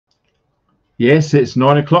Yes, it's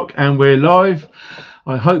 9 o'clock and we're live.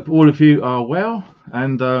 I hope all of you are well.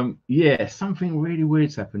 And yeah, something really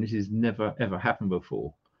weird's happened. This has never ever happened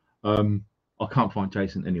before. I can't find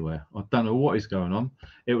Jason anywhere. I don't know what is going on.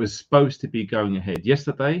 It was supposed to be going ahead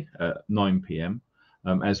yesterday at 9 p.m.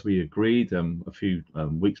 As we agreed a few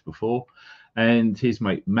weeks before. And his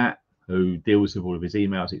mate Matt, who deals with all of his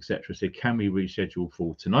emails, etc., said, "Can we reschedule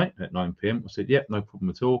for tonight at 9 p.m.?" I said, "Yep, no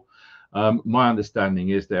problem at all." My understanding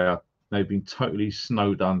is they've been totally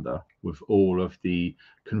snowed under with all of the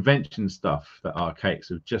convention stuff that Archaics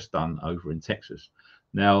have just done over in Texas.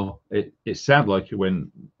 Now, it sounded like it went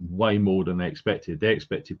way more than they expected. They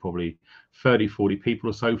expected probably 30, 40 people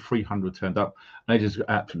or so, 300 turned up, and they just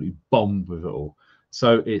absolutely bombed with it all.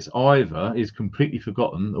 So it's either is completely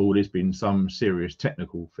forgotten or there's been some serious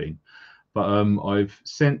technical thing. But I've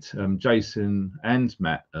sent Jason and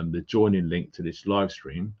Matt the joining link to this live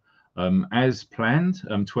stream as planned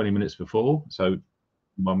 20 minutes before. So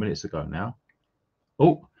 1 minute ago now.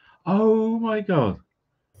 Oh my God.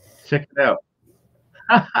 Check it out.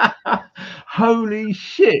 Holy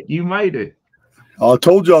shit, you made it. I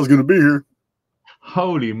told you I was going to be here.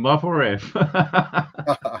 Holy mother F.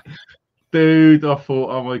 Dude, I thought,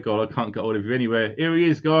 oh my God, I can't get hold of you anywhere. Here he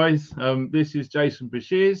is, guys. This is Jason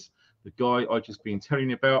Breshears, the guy I just been telling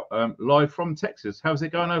you about, live from Texas. How's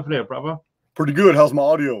it going over there, brother? Pretty good. How's my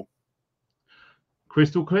audio?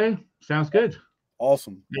 Crystal clear. Sounds good.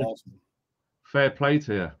 Awesome. Yeah. Awesome. Fair play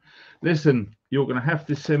to you. Listen, you're going to have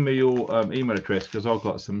to send me your email address because I've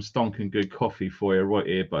got some stonking good coffee for you right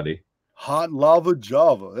here, buddy. Hot lava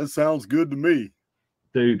Java. That sounds good to me.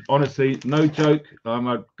 Dude, honestly, no joke.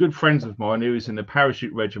 A good friend of mine who is in the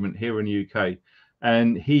parachute regiment here in the UK,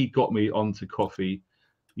 and he got me onto coffee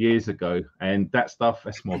years ago. And that stuff,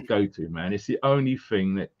 that's my go-to, man. It's the only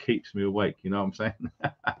thing that keeps me awake. You know what I'm saying?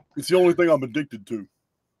 It's the only thing I'm addicted to.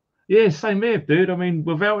 Yeah, same here, dude. I mean,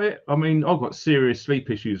 without it, I mean, I've got serious sleep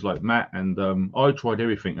issues like Matt, and I tried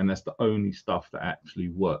everything, and that's the only stuff that actually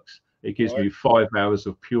works. It gives me 5 hours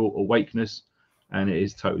of pure awakeness, and it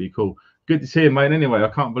is totally cool. Good to see you, mate. Anyway, I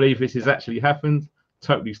can't believe this has actually happened.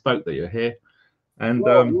 Totally stoked that you're here. And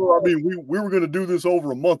well, I mean, we were going to do this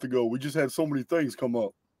over a month ago. We just had so many things come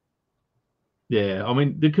up. Yeah, I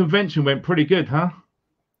mean, the convention went pretty good, huh?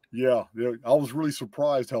 Yeah, I was really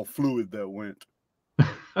surprised how fluid that went. Yeah,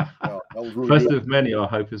 that was really First good. of many, I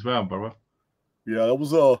hope, as well, brother. Yeah, that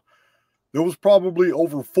was there was probably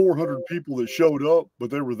over 400 people that showed up, but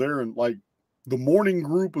they were there, and like the morning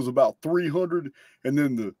group was about 300, and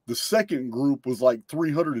then the second group was like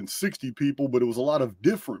 360 people, but it was a lot of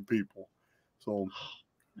different people. So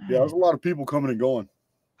yeah, there's a lot of people coming and going.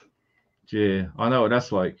 Yeah, I know what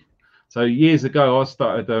that's like. So years ago, I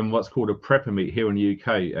started what's called a prepper meet here in the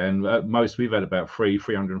UK, and at most we've had about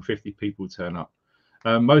 350 people turn up.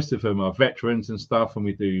 Most of them are veterans and stuff, and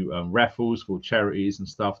we do raffles for charities and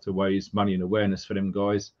stuff to raise money and awareness for them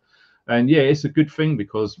guys. And yeah, it's a good thing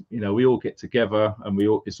because we all get together and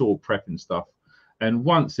it's all prepping stuff. And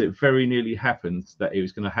once it very nearly happened that it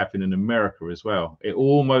was going to happen in America as well. It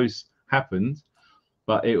almost happened,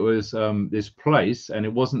 but it was this place, and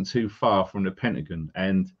it wasn't too far from the Pentagon.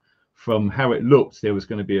 And from how it looked, there was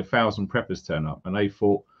going to be 1,000 preppers turn up, and they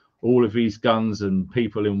thought all of these guns and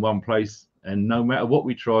people in one place. And no matter what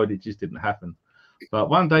we tried, it just didn't happen. But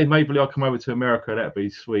one day, maybe I'll come over to America. That'd be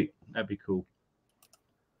sweet. That'd be cool.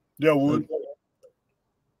 Yeah, we're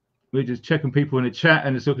just checking people in the chat,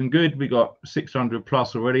 and it's looking good. We got 600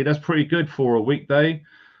 plus already. That's pretty good for a weekday.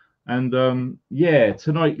 And yeah,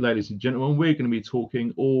 tonight, ladies and gentlemen, we're going to be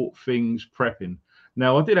talking all things prepping.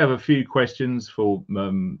 Now, I did have a few questions for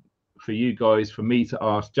you guys, for me to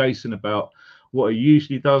ask Jason about what he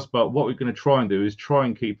usually does. But what we're going to try and do is try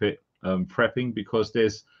and keep it prepping, because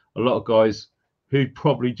there's a lot of guys who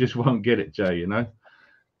probably just won't get it, Jay.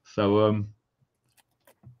 So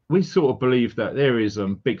we sort of believe that there is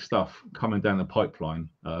big stuff coming down the pipeline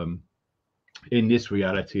in this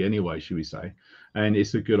reality anyway, should we say, and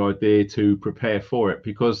it's a good idea to prepare for it,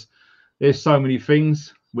 because there's so many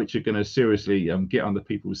things which are going to seriously get under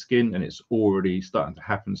people's skin, and it's already starting to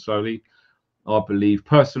happen slowly. I believe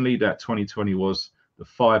personally that 2020 was the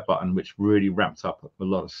fire button which really ramped up a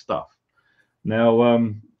lot of stuff. Now,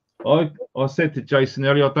 I said to Jason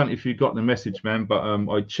earlier, I don't know if you got the message, man, but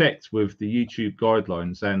I checked with the YouTube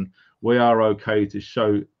guidelines, and we are okay to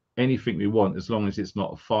show anything we want as long as it's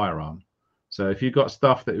not a firearm. So if you've got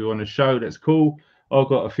stuff that we want to show, that's cool. I've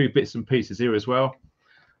got a few bits and pieces here as well.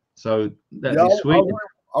 So that'd be sweet.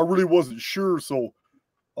 I really wasn't sure, so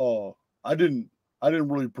I didn't I didn't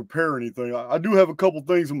really prepare anything. I do have a couple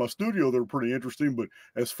things in my studio that are pretty interesting, but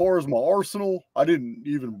as far as my arsenal, I didn't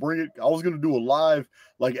even bring it. I was going to do a live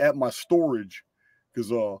like at my storage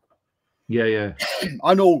because yeah.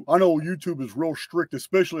 I know YouTube is real strict,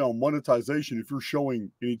 especially on monetization. If you're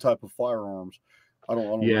showing any type of firearms, I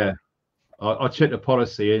don't Yeah, know. I checked the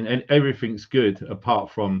policy, and everything's good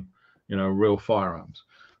apart from real firearms.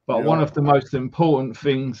 But Yeah. one of the most important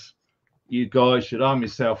things you guys should arm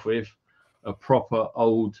yourself with are proper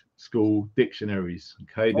old school dictionaries.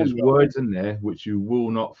 Okay, there's words in there which you will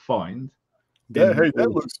not find.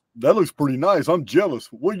 That looks pretty nice. I'm jealous.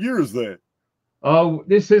 What year is that? Oh,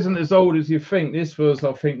 this isn't as old as you think. This was,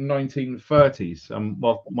 I think, 1930s.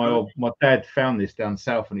 My dad found this down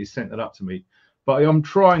south and he sent it up to me. But I'm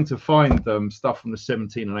trying to find stuff from the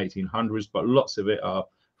 17 and 1800s, but lots of it are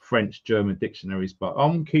French, German dictionaries. But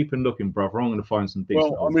I'm keeping looking, brother. I'm going to find some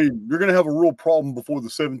decent. Well, I mean, you're going to have a real problem before the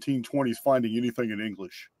 1720s finding anything in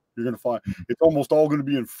English. You're going to find it's almost all going to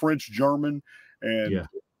be in French, German, and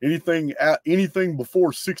anything before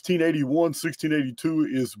 1681, 1682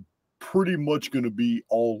 is pretty much going to be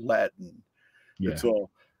all Latin. Yeah. It's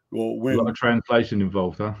when a lot of translation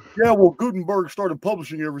involved, huh? Yeah, well, Gutenberg started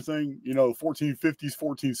publishing everything, 1450s,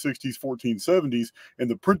 1460s, 1470s, and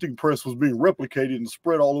the printing press was being replicated and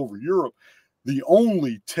spread all over Europe. The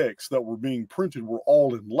only texts that were being printed were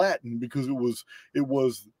all in Latin because it was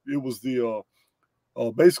the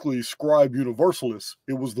basically Scribe Universalis.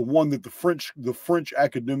 It was the one that the French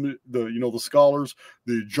academic, the scholars,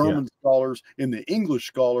 the German scholars, and the English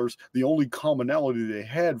scholars, the only commonality they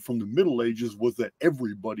had from the Middle Ages was that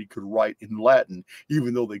everybody could write in Latin,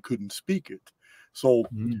 even though they couldn't speak it. So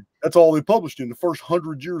that's all they published in the first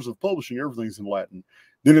 100 years of publishing. Everything's in Latin.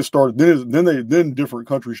 Then it started. Then different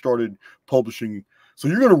countries started publishing. So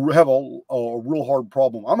you're going to have a real hard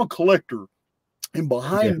problem. I'm a collector, and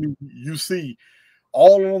behind me you see,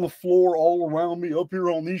 all on the floor, all around me, up here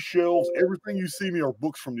on these shelves, everything you see me are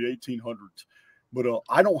books from the 1800s. But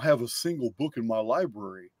I don't have a single book in my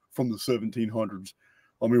library from the 1700s.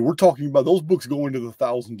 I mean, we're talking about those books going to the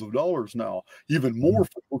thousands of dollars now, even more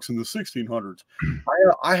for books in the 1600s.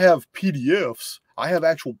 I have PDFs. I have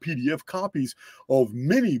actual PDF copies of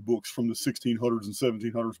many books from the 1600s and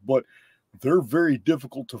 1700s, but they're very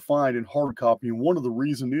difficult to find in hard copy. And one of the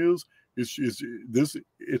reasons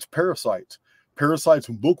it's parasites. Parasites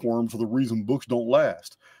and bookworms are the reason books don't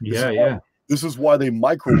last. This is why they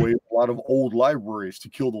microwave a lot of old libraries to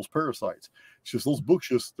kill those parasites. It's just those books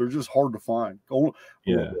they're just hard to find.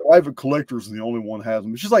 Private collectors are the only one has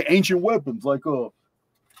them. It's just like ancient weapons, like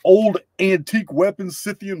old antique weapons,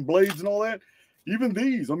 Scythian blades and all that. Even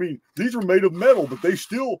these, I mean, these are made of metal, but they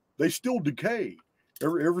still decay.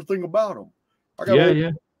 Everything about them.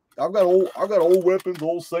 I've got old weapons,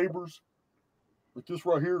 old sabers. But this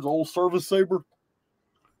right here is an old service saber.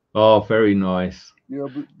 Oh, very nice. Yeah,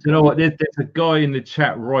 but you know what? There's a guy in the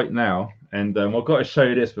chat right now, and I've got to show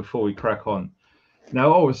you this before we crack on.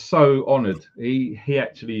 Now, I was so honoured. He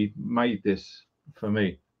actually made this for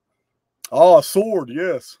me. Oh, a sword,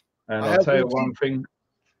 yes. And I'll tell you one thing.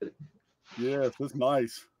 Yes, that's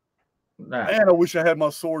nice. Man, I wish I had my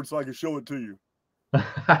sword so I could show it to you.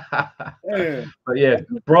 But yeah,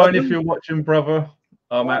 Brian, if you're watching, brother,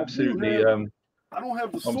 I'm absolutely I don't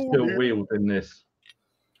have the sword. I'm still here. wielding this.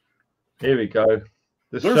 Here we go.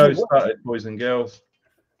 The show started, boys and girls.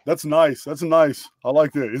 That's nice. That's nice. I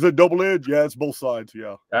like that. Is it double edged? Yeah, it's both sides.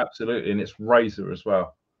 Yeah, absolutely, and it's razor as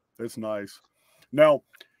well. That's nice. Now,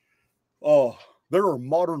 there are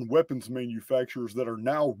modern weapons manufacturers that are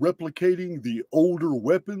now replicating the older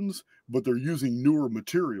weapons, but they're using newer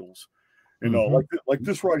materials. And like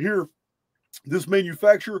this right here, this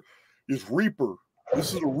manufacturer is Reaper.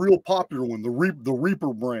 This is a real popular one, the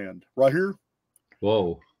Reaper brand right here.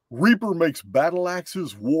 Whoa. Reaper makes battle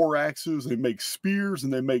axes, war axes, they make spears,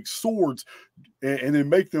 and they make swords, and they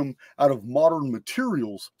make them out of modern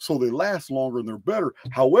materials, so they last longer and they're better.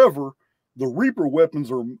 However, the Reaper weapons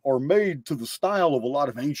are made to the style of a lot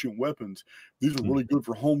of ancient weapons. These are really good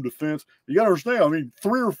for home defense. You got to understand, I mean,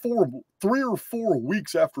 3 or 4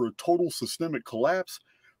 weeks after a total systemic collapse,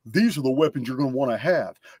 these are the weapons you're going to want to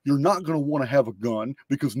have. You're not going to want to have a gun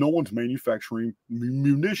because no one's manufacturing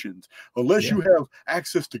munitions. Unless you have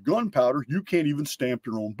access to gunpowder, you can't even stamp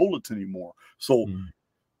your own bullets anymore. So,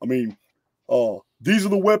 I mean, these are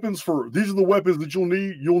the weapons that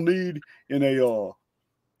you'll need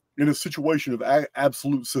in a situation of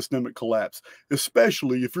absolute systemic collapse,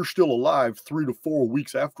 especially if you're still alive 3 to 4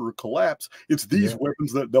 weeks after a collapse. It's these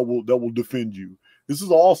weapons that will defend you. This is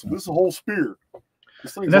awesome. This is a whole spear.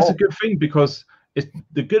 And that's a good thing because it's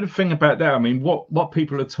the good thing about that. I mean, what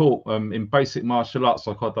people are taught in basic martial arts,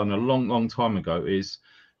 like I've done a long time ago, is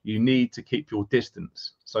you need to keep your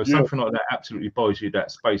distance. So Yeah. something like that absolutely buys you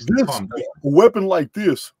that space and This time. a weapon like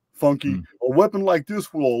this, Funky, Mm. a weapon like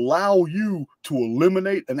this will allow you to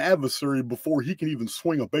eliminate an adversary before he can even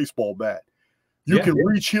swing a baseball bat. You Yeah, can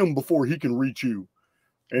reach him before he can reach you,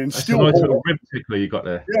 and that's a still nice hold little on. rib tickler you got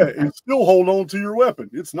there. Yeah, and still hold on to your weapon.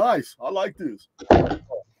 It's nice. I like this.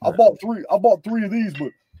 I bought three of these,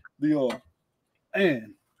 but the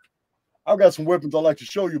man, I've got some weapons I like to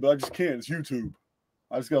show you, but I just can't. It's YouTube.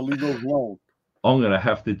 I just gotta leave those alone. I'm gonna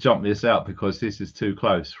have to jump this out because this is too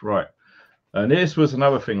close, right? And this was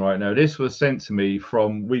another thing right now. This was sent to me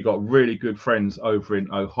from, we got really good friends over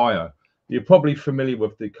in Ohio. You're probably familiar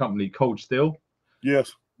with the company Cold Steel.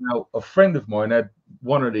 Yes. Now, a friend of mine had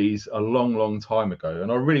one of these a long time ago,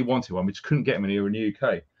 and I really wanted one, which couldn't get them here in the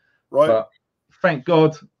UK. Right. But thank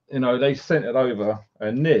God, you know, they sent it over,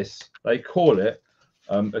 and this, they call it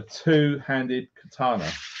a two-handed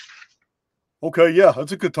katana. Okay, yeah,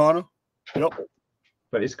 that's a katana. Yep.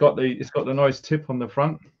 But it's got the nice tip on the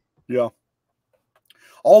front. Yeah.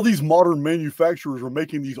 All these modern manufacturers are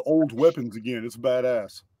making these old weapons again. It's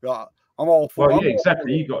badass. Yeah, I'm all for. Well, yeah,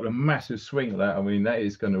 exactly. You got a massive swing of that. I mean, that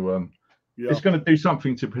is going to yeah. it's going to do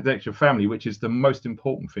something to protect your family, which is the most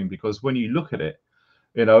important thing. Because when you look at it,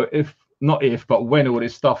 you know, but when all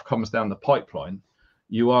this stuff comes down the pipeline,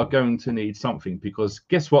 you are going to need something. Because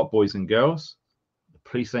guess what, boys and girls, the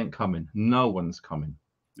police ain't coming. No one's coming.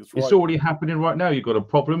 That's right. It's already happening right now. You've got a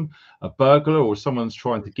problem, a burglar, or someone's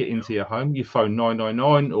trying to get into your home. You phone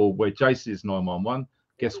 999, or where Jason is 911.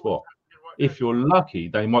 Guess what? If you're lucky,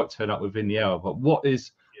 they might turn up within the hour. But what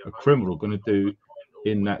is a criminal going to do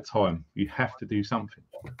in that time? You have to do something.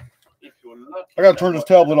 I got to turn this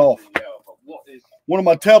tablet off. One of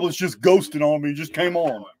my tablets just ghosted on me. Just came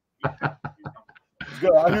on. I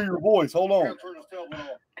hear your voice. Hold on.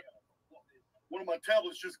 One of my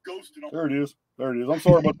tablets just ghosted on. There it is. There it is. I'm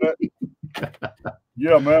sorry about that.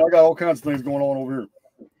 Yeah, man, I got all kinds of things going on over here.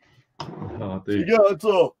 Oh, dude. Yeah, it's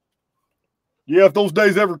yeah. If those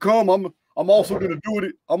days ever come, I'm also gonna do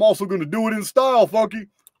it. I'm also gonna do it in style, Funky.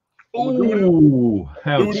 Oh,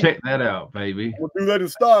 check that out, baby. We'll do that in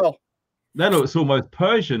style. That looks almost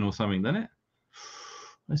Persian or something, doesn't it?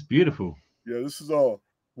 That's beautiful. Yeah, this is a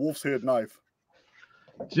wolf's head knife.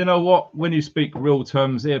 Do you know what? When you speak real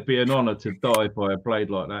terms, it'd be an honor to die by a blade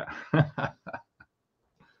like that.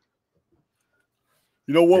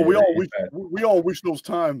 You know what? Yeah, we all wish those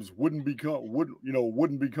times wouldn't be coming,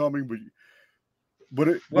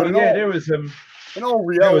 but there was in all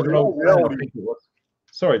reality.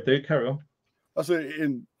 Sorry, dude, carry on. I say,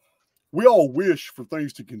 and we all wish for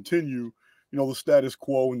things to continue, you know, the status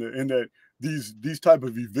quo, and that these type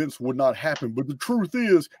of events would not happen. But the truth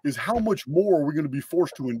is how much more are we going to be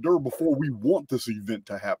forced to endure before we want this event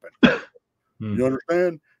to happen? You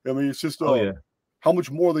understand? I mean, it's just how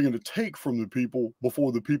much more are they going to take from the people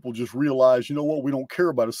before the people just realize, you know what, we don't care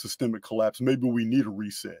about a systemic collapse. Maybe we need a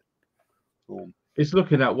reset. So, it's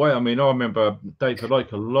looking that way. I mean, I remember David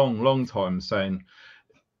like a long time saying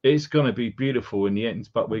it's going to be beautiful in the end,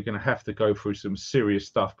 but we're going to have to go through some serious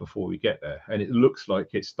stuff before we get there. And it looks like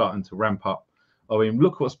it's starting to ramp up. I mean,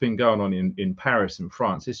 look what's been going on in Paris and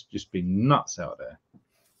France. It's just been nuts out there.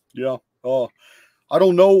 Yeah. I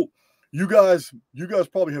don't know. You guys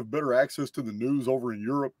probably have better access to the news over in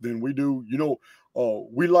Europe than we do. You know,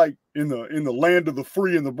 we like in the land of the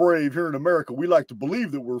free and the brave here in America, we like to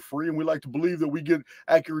believe that we're free, and we like to believe that we get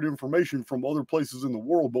accurate information from other places in the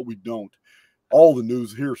world, but we don't. All the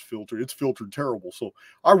news here is filtered. It's filtered terrible. So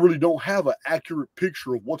I really don't have an accurate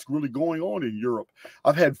picture of what's really going on in Europe.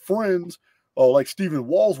 I've had friends like Stephen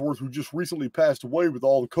Walsworth, who just recently passed away with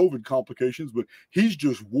all the COVID complications, but he's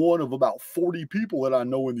just one of about 40 people that I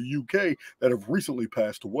know in the UK that have recently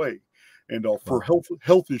passed away, and for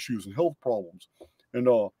health issues and health problems. And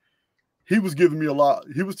he was giving me a lot.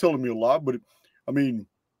 He was telling me a lot, but I mean,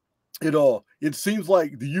 it seems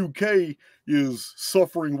like the UK is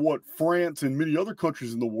suffering what France and many other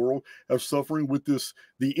countries in the world are suffering with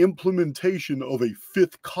the implementation of a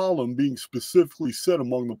fifth column being specifically set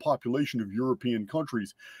among the population of European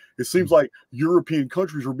countries. It seems like European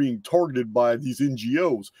countries are being targeted by these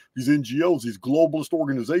NGOs. These NGOs, these globalist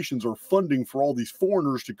organizations, are funding for all these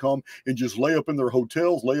foreigners to come and just lay up in their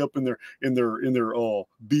hotels, lay up in their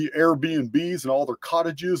Airbnbs and all their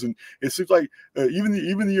cottages. And it seems like even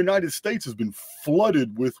the United States has been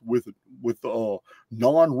flooded with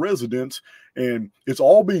non-residents, and it's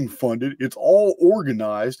all being funded. It's all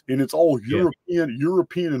organized, and it's all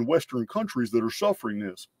European and Western countries that are suffering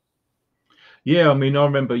this. Yeah, I mean, I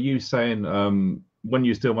remember you saying when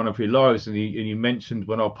you was doing one of your lives, and you mentioned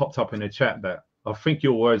when I popped up in the chat that I think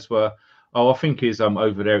your words were, "Oh, I think he's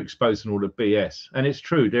over there exposing all the BS," and it's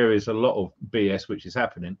true. There is a lot of BS which is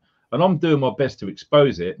happening, and I'm doing my best to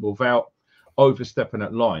expose it without overstepping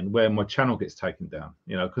that line where my channel gets taken down.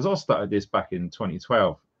 You know, because I started this back in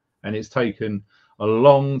 2012, and it's taken a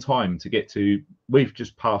long time to get to. We've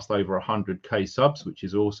just passed over 100K subs, which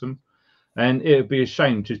is awesome, and it would be a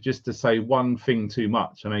shame just to say one thing too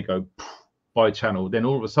much and they go by channel. Then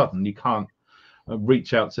all of a sudden you can't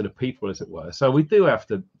reach out to the people, as it were. So we do have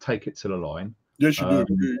to take it to the line. Yes, you do.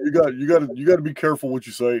 You got to be careful what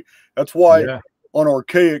you say. That's why on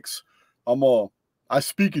Archaics, I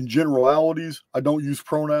speak in generalities. I don't use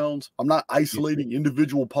pronouns. I'm not isolating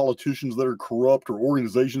individual politicians that are corrupt or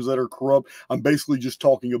organizations that are corrupt. I'm basically just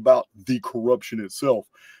talking about the corruption itself.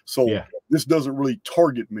 So this doesn't really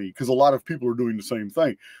target me because a lot of people are doing the same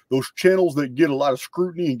thing. Those channels that get a lot of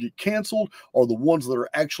scrutiny and get canceled are the ones that are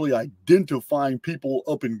actually identifying people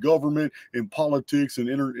up in government and politics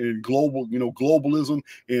and global, globalism,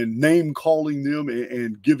 and name calling them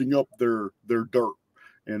and giving up their dirt.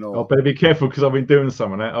 I better be careful because I've been doing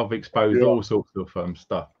some of that. I've exposed all sorts of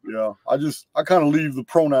stuff. Yeah, I kind of leave the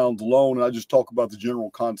pronouns alone, and I just talk about the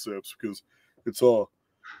general concepts because it's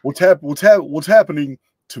what's happening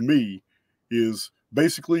to me is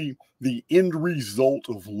basically the end result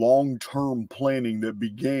of long-term planning that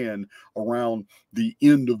began around the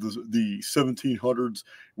end of the 1700s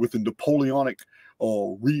with the Napoleonic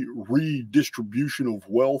redistribution of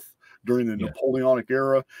wealth during the Napoleonic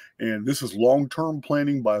era. And this is long-term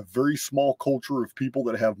planning by a very small culture of people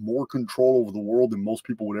that have more control over the world than most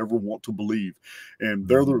people would ever want to believe. And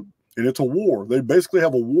and it's a war. They basically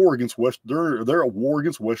have a war against they're a war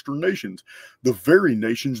against Western nations, the very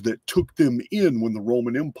nations that took them in when the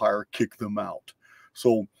Roman Empire kicked them out.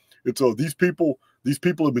 So it's these people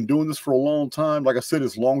have been doing this for a long time. Like I said,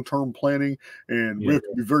 it's long-term planning, and we have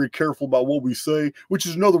to be very careful about what we say, which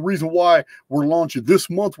is another reason why we're launching this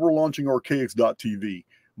month. We're launching Archaics.tv.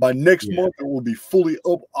 By next month, it will be fully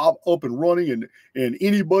up and running, and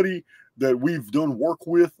anybody that we've done work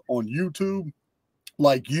with on YouTube,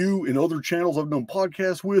 like you and other channels I've done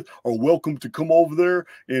podcasts with, are welcome to come over there.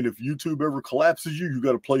 And if YouTube ever collapses you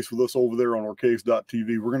got a place with us over there on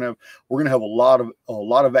Archaics.tv. We're gonna have a lot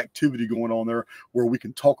of activity going on there where we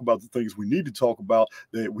can talk about the things we need to talk about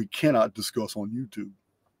that we cannot discuss on YouTube.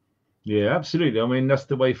 Yeah, absolutely. I mean, that's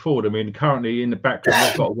the way forward. I mean, currently in the background,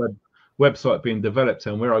 I've got a website being developed,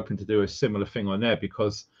 and we're open to do a similar thing on there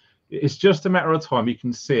because it's just a matter of time. You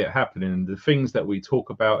can see it happening. And the things that we talk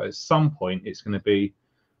about at some point, it's going to be,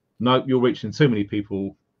 nope, you're reaching too many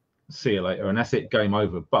people. See you later. And that's it, game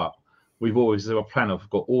over. But we've always have a plan. I've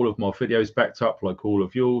got all of my videos backed up, like all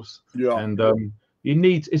of yours. Yeah. And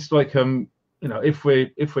it's like, if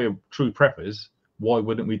we're true preppers, why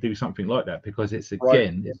wouldn't we do something like that? Because it's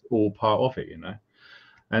it's all part of it,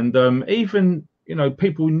 And even,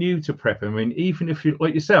 people new to prep. I mean, even if you,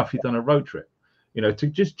 like yourself, you've done a road trip, to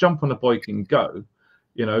just jump on a bike and go,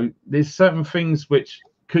 there's certain things which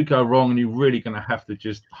could go wrong, and you're really going to have to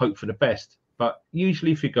just hope for the best. But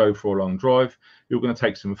usually if you go for a long drive, you're going to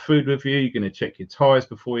take some food with you. You're going to check your tires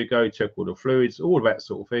before you go, check all the fluids, all of that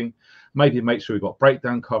sort of thing. Maybe make sure you've got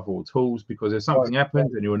breakdown cover or tools, because if something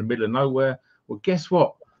happens and you're in the middle of nowhere, well, guess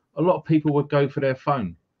what? A lot of people would go for their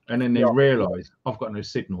phone, and then they realize, I've got no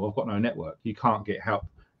signal, I've got no network, you can't get help.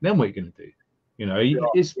 Then what are you going to do?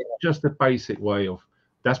 It's just a basic way of,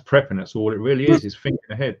 that's prepping. That's all it really is thinking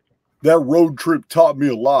ahead. That road trip taught me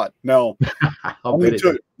a lot. Now, I'm going to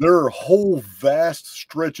tell you, there are whole vast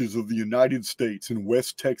stretches of the United States in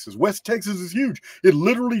West Texas. West Texas is huge. It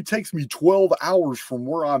literally takes me 12 hours from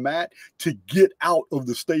where I'm at to get out of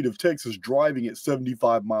the state of Texas driving at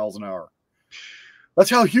 75 miles an hour. That's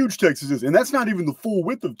how huge Texas is. And that's not even the full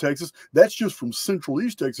width of Texas. That's just from Central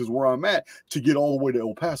East Texas, where I'm at, to get all the way to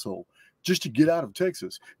El Paso. Just to get out of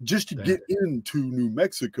Texas, just to get into New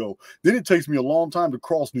Mexico. Then it takes me a long time to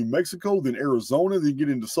cross New Mexico, then Arizona, then get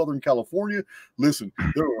into Southern California. Listen,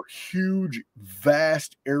 there are huge,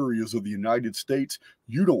 vast areas of the United States.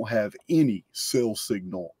 You don't have any cell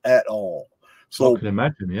signal at all. So I can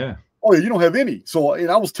imagine, yeah. Oh, yeah, you don't have any. So, and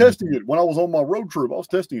I was testing it when I was on my road trip. I was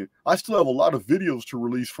testing it. I still have a lot of videos to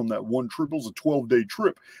release from that one trip. It was a 12-day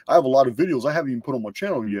trip. I have a lot of videos I haven't even put on my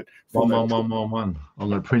channel yet. One. I'm going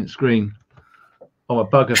to print screen. I'm a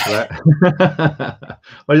bugger for that.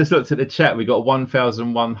 I just looked at the chat. We got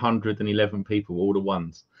 1,111 people, all the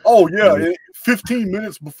ones. Oh, yeah. 15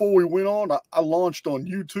 minutes before we went on, I launched on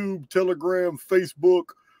YouTube, Telegram, Facebook,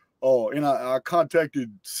 And I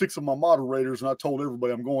contacted 6 of my moderators, and I told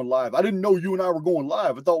everybody I'm going live. I didn't know you and I were going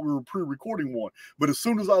live. I thought we were pre-recording one. But as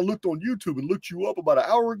soon as I looked on YouTube and looked you up about an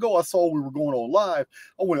hour ago, I saw we were going on live.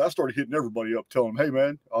 I started hitting everybody up, telling them, hey,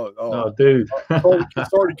 man. Oh, dude.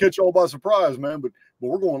 sorry to catch you all by surprise, man, but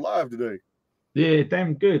we're going live today. Yeah,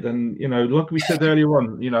 damn good. And, like we said earlier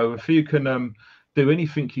on, if you can do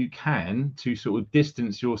anything you can to sort of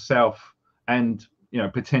distance yourself and,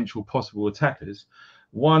 potential possible attackers,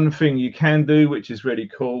 one thing you can do, which is really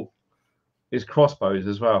cool, is crossbows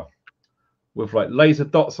as well, with like laser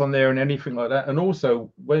dots on there and anything like that. And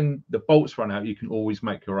also, when the bolts run out, you can always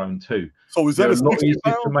make your own too. So is that a 60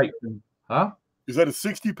 pound? To make them, huh? Is that a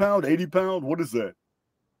 60 pound, 80 pound? What is that?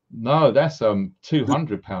 No, that's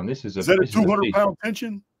 200 pound. This is a 200 pound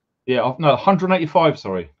tension? Yeah, no, 185.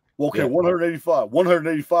 Sorry. Well, okay, yeah. 185.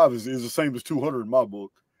 185 is the same as 200 in my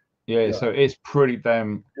book. Yeah, so it's pretty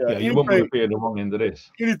damn. Yeah, you won't want to be at the wrong end of this.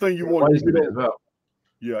 Anything you want to get as well.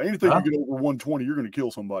 Yeah, anything you get over 120, you're going to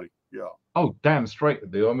kill somebody. Yeah. Oh, damn straight to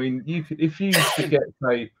do. I mean, if you get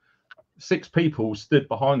say 6 people stood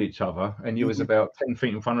behind each other and you was about 10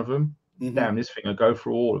 feet in front of them, damn, this thing will go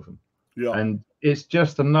through all of them. Yeah. And it's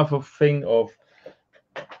just another thing of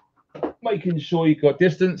making sure you got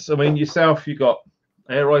distance. I mean, yourself, you got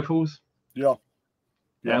air rifles. Yeah.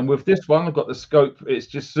 Yeah. And with this one, I've got the scope. It's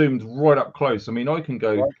just zoomed right up close. I mean, I can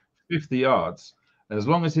go 50 yards. And as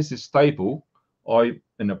long as this is stable,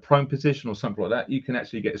 in a prone position or something like that, you can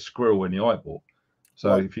actually get a squirrel in the eyeball.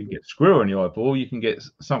 So if you can get squirrel in the eyeball, you can get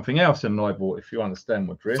something else in the eyeball, if you understand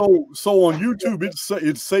what drift. So on YouTube,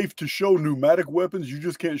 it's safe to show pneumatic weapons. You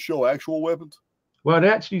just can't show actual weapons. Well, they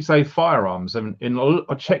actually say firearms, and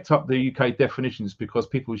I checked up the UK definitions because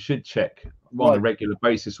people should check on a regular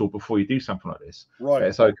basis or before you do something like this. Right.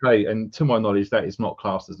 It's okay, and to my knowledge, that is not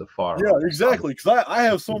classed as a firearm. Yeah, exactly. Because I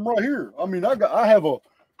have some right here. I mean, I have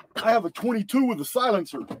a 22 with a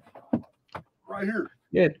silencer right here.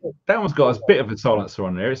 Yeah, that one's got a bit of a silencer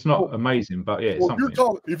on there. It's not amazing, but yeah, it's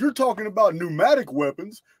something. If you're talking about pneumatic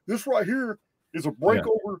weapons, this right here is a breakover.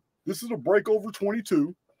 Yeah. This is a breakover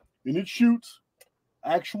 22, and it shoots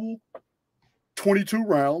actual 22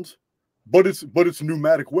 rounds, but it's a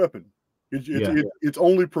pneumatic weapon. It's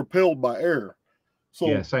only propelled by air. So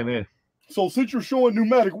yeah, same here. So since you're showing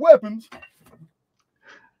pneumatic weapons,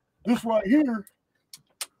 this right here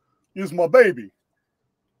is my baby.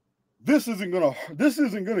 This isn't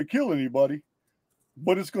gonna kill anybody,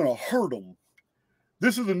 but it's gonna hurt them.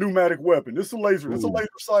 This is a pneumatic weapon. This is a laser. Ooh. It's a laser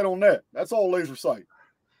sight on that. That's all laser sight.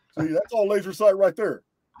 See, that's all laser sight right there.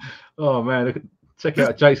 Oh man, check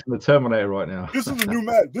out Jason the Terminator right now. This is a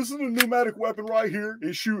pneumatic. This is a pneumatic weapon right here.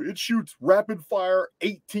 It shoots rapid fire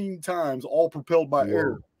 18 times, all propelled by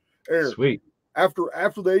air. Sweet.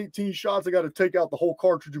 After the 18 shots, I got to take out the whole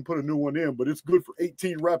cartridge and put a new one in, but it's good for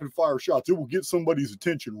 18 rapid fire shots. It will get somebody's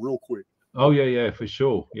attention real quick. Oh, yeah, for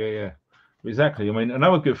sure. Yeah. Exactly. I mean,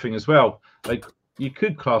 another good thing as well, like you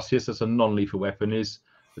could class this as a non-lethal weapon, is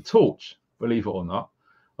the torch, believe it or not.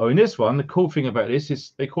 Oh, in this one, the cool thing about this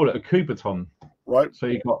is they call it a Coubaton. Right. So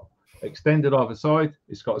you've got extended either side.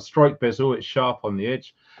 It's got a straight bezel. It's sharp on the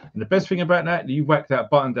edge. And the best thing about that, you whack that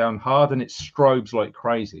button down hard and it strobes like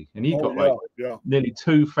crazy. And you've got nearly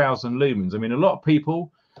 2,000 lumens. I mean, a lot of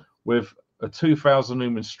people with a 2,000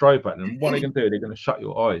 lumen strobe at them, what are they going to do? They're going to shut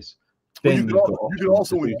your eyes. Well, then you can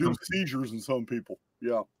also induce seizures in some people.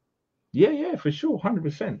 Yeah. Yeah, for sure.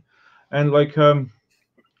 100%. And like,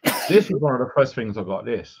 this is one of the first things I got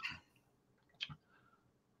this.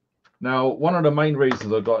 Now, one of the main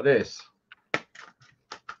reasons I got this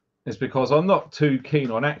is because I'm not too keen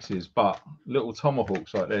on axes, but little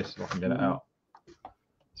tomahawks like this, if I can get it out.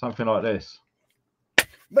 Something like this.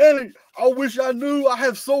 Man, I wish I knew. I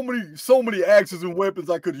have so many axes and weapons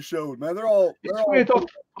I could have showed, man. They're all weird.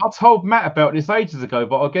 I told Matt about this ages ago,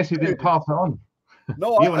 but I guess he didn't pass it on.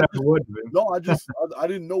 No, I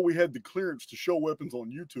didn't know we had the clearance to show weapons on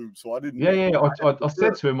YouTube, so I didn't. Yeah. I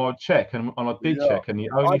said to him I'd check, and I did check, and the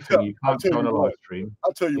only thing you can't show on a live stream.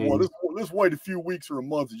 I'll tell you what. Let's wait a few weeks or a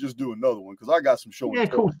month to just do another one because I got some showing. Yeah,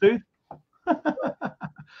 cool, dude. I've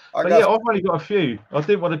only got a few. I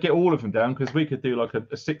didn't want to get all of them down because we could do like a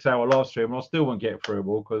 6-hour live stream, and I still won't get through them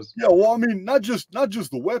all. Because well, I mean, not just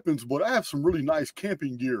the weapons, but I have some really nice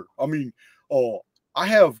camping gear. I mean, I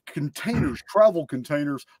have containers, travel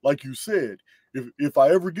containers, like you said. If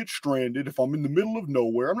I ever get stranded, if I'm in the middle of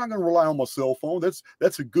nowhere, I'm not going to rely on my cell phone.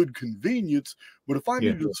 That's a good convenience. But if I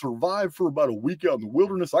need to survive for about a week out in the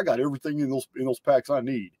wilderness, I got everything in those packs I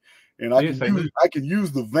need. and I can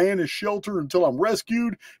use the van as shelter until I'm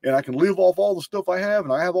rescued, and I can live off all the stuff I have,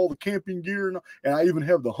 and I have all the camping gear, and I even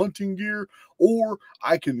have the hunting gear. Or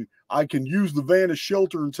I can use the van as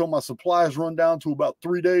shelter until my supplies run down to about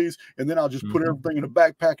 3 days, and then I'll just put everything in a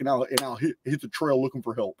backpack, and I'll hit the trail looking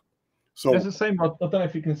for help. So it's the same. I don't know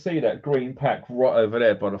if you can see that green pack right over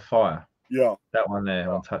there by the fire. Yeah, that one there.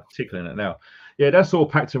 Yeah. I'm tickling it now. Yeah, that's all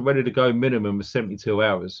packed and ready to go. Minimum of 72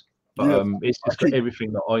 hours. But it's just got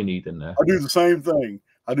everything that I need in there. I do the same thing.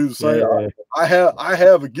 I do the same. Yeah. I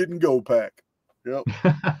have a get and go pack. Yep.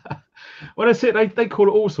 Well, that's it. They call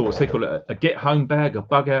it all sorts. They call it a get home bag, a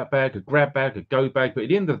bug out bag, a grab bag, a go bag. But at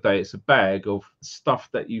the end of the day, it's a bag of stuff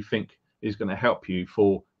that you think is going to help you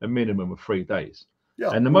for a minimum of 3 days.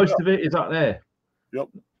 Yeah. And the most of it is up there. Yep.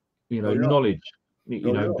 You know, knowledge.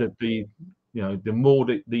 You know, the more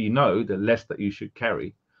that you know, the less that you should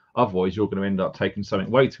carry. Otherwise, you're going to end up taking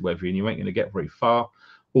something way too heavy, and you ain't going to get very far.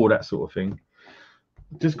 All that sort of thing.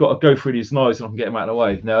 Just got to go through these knives and I can get them out of the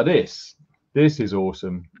way. Now this is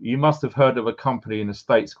awesome. You must have heard of a company in the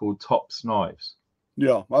States called Tops Knives.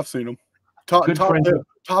 Yeah, I've seen them.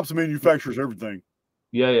 Tops manufactures everything.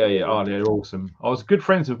 Yeah. Oh, they're awesome. I was good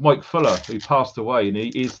friends with Mike Fuller, who passed away, and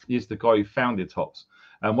he's the guy who founded Tops.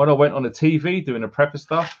 And when I went on the TV doing the prepper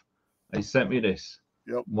stuff, they sent me this.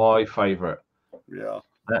 Yep. My favorite. Yeah.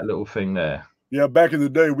 That little thing there. Yeah, back in the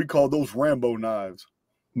day, we called those Rambo knives.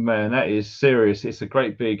 Man, that is serious. It's a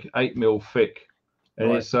great big 8mm thick.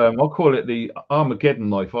 And it's I'll call it the Armageddon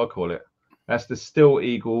knife, I call it. That's the Steel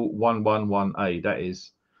Eagle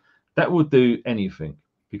 111A. That will do anything.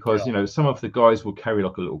 Because you know, some of the guys will carry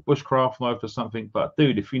like a little bushcraft knife or something. But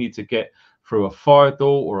dude, if you need to get through a fire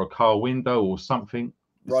door or a car window or something,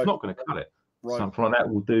 it's not going to cut it. Something like that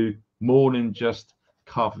will do more than just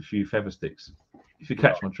carve a few feather sticks. If you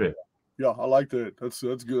catch my drift. Yeah, I like that. That's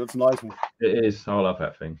good. That's a nice one. It is. I love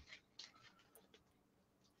that thing.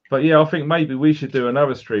 But yeah, I think maybe we should do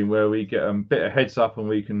another stream where we get a bit of heads up and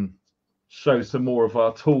we can show some more of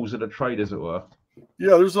our tools of the trade, as it were.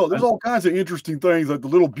 Yeah, there's all kinds of interesting things, like the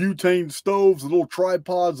little butane stoves, the little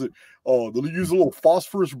tripods that they'll use a little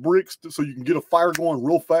phosphorus bricks so you can get a fire going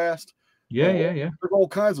real fast. Yeah. There's all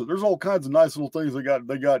kinds of nice little things they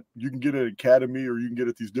got. You can get at Academy, or you can get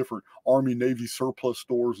at these different Army, Navy surplus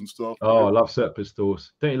stores and stuff. Oh, I love surplus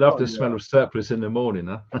stores. Don't you love the smell of surplus in the morning,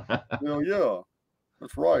 huh? Yeah,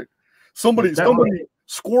 that's right. Somebody,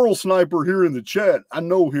 Squirrel Sniper here in the chat. I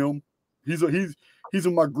know him. He's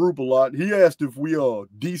in my group a lot. He asked if we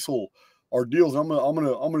diesel our deals. I'm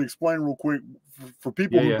gonna explain real quick for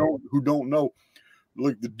people who don't know.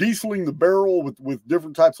 Like the dieseling the barrel with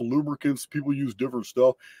different types of lubricants, people use different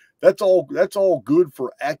stuff. That's all good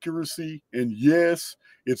for accuracy, and yes,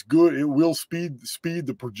 it's good. It will speed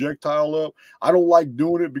the projectile up. I don't like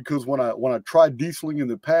doing it because when I tried dieseling in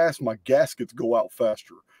the past, my gaskets go out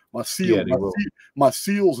faster. My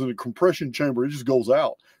seals in the compression chamber, it just goes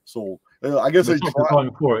out. So I guess it's not the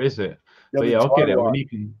time for it, is it? But yeah, I'll get it. I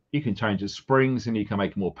mean, you can change the springs and you can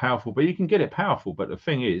make it more powerful, but you can get it powerful. But the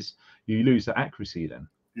thing is, you lose the accuracy then.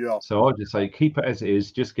 Yeah. So I just say keep it as it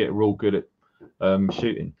is. Just get real good at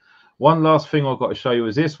shooting. One last thing I've got to show you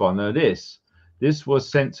is this one. Now this was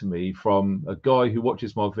sent to me from a guy who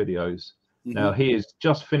watches my videos. Mm-hmm. Now he has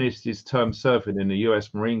just finished his term serving in the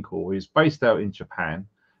U.S. Marine Corps. He's based out in Japan.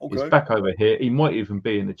 Okay. He's back over here. He might even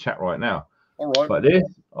be in the chat right now. All right. But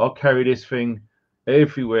I'll carry this thing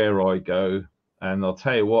everywhere I go, and I'll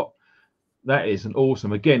tell you what, that is an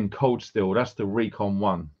awesome, again, cold steel. That's the Recon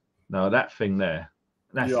 1. Now that thing there,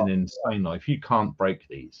 that's an insane knife. You can't break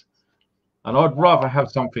these. And I'd rather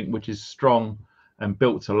have something which is strong and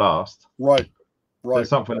built to last. Right. Than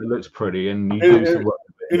something that looks pretty and you do some work.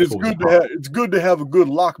 And it's good to have a good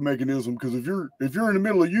lock mechanism, because if you're in the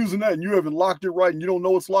middle of using that and you haven't locked it right and you don't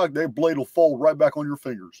know it's locked, that blade will fall right back on your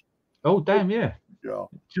fingers. Oh damn, yeah. Yeah.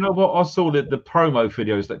 Do you know what? I saw the promo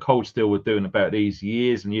videos that Cold Steel were doing about these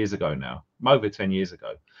years and years ago now, over 10 years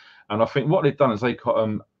ago. And I think what they've done is they cut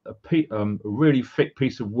a really thick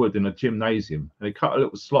piece of wood in a gymnasium, and they cut a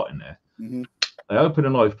little slot in there. Mm-hmm. They opened a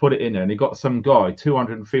knife, put it in there, and they got some guy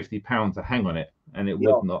 250 pounds to hang on it, and it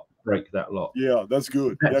would not break that lot. Yeah, that's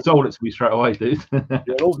good. That sold it to me straight away, dude. Yeah,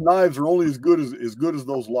 those knives are only as good as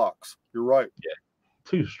those locks. You're right. Yeah.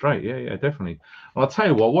 Too straight, yeah, definitely. I'll tell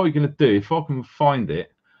you what we're going to do, if I can find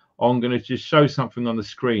it, I'm going to just show something on the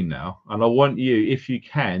screen now, and I want you, if you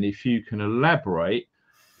can elaborate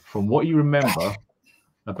from what you remember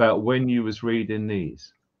about when you was reading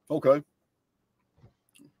these. Okay.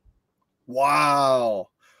 Wow.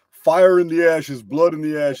 Fire in the ashes, blood in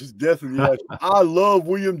the ashes, death in the ashes. I love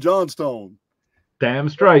William Johnstone. Damn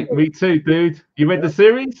straight. Me too, dude. You read the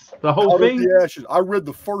series? The whole Out of thing? the Ashes. I read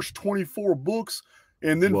the first 24 books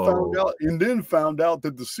and then Whoa. found out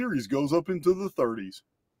that the series goes up into the 30s.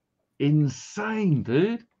 Insane,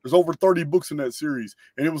 dude. There's over 30 books in that series,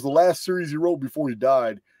 and it was the last series he wrote before he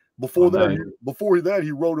died. I know. Before that,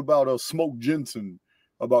 he wrote about Smoke Jensen,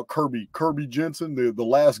 about Kirby Jensen, the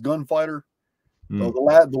last gunfighter,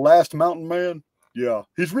 the last mountain man. Yeah,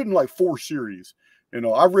 he's written like 4 series. You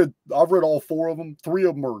know, I've read all 4 of them. 3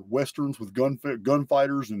 of them are westerns with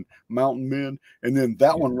gunfighters and mountain men, and then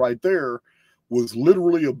that one right there was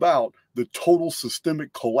literally about the total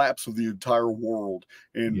systemic collapse of the entire world.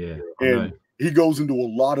 And I know. he goes into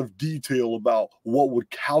a lot of detail about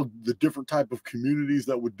how the different type of communities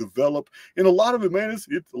that would develop. And a lot of it, man,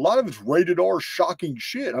 a lot of it's rated R, shocking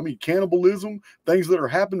shit. I mean, cannibalism, things that are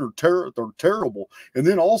happening they're terrible. And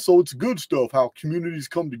then also it's good stuff, how communities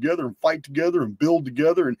come together and fight together and build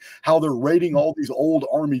together, and how they're raiding all these old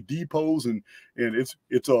army depots, and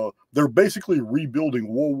they're basically rebuilding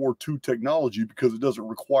World War II technology because it doesn't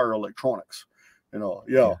require electronics. You know,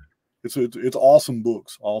 it's awesome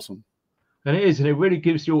books, awesome. And it is, and it really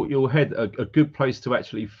gives your head a good place to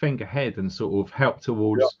actually think ahead and sort of help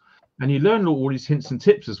towards. And you learn all these hints and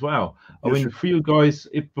tips as well. I mean, for you guys,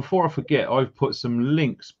 before I forget, I've put some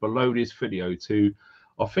links below this video to,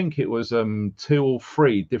 I think it was 2 or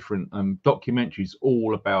 3 different documentaries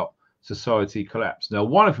all about society collapse. Now,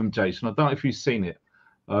 one of them, Jason, I don't know if you've seen it.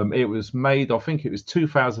 It was made, I think it was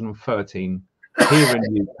 2013 here in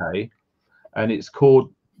the UK, and it's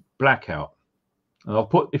called Blackout. And I'll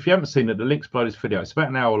put, if you haven't seen it, the links below this video. It's about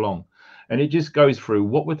an hour long, and it just goes through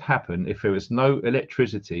what would happen if there was no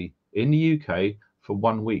electricity in the UK for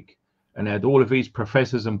 1 week. And they had all of these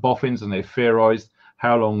professors and boffins, and they theorized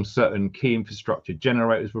how long certain key infrastructure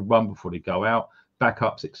generators would run before they go out,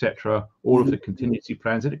 backups, etc., all of the contingency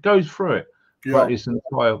plans, and it goes through it. But this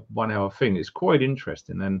entire 1 hour thing, it's quite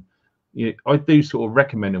interesting. And I do sort of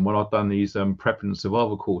recommend them when I've done these prep and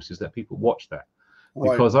survival courses that people watch that.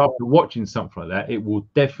 Because after watching something like that, it will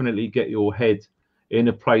definitely get your head in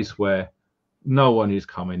a place where no one is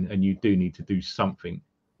coming, and you do need to do something,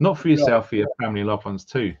 not for yourself, for your family and loved ones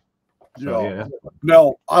too. So,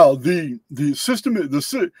 Now, the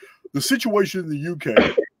situation in the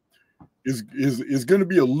UK is going to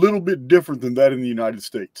be a little bit different than that in the United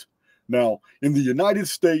States. Now, in the United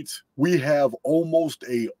States, we have almost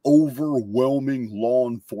a overwhelming law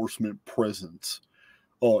enforcement presence.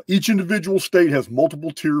 Each individual state has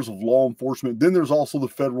multiple tiers of law enforcement. Then there's also the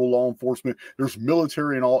federal law enforcement. There's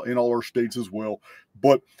military in all our states as well.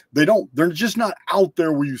 But they're just not out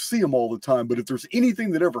there where you see them all the time. But if there's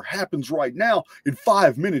anything that ever happens right now, in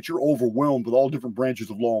 5 minutes, you're overwhelmed with all different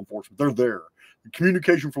branches of law enforcement. They're there. The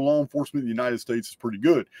communication for law enforcement in the United States is pretty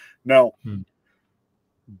good. Now,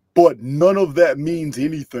 but none of that means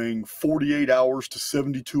anything 48 hours to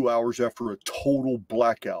 72 hours after a total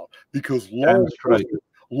blackout, because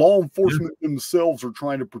law enforcement themselves are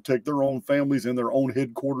trying to protect their own families and their own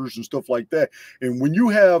headquarters and stuff like that. And when you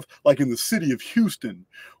have, like in the city of Houston,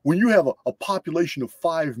 when you have a population of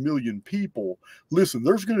 5 million people, listen,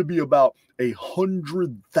 there's going to be about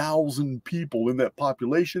 100,000 people in that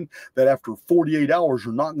population that after 48 hours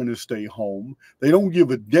are not going to stay home. They don't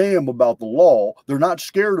give a damn about the law. They're not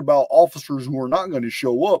scared about officers who are not going to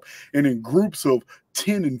show up. And in groups of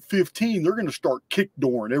 10 and 15, they're going to start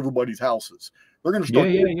kickdooring everybody's houses. They're going to start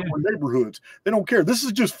neighborhoods. They don't care. This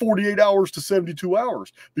is just 48 hours to 72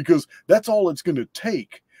 hours, because that's all it's going to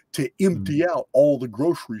take to empty out all the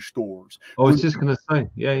grocery stores. I was just going to say,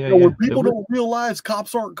 when people don't realize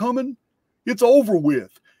cops aren't coming, it's over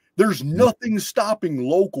with. There's nothing stopping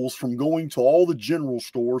locals from going to all the general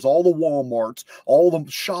stores, all the Walmarts, all the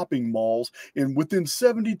shopping malls, and within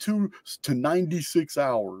 72 to 96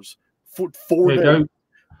 hours, 4 days.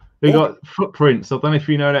 We got Footprints. I don't know if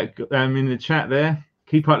you know that in the chat there.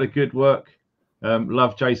 Keep up the good work.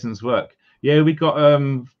 Love Jason's work. Yeah, we got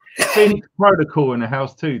Phoenix Protocol in the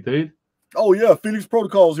house too, dude. Oh yeah, Phoenix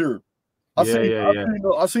Protocol's here. I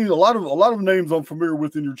seen a lot of names I'm familiar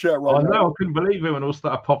with in your chat right now. I know. I couldn't believe it when it all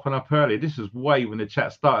started popping up early. This was way when the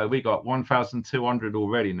chat started. We got 1,200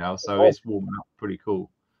 already now, so it's warming up pretty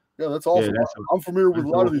cool. Yeah, that's awesome. I'm familiar with a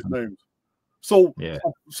lot of these names. So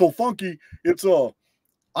Funky, it's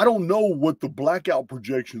I don't know what the blackout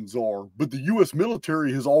projections are, but the U.S.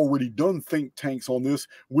 military has already done think tanks on this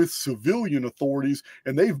with civilian authorities,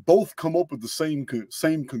 and they've both come up with the same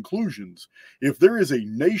conclusions. If there is a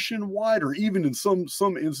nationwide, or even in some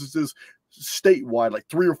instances statewide, like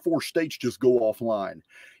 3 or 4 states just go offline,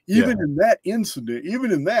 even in that incident,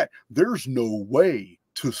 there's no way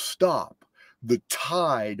to stop the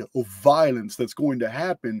tide of violence that's going to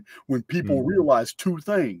happen when people realize two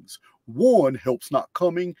things. One, help's not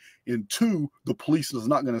coming, and two, the police is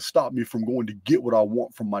not going to stop me from going to get what I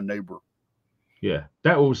want from my neighbor. Yeah,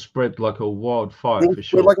 that will spread like a wildfire It will for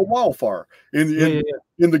spread sure. like a wildfire. Yeah.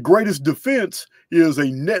 And the greatest defense is a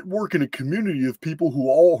network and a community of people who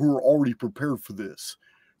are already prepared for this.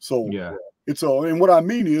 So Yeah. it's and what I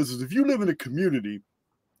mean is if you live in a community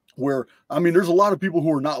where, I mean, there's a lot of people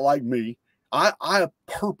who are not like me. I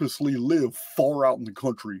purposely live far out in the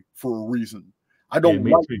country for a reason. I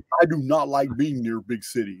Me too. do not like being near big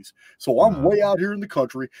cities. So I'm No. way out here in the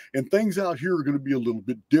country, and things out here are going to be a little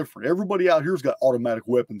bit different. Everybody out here's got automatic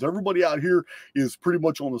weapons. Everybody out here is pretty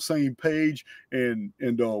much on the same page, and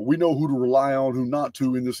we know who to rely on, who not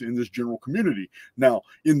to in this general community. Now,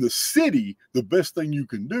 in the city, the best thing you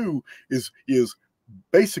can do is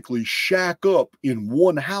basically shack up in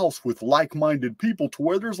one house with like-minded people to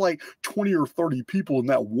where there's like 20 or 30 people in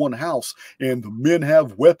that one house, and the men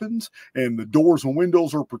have weapons and the doors and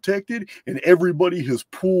windows are protected, and everybody has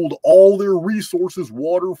pooled all their resources,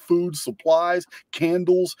 water, food, supplies,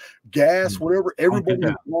 candles, gas, whatever. Everybody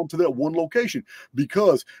has gone to that one location,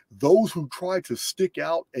 because those who try to stick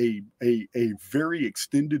out a very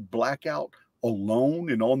extended blackout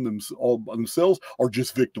alone and on themselves are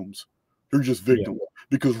just victims. They're just victims,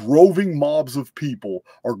 because roving mobs of people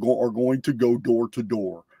are going to go door to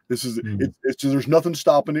door. This is it's there's nothing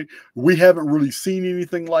stopping it. We haven't really seen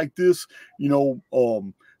anything like this,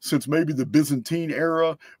 since maybe the Byzantine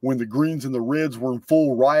era, when the Greens and the Reds were in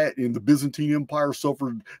full riot and the Byzantine Empire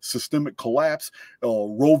suffered systemic collapse.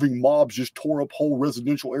 Roving mobs just tore up whole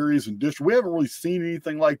residential areas and districts. We haven't really seen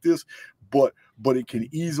anything like this, but it can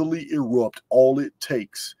easily erupt. All it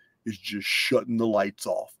takes is just shutting the lights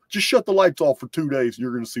off. Just shut the lights off for 2 days, and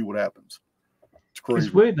you're going to see what happens. It's crazy.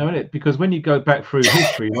 It's weird, though, isn't it? Because when you go back through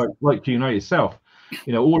history, like you know yourself,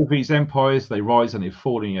 all of these empires, they rise and they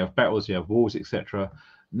fall, and you have battles, you have wars, etc.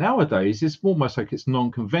 Nowadays, it's almost like it's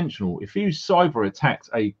non-conventional. If you cyber attacked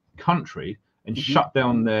a country and shut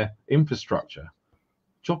down their infrastructure,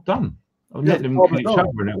 job done. Let them kill each other,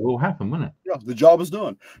 and it will happen, won't it? Yeah, the job is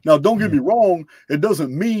done. Now, don't get me wrong; it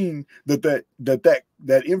doesn't mean that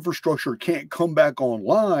infrastructure can't come back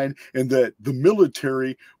online, and that the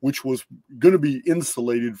military, which was going to be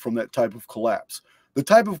insulated from that type of collapse, the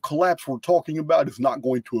type of collapse we're talking about is not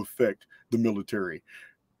going to affect the military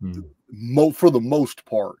for the most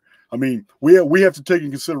part. I mean, we have to take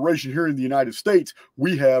in consideration here in the United States,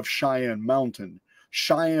 we have Cheyenne Mountain.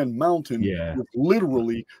 Cheyenne Mountain is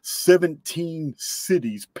literally 17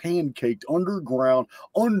 cities pancaked underground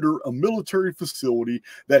under a military facility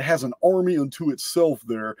that has an army unto itself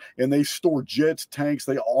there, and they store jets, tanks,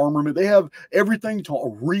 they armament, they have everything to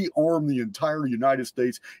rearm the entire United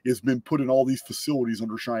States has been put in all these facilities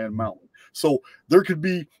under Cheyenne Mountain. So there could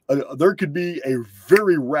be a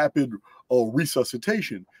very rapid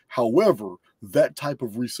resuscitation. However, that type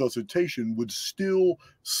of resuscitation would still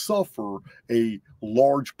suffer a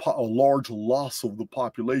large loss of the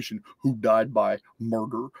population who died by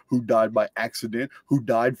murder, who died by accident, who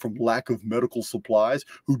died from lack of medical supplies,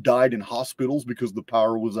 who died in hospitals because the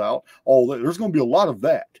power was out. All that. There's going to be a lot of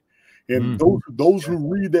that. And those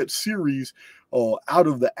who read that series, Out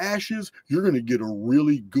of the Ashes, you're going to get a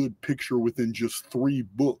really good picture within just 3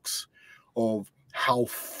 books of how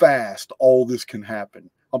fast all this can happen.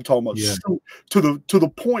 I'm talking about to the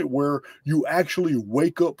point where you actually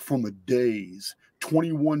wake up from a daze.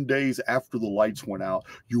 21 days after the lights went out,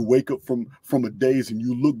 you wake up from a daze, and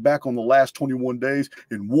you look back on the last 21 days,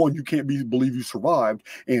 and 1, you can't believe you survived,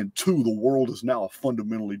 and 2, the world is now a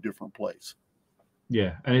fundamentally different place.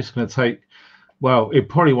 Yeah, and it's going to take, well, it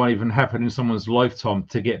probably won't even happen in someone's lifetime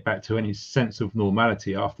to get back to any sense of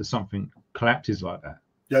normality after something collapses like that.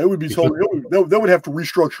 Yeah, it would be totally. They would have to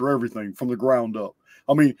restructure everything from the ground up.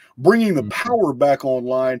 I mean, bringing the power back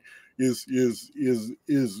online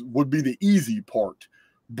would be the easy part.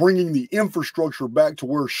 Bringing the infrastructure back to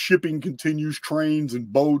where shipping continues, trains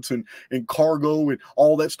and boats and cargo and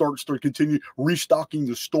all that starts to continue, restocking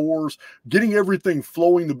the stores, getting everything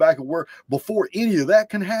flowing the back of where. Before any of that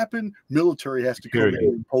can happen, military has to come in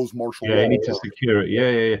and impose martial law. Yeah, you need to secure it.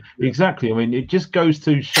 Yeah, exactly. I mean, it just goes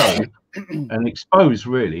to show and expose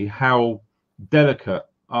really how delicate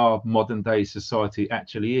our modern day society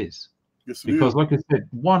actually is. Yes, because like I said,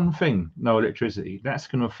 one thing, no electricity, that's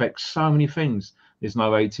going to affect so many things. There's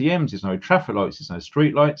no ATMs, there's no traffic lights, there's no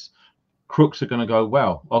street lights. Crooks are going to go,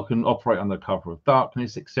 well, I can operate under cover of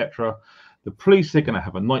darkness, etc. The police are going to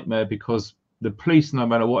have a nightmare, because the police, no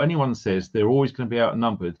matter what anyone says, they're always going to be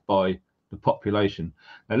outnumbered by the population.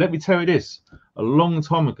 Now, let me tell you this. A long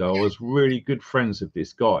time ago, I was really good friends with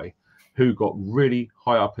this guy. who got really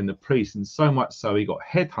high up in the police, and so much so he got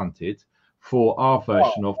headhunted for our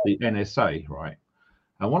version of the NSA, right?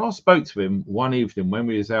 And when I spoke to him one evening when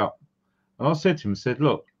we was out, and I said to him, I said,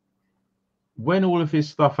 look, when all of this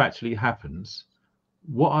stuff actually happens,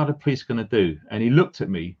 what are the police going to do? And he looked at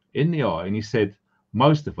me in the eye and he said,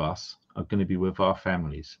 most of us are going to be with our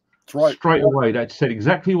families. That's right. Straight away, that said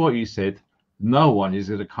exactly what you said. No one is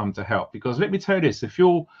going to come to help. Because let me tell you this, if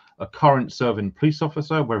you're a current serving police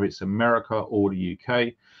officer, whether it's America or the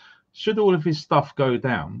UK, should all of this stuff go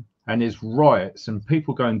down and there's riots and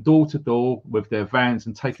people going door to door with their vans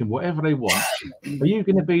and taking whatever they want, are you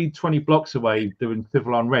going to be 20 blocks away doing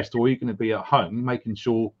civil unrest, or are you going to be at home making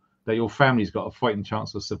sure that your family's got a fighting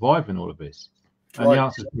chance of surviving all of this? And the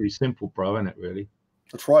answer is pretty simple, bro, isn't it, really?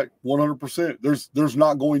 That's right, 100%. There's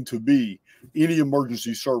not going to be any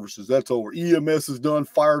emergency services. That's over. EMS is done.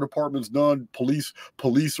 Fire department's done. Police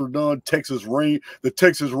are done. The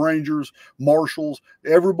Texas Rangers, marshals,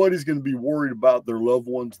 everybody's going to be worried about their loved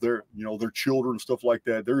ones, their children, stuff like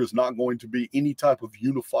that. There is not going to be any type of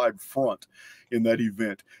unified front in that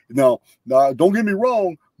event. Now, don't get me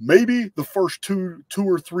wrong. Maybe the first two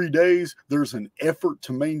or 3 days there's an effort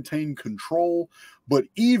to maintain control, but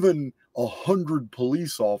even 100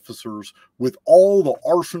 police officers with all the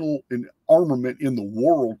arsenal and armament in the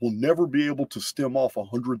world will never be able to stem off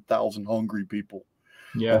 100,000 hungry people.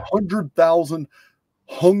 Yeah, 100,000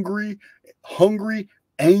 hungry,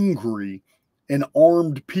 angry, and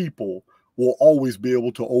armed people will always be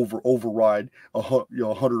able to override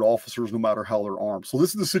 100 officers, no matter how they're armed. So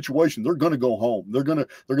this is the situation. They're going to go home. They're going to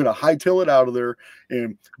hightail it out of there.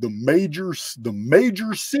 And the major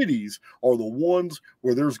cities are the ones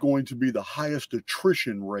where there's going to be the highest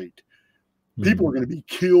attrition rate. People are going to be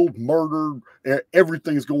killed, murdered.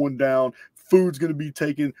 Everything's going down. Food's going to be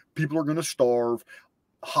taken. People are going to starve.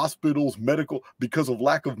 Hospitals, because of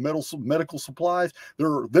lack of medical supplies,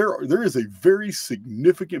 there is a very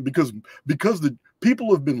significant, because the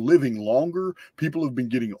people have been living longer, people have been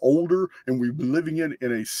getting older, and we've been living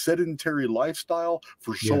in a sedentary lifestyle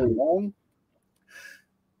for so long.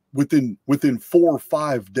 Within 4 or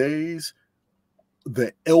 5 days,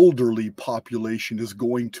 the elderly population is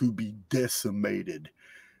going to be decimated.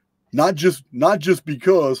 Not just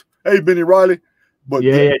because, hey, Benny Riley, but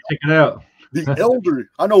check it out. The elderly,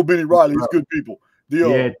 I know Benny Riley, he's good people.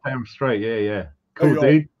 Damn straight, yeah. Cool,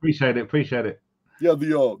 dude. Appreciate it. Yeah,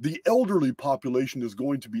 the elderly population is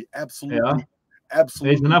going to be absolutely.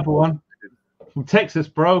 There's another one from Texas,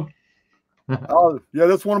 bro. Yeah,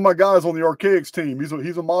 that's one of my guys on the Archaics team.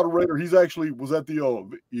 He's a moderator. He's actually was at the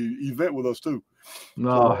event with us too.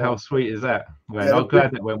 No, how sweet is that? Man, I'm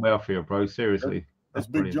glad it went well for you, bro. Seriously, that's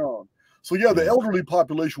Big John. So the elderly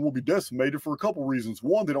population will be decimated for a couple reasons.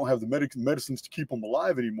 One, they don't have the medicines to keep them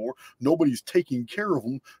alive anymore. Nobody's taking care of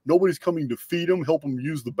them. Nobody's coming to feed them, help them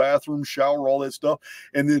use the bathroom, shower, all that stuff.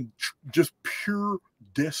 And then just pure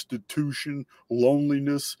destitution,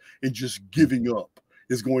 loneliness, and just giving up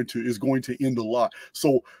is going to end a lot.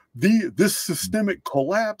 So this systemic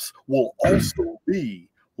collapse will also be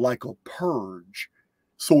like a purge.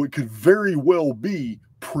 So it could very well be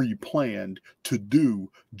pre-planned to do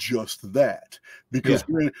just that, because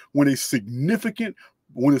when a significant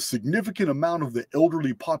amount of the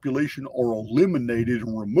elderly population are eliminated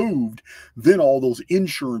and removed, then all those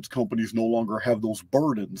insurance companies no longer have those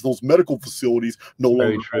burdens. Those medical facilities no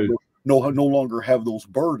longer have those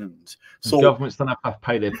burdens. So governments don't have to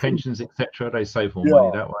pay their pensions, etc. They save more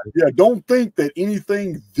money that way. Yeah, don't think that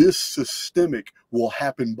anything this systemic will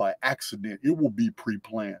happen by accident. It will be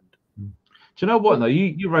pre-planned. Do you know what, though?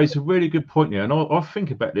 You raise a really good point there, and I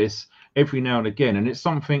think about this every now and again, and it's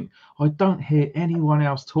something I don't hear anyone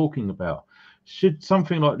else talking about. Should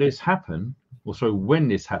something like this happen, or so when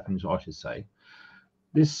this happens, I should say,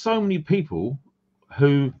 there's so many people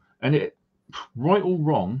who, and it, right or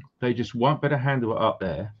wrong, they just won't better handle it up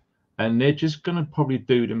there, and they're just going to probably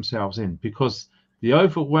do themselves in, because the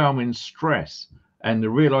overwhelming stress and the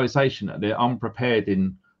realization that they're unprepared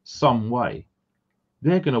in some way,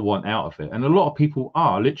 they're going to want out of it. And a lot of people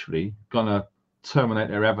are literally going to terminate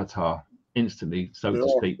their avatar instantly, so to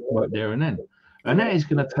speak, right there and then. And that is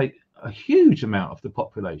going to take a huge amount of the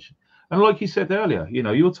population. And like you said earlier,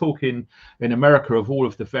 you're talking in America of all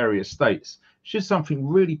of the various states. Should something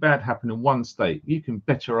really bad happen in one state, you can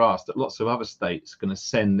bet your ass that lots of other states are going to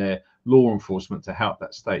send their law enforcement to help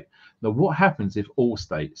that state. Now, what happens if all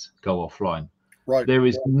states go offline? Right. There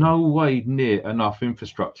is no way near enough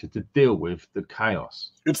infrastructure to deal with the chaos.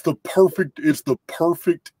 It's the perfect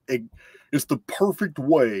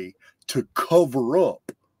way to cover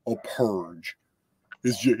up a purge.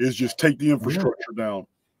 Is just take the infrastructure down.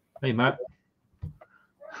 Hey, Matt.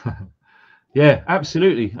 Yeah,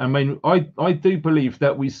 absolutely. I mean, I do believe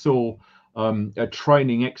that we saw a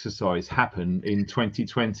training exercise happen in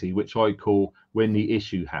 2020, which I call when the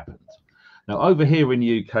issue happened. Now, over here in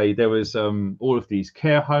the UK, there was all of these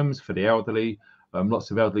care homes for the elderly,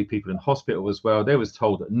 lots of elderly people in hospital as well. They was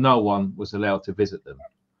told that no one was allowed to visit them,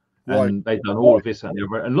 Right, and they've done all right, of this and the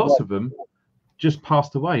other, and lots right. of them just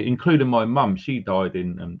passed away, including my mum. She died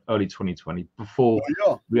in early 2020 before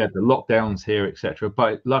Yeah, we had the lockdowns here, etc.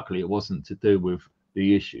 But luckily, it wasn't to do with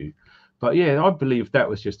the issue. But yeah, I believe that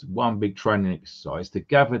was just one big training exercise to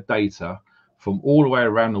gather data from all the way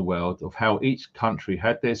around the world of how each country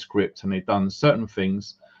had their script and they'd done certain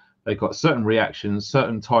things. They got certain reactions,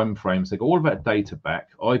 certain time frames. They got all of that data back.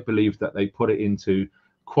 I believe that they put it into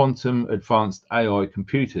quantum advanced AI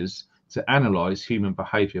computers to analyze human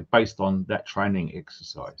behavior based on that training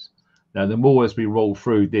exercise. Now, the more as we roll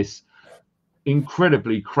through this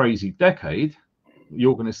incredibly crazy decade,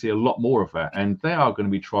 you're going to see a lot more of that, and they are going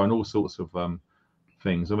to be trying all sorts of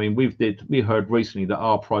things. I mean, we heard recently that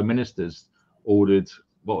our prime ministers ordered,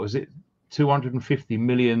 what was it, 250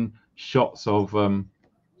 million shots of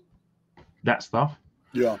that stuff.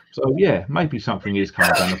 yeah, So yeah, maybe something is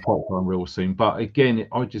coming down the pipeline real soon. But again,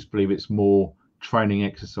 I just believe it's more training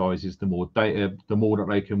exercises. The more data, the more that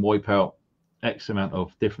they can wipe out X amount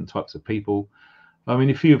of different types of people. I mean,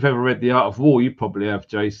 if you've ever read The Art of War, you probably have,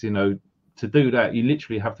 Jace. You know, to do that, you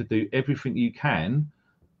literally have to do everything you can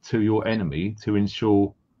to your enemy to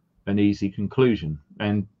ensure an easy conclusion.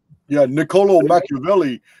 And yeah. Niccolo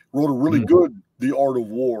Machiavelli wrote a really mm, good The Art of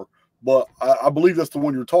War, but I believe that's the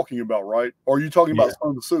one you're talking about, right? Or are you talking yeah, about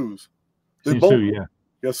Sun Tzu's? They Sun Tzu, both, yeah,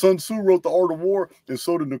 yeah. Sun Tzu wrote The Art of War, and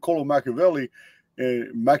so did Niccolo Machiavelli.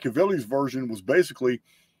 And Machiavelli's version was basically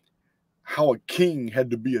how a king had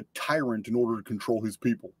to be a tyrant in order to control his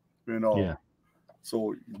people. And yeah,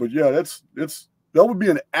 so, but yeah, that would be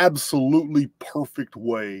an absolutely perfect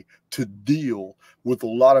way to deal with a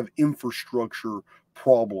lot of infrastructure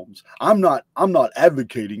problems. I'm not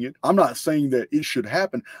advocating it. I'm not saying that it should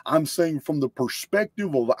happen. I'm saying from the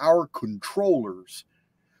perspective of our controllers,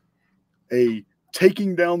 a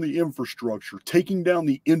taking down the infrastructure, taking down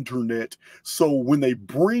the internet. So when they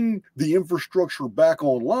bring the infrastructure back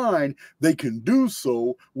online, they can do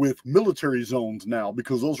so with military zones now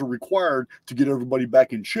because those are required to get everybody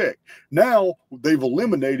back in check. Now they've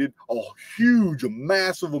eliminated a huge, a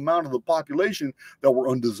massive amount of the population that were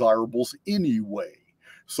undesirables anyway.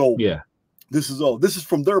 So yeah, this is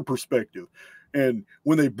from their perspective. And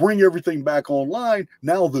when they bring everything back online,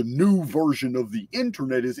 now the new version of the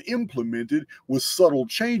internet is implemented with subtle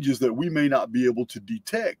changes that we may not be able to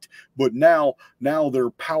detect. But now their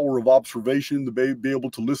power of observation to be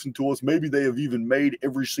able to listen to us, maybe they have even made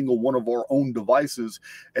every single one of our own devices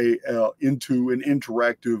into an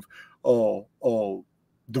interactive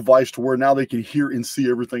device to where now they can hear and see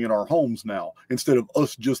everything in our homes now instead of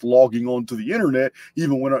us just logging on to the internet.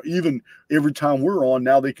 Even every time we're on,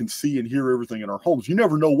 now they can see and hear everything in our homes. You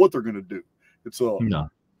never know what they're going to do. It's no,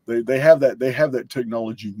 they have that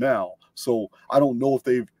technology now. So I don't know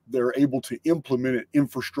if they're able to implement it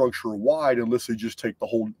infrastructure wide unless they just take the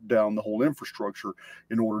whole infrastructure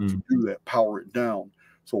in order to mm. do that, power it down.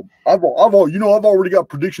 So I've already got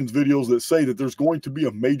predictions videos that say that there's going to be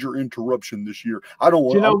a major interruption this year. I don't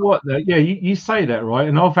Do you want. know what? Though? Yeah, you say that right,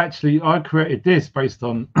 and I created this based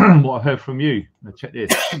on what I heard from you. Now check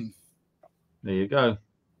this. There you go.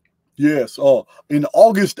 Yes. In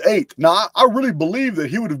August 8th. Now I really believe that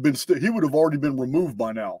he would have already been removed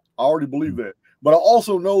by now. I already believe that. But I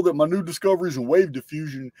also know that my new discoveries in wave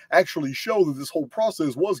diffusion actually show that this whole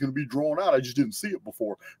process was going to be drawn out. I just didn't see it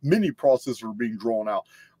before. Many processes are being drawn out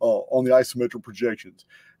on the isometric projections,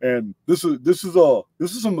 and this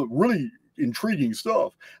is some really intriguing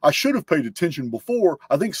stuff. I should have paid attention before.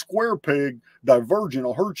 I think Square Peg Divergent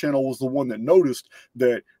on her channel was the one that noticed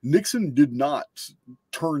that Nixon did not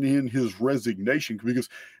turn in his resignation because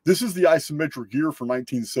this is the isometric year for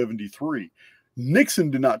 1973. Nixon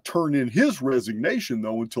did not turn in his resignation,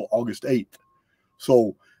 though, until August 8th.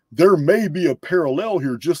 So there may be a parallel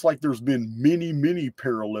here, just like there's been many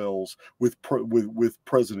parallels with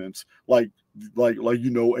presidents like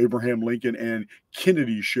Abraham Lincoln and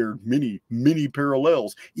Kennedy shared many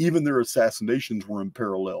parallels. Even their assassinations were in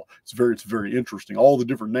parallel. It's very interesting. All the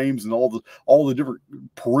different names and all the different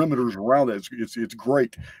perimeters around that. It's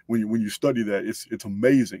great when you study that. It's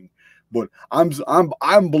amazing. But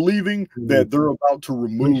I'm believing that they're about to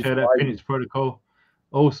remove Appreciate that Biden. Phoenix Protocol.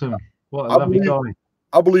 Awesome. What a I lovely believe guy.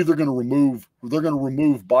 I believe they're going to remove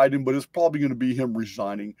Biden, but it's probably going to be him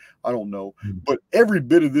resigning. I don't know. But every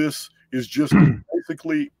bit of this is just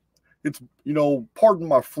basically, it's, pardon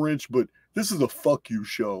my French, but this is a fuck you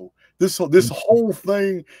show. This whole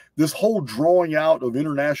thing, this whole drawing out of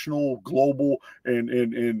international, global,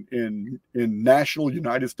 and national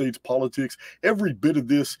United States politics, every bit of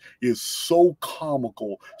this is so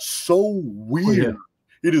comical, so weird. Oh, yeah.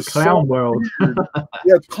 It is Clown so world. weird.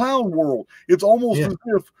 Yeah, it's clown world. It's almost Yeah. as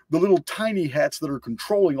if the little tiny hats that are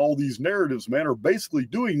controlling all these narratives, man, are basically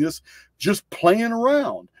doing this just playing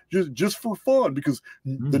around, just for fun, because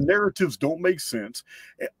the narratives don't make sense.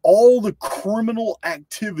 All the criminal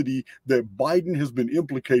activity that Biden has been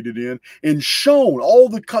implicated in and shown, all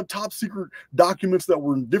the top secret documents that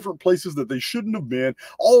were in different places that they shouldn't have been,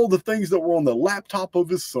 all the things that were on the laptop of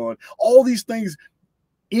his son, all these things.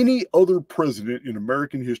 Any other president in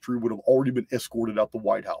American history would have already been escorted out the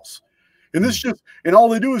White House. And this and all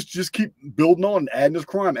they do is just keep building on, adding this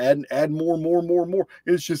crime, add more and more and more and more.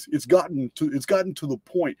 And it's gotten to the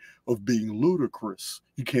point of being ludicrous.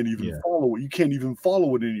 You can't even follow it. You can't even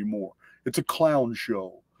follow it anymore. It's a clown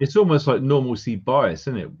show. It's almost like normalcy bias,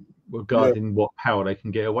 isn't it? Regarding what power they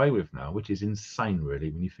can get away with now, which is insane,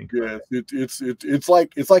 really, when you think about it. It's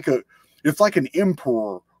like an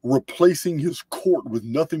emperor replacing his court with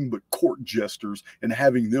nothing but court jesters and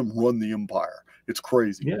having them run the empire. It's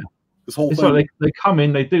crazy. Yeah. This whole it's thing. Like they come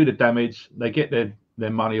in, they do the damage, they get their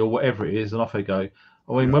money or whatever it is, and off they go.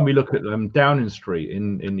 I mean, when we look at Downing Street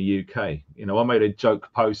in the UK, you know, I made a joke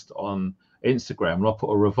post on Instagram and I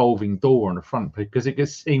put a revolving door on the front because it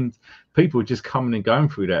just seemed people just coming and going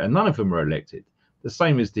through that, and none of them are elected. The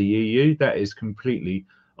same as the EU, that is completely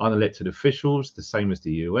unelected officials, the same as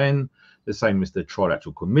the UN, the same as the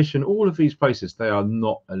Trilateral Commission. All of these places, they are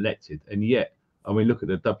not elected, and yet, I mean, look at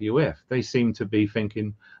the WF. They seem to be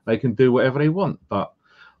thinking they can do whatever they want. But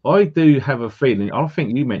I do have a feeling, I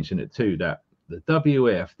think you mentioned it too, that the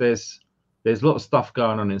WF, there's a lot of stuff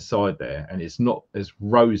going on inside there, and it's not as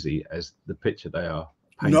rosy as the picture they are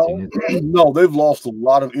painting. No, they've lost a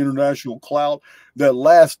lot of international clout. That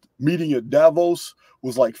last meeting at Davos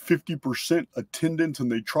was like 50% attendance,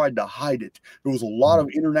 and they tried to hide it. There was a lot of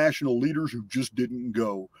international leaders who just didn't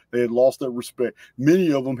go. They had lost their respect.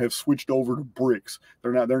 Many of them have switched over to BRICS.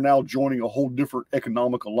 They're now joining a whole different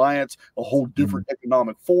economic alliance, a whole different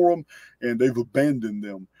economic forum, and they've abandoned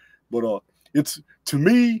them. But it's to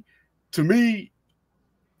me,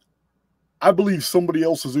 I believe somebody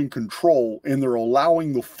else is in control, and they're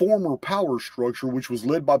allowing the former power structure, which was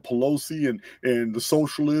led by Pelosi and the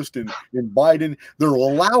socialist and Biden, they're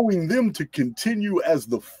allowing them to continue as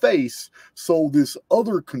the face, so this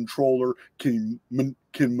other controller can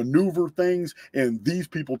maneuver things, and these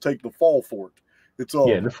people take the fall for it. It's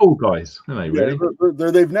the fall guys, aren't they?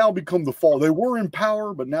 Really? They've now become the fall. They were in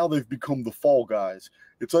power, but now they've become the fall guys.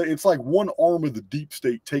 It's like one arm of the deep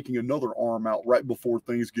state taking another arm out right before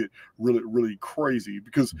things get really, really crazy.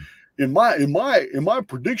 Because in my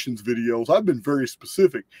predictions videos, I've been very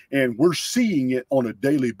specific, and we're seeing it on a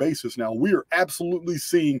daily basis now. We are absolutely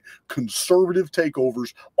seeing conservative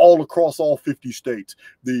takeovers all across all 50 states.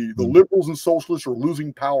 The liberals and socialists are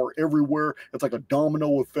losing power everywhere. It's like a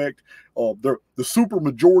domino effect. The super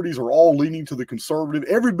majorities are all leaning to the conservative.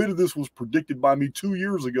 Every bit of this was predicted by me 2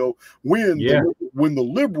 years ago when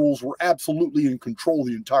the liberals were absolutely in control of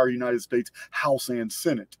the entire United States House and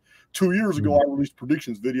Senate. 2 years ago, I released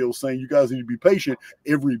predictions videos saying you guys need to be patient.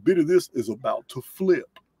 Every bit of this is about to flip.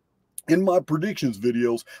 In my predictions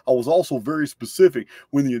videos, I was also very specific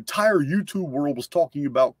when the entire YouTube world was talking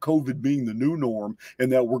about COVID being the new norm,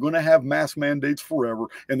 and that we're going to have mask mandates forever,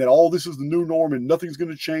 and that all this is the new norm and nothing's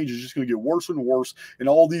going to change. It's just going to get worse and worse, and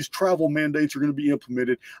all these travel mandates are going to be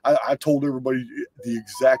implemented. I told everybody the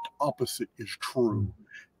exact opposite is true.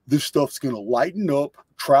 This stuff's going to lighten up.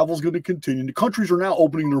 Travel's going to continue. The countries are now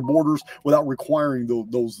opening their borders without requiring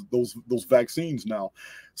those vaccines now.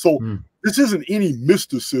 So this isn't any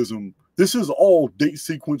mysticism. This is all date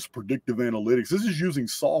sequence predictive analytics. This is using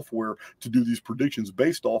software to do these predictions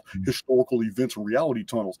based off historical events and reality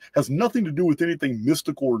tunnels. Has nothing to do with anything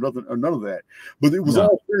mystical or nothing or none of that. But it was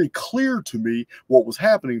all very clear to me what was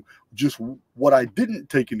happening. Just what I didn't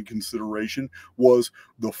take into consideration was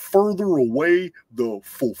the further away the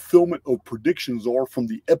fulfillment of predictions are from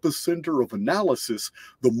the epicenter of analysis,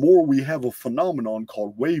 the more we have a phenomenon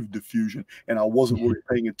called wave diffusion. And I wasn't really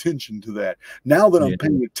paying attention to that. Now that I'm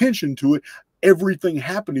paying attention to it, everything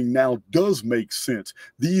happening now does make sense.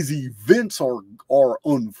 These events are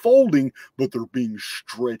unfolding, but they're being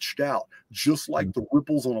stretched out. just like the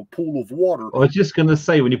ripples on a pool of water. I was just going to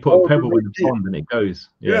say, when you put a pebble in the pond and it goes,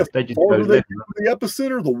 yes, they just farther go they left. get to the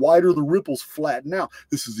epicenter, the wider the ripples flatten out.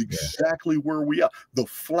 This is exactly where we are. The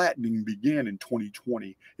flattening began in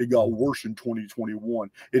 2020. It got worse in 2021.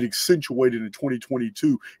 It accentuated in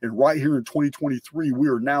 2022. And right here in 2023, we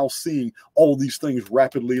are now seeing all these things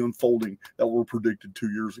rapidly unfolding that were predicted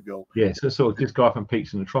 2 years ago. Yeah, so sort of just go up and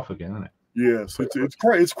peaks in the trough again, isn't it? Yes,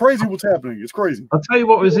 it's crazy what's happening. It's crazy. I'll tell you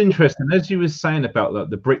what was interesting, as you were saying about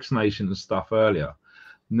the BRICS nation and stuff earlier.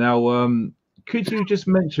 Now, could you just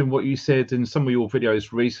mention what you said in some of your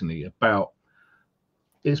videos recently about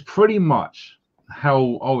it's pretty much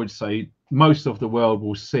how I would say most of the world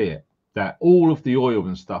will see it, that all of the oil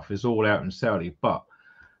and stuff is all out in Saudi, but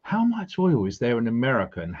how much oil is there in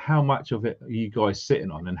America and how much of it are you guys sitting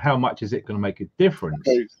on and how much is it going to make a difference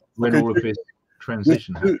when all of this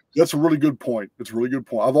transition happens? That's a really good point. It's a really good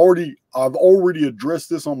point. I've already addressed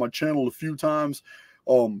this on my channel a few times.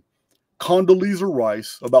 Condoleezza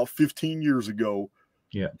Rice, about 15 years ago,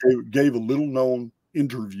 gave a little known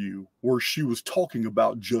interview where she was talking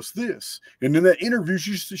about just this. And in that interview,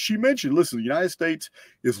 she mentioned, listen, the United States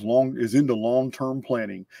is into long-term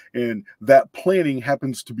planning, and that planning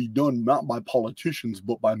happens to be done not by politicians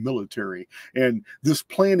but by military. And this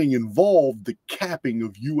planning involved the capping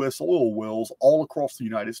of U.S. oil wells all across the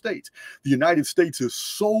United States. The United States is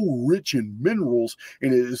so rich in minerals,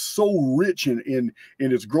 and it is so rich in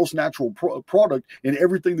its gross natural product and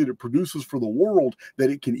everything that it produces for the world, that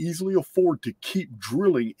it can easily afford to keep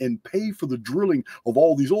drilling and pay for the drilling of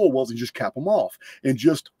all these oil wells and just cap them off and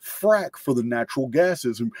just frack for the natural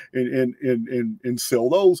gases and sell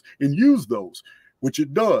those and use those, which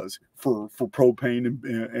it does for propane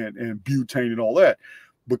and butane and all that.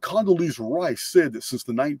 But Condoleezza Rice said that since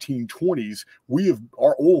the 1920s,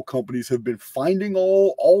 our oil companies have been finding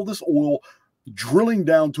all this oil, drilling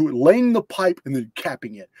down to it, laying the pipe, and then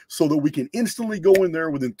capping it so that we can instantly go in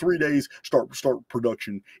there within 3 days, start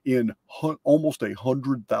production in almost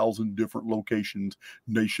 100,000 different locations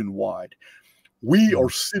nationwide. We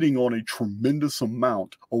are sitting on a tremendous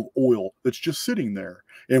amount of oil that's just sitting there.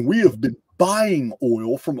 And we have been buying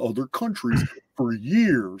oil from other countries for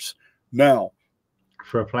years now.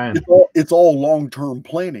 For a plan. It's all long-term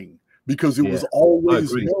planning, because it was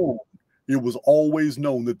always known. It was always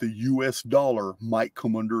known that the U.S. dollar might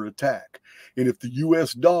come under attack. And if the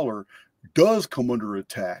U.S. dollar does come under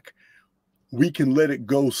attack, we can let it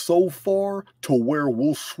go so far to where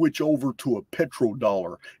we'll switch over to a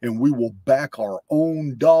petrodollar, and we will back our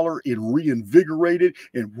own dollar and reinvigorate it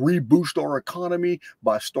and reboost our economy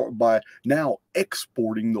by now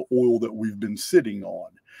exporting the oil that we've been sitting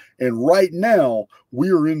on. And right now, we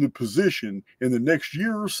are in the position in the next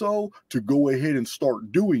year or so to go ahead and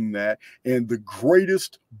start doing that. And the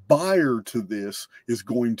greatest buyer to this is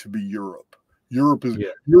going to be Europe. Europe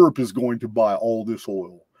is going to buy all this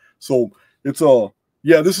oil. So it's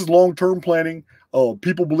this is long-term planning.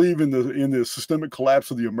 People believe in the systemic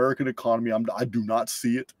collapse of the American economy. I do not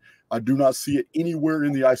see it. I do not see it anywhere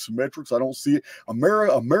in the isometrics. I don't see it.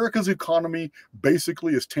 America's economy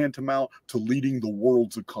basically is tantamount to leading the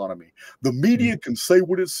world's economy. The media can say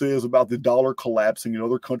what it says about the dollar collapsing and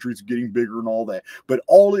other countries getting bigger and all that, but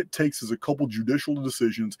all it takes is a couple judicial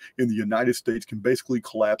decisions in the United States can basically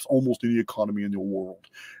collapse almost any economy in the world.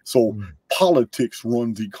 So politics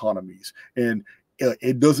runs economies, and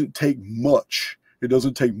it doesn't take much. It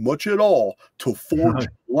doesn't take much at all to forge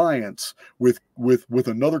alliance with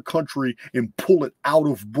another country and pull it out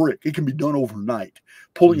of BRIC. It can be done overnight.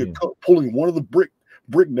 Pulling one of the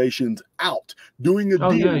BRIC nations out, doing a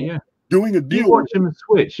deal. Doing a deal.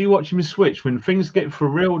 You watch them switch. When things get for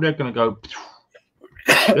real, they're going to go.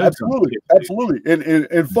 Absolutely.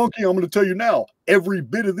 And Funky, I'm going to tell you now, every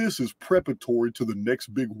bit of this is preparatory to the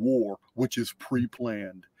next big war, which is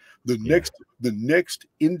pre-planned. The next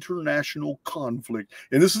international conflict.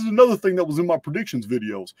 And this is another thing that was in my predictions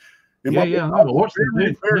videos. I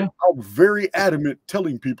was very adamant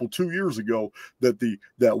telling people 2 years ago that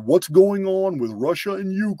what's going on with Russia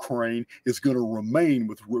and Ukraine is going to remain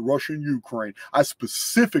with Russia and Ukraine. I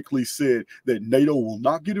specifically said that NATO will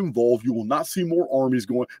not get involved. You will not see more armies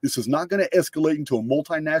going. This is not going to escalate into a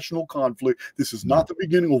multinational conflict. This is not the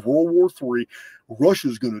beginning of World War III.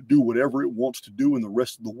 Russia's going to do whatever it wants to do, and the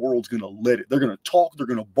rest of the world's going to let it. They're going to talk. They're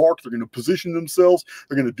going to bark. They're going to position themselves.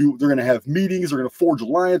 They're going to have meetings. They're going to forge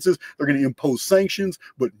alliances. They're going to impose sanctions,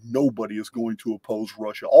 but nobody is going to oppose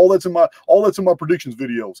Russia. All that's in my predictions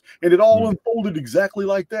videos, and it all unfolded exactly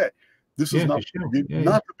like that. This is not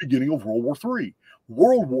the beginning of World War III.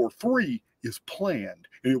 World War III is planned.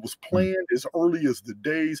 and it was planned as early as the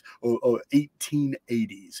days of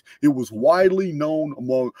 1880s. It was widely known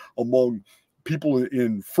among people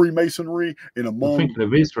in Freemasonry and I'm among thinking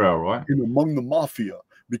of Israel, right? the mafia,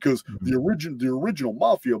 because Mhm. the original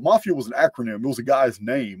mafia was an acronym. It was a guy's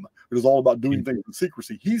name. It was all about doing Yeah. things in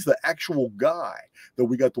secrecy. He's the actual guy that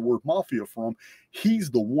we got the word mafia from. He's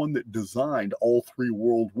the one that designed all three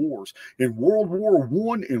world wars. In World War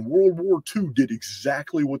I and World War II did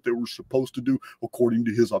exactly what they were supposed to do according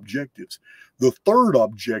to his objectives. The third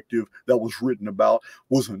objective that was written about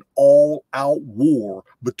was an all-out war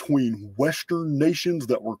between Western nations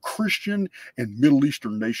that were Christian and Middle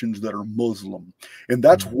Eastern nations that are Muslim. And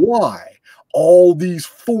that's why all these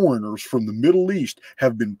foreigners from the Middle East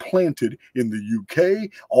have been planted in the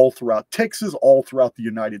UK, all throughout Texas, all throughout the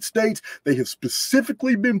United States. They have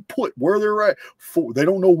specifically been put where they're at. They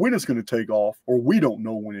don't know when it's going to take off, or we don't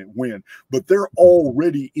know when, but they're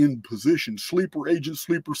already in position. Sleeper agents,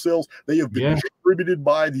 sleeper cells, they have been distributed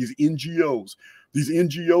by these NGOs. These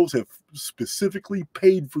NGOs have specifically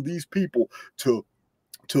paid for these people to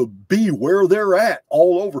be where they're at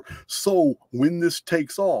all over. So when this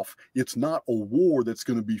takes off, it's not a war that's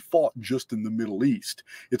going to be fought just in the Middle East.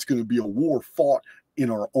 It's going to be a war fought in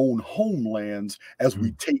our own homelands as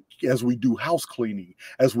we do house cleaning,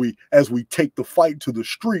 as we take the fight to the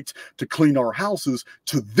streets to clean our houses,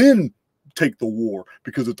 to then take the war,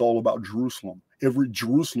 because it's all about Jerusalem. Every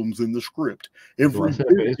Jerusalem's in the script. Every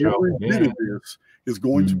bit of this is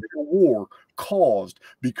going to be a war caused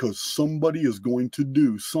because somebody is going to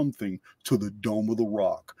do something to the Dome of the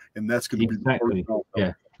Rock, and that's going to be the first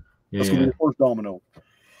domino. That's going to be the first domino.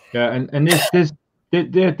 Yeah, and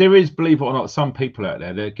there is, believe it or not, some people out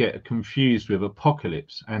there that get confused with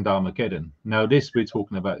apocalypse and Armageddon. Now, this we're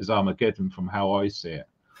talking about is Armageddon from how I see it.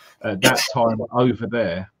 At that time over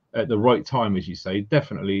there, at the right time, as you say,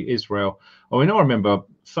 definitely Israel. I mean, I remember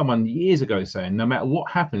someone years ago saying, no matter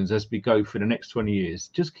what happens as we go for the next 20 years,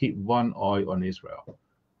 just keep one eye on Israel.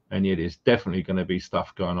 And yet there's definitely going to be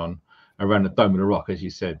stuff going on around the Dome of the Rock, as you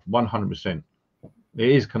said, 100%. It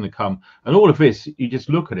is going to come. And all of this, you just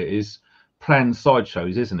look at it, is planned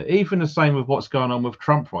sideshows, isn't it? Even the same with what's going on with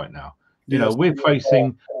Trump right now. You know, we're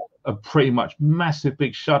facing a pretty much massive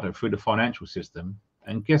big shudder through the financial system.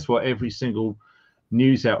 And guess what? Every single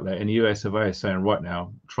news outlet in the US of A is saying right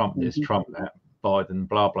now, Trump this, Trump that, Biden,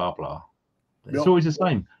 blah, blah, blah. It's always the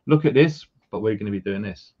same. Look at this, but we're going to be doing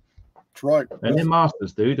this. That's right. And they're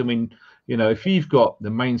masters, dude. I mean, you know, if you've got the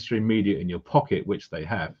mainstream media in your pocket, which they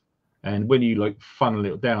have, and when you like funnel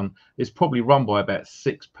it down, it's probably run by about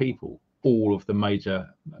 6 people, all of the major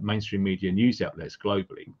mainstream media news outlets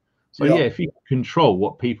globally. So yeah, if you control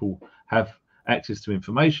what people have access to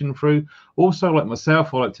information through. Also, like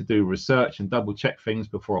myself, I like to do research and double check things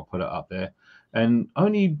before I put it up there. And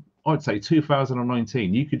only, I'd say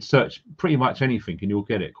 2019, you could search pretty much anything and you'll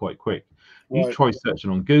get it quite quick. You try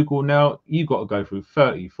searching on Google now, you've got to go through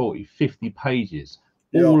 30, 40, 50 pages.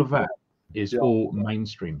 All of that is all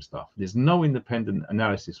mainstream stuff. There's no independent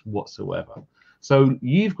analysis whatsoever. So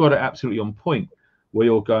you've got it absolutely on point where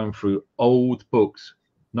you're going through old books.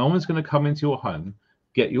 No one's going to come into your home,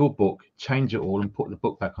 get your book, change it all, and put the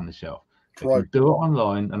book back on the shelf. They can do it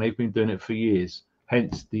online, and they've been doing it for years.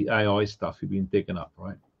 Hence the AI stuff you've been digging up,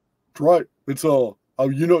 right? That's right. It's you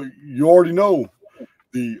know, you already know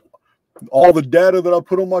all the data that I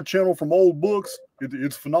put on my channel from old books.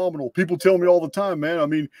 It's phenomenal. People tell me all the time, man. I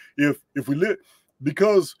mean, if we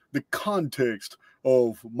because the context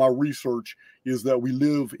of my research is that we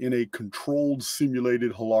live in a controlled,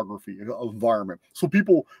 simulated holography environment. So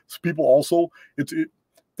people also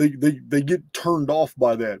they get turned off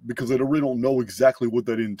by that because they really don't know exactly what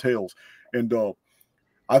that entails. And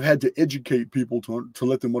I've had to educate people to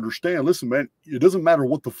let them understand. Listen, man, it doesn't matter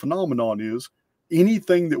what the phenomenon is.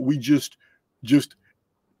 Anything that we just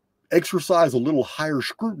exercise a little higher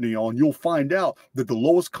scrutiny on, you'll find out that the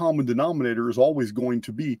lowest common denominator is always going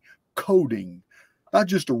to be coding. Not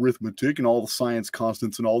just arithmetic and all the science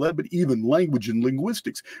constants and all that, but even language and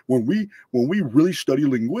linguistics. When we really study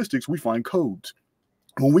linguistics, we find codes.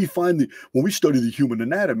 When we study the human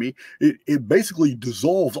anatomy, it basically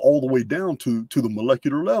dissolves all the way down to the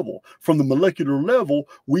molecular level. From the molecular level,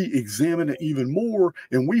 we examine it even more,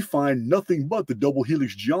 and we find nothing but the double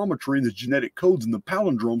helix geometry and the genetic codes and the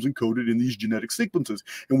palindromes encoded in these genetic sequences.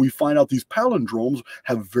 And we find out these palindromes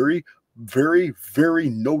have very, very, very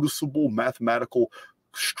noticeable mathematical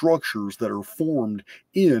structures that are formed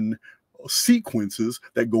in sequences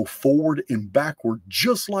that go forward and backward,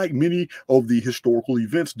 just like many of the historical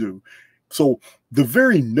events do. So the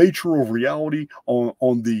very nature of reality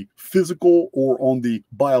on the physical or on the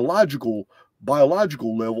biological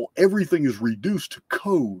biological level, everything is reduced to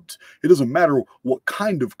codes. It doesn't matter what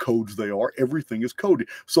kind of codes they are, everything is coded.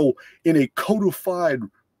 So in a codified,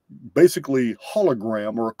 basically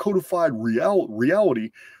hologram or a codified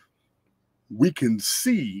reality, we can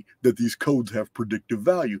see that these codes have predictive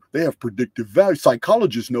value. They have predictive value.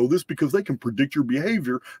 Psychologists know this because they can predict your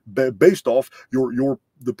behavior based off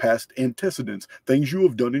the past antecedents. Things you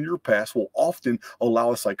have done in your past will often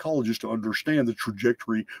allow a psychologist to understand the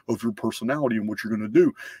trajectory of your personality and what you're going to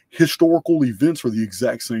do. Historical events are the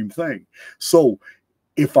exact same thing. So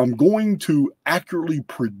if I'm going to accurately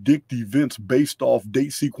predict events based off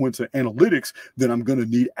date sequence and analytics, then I'm going to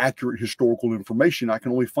need accurate historical information. I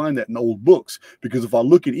can only find that in old books, because if I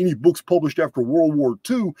look at any books published after World War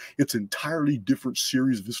II, it's an entirely different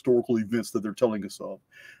series of historical events that they're telling us of.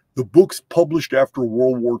 The books published after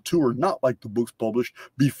World War II are not like the books published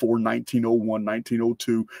before 1901,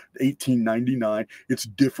 1902, 1899. It's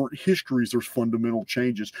different histories. There's fundamental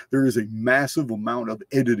changes. There is a massive amount of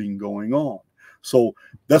editing going on. So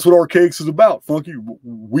that's what Archaics is about, Funky.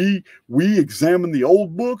 We examine the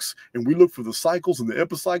old books and we look for the cycles and the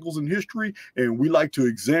epicycles in history, and we like to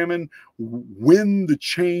examine when the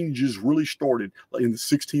changes really started, like in the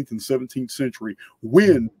 16th and 17th century,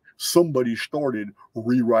 when somebody started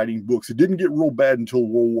rewriting books. It didn't get real bad until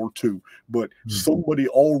World War II, but somebody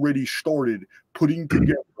already started putting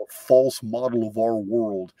together a false model of our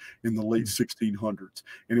world in the late 1600s,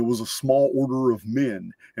 and it was a small order of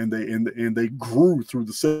men, and they grew through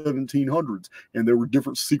the 1700s, and there were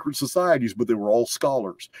different secret societies, but they were all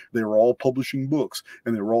scholars. They were all publishing books,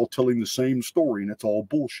 and they were all telling the same story, and it's all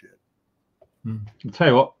bullshit. I'll tell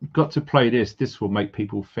you what, got to play this. This will make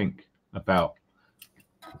people think about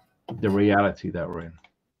the reality that we're in.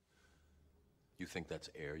 You think that's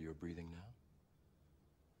air you're breathing now?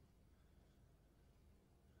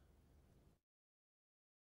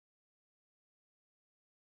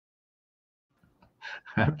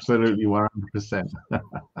 Absolutely, 100%.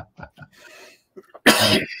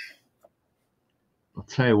 I'll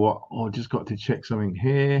tell you what, I just got to check something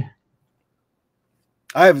here.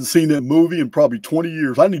 I haven't seen that movie in probably 20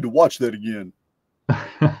 years. I need to watch that again.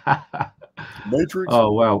 Matrix.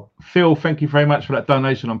 Oh, well, Phil, thank you very much for that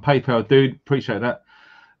donation on PayPal, dude. Appreciate that.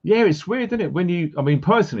 Yeah, it's weird, isn't it? When you, I mean,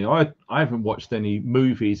 personally, I haven't watched any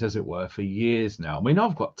movies, as it were, for years now. I mean,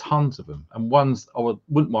 I've got tons of them, and ones I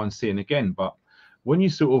wouldn't mind seeing again. But when you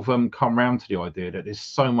sort of come round to the idea that there's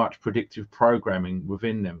so much predictive programming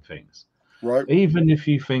within them things, right? Even if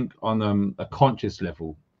you think on a conscious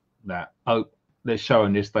level that, oh, they're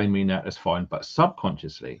showing this, they mean that, that's fine. But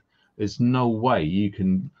subconsciously, there's no way you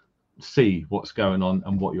can see what's going on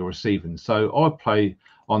and what you're receiving. So I play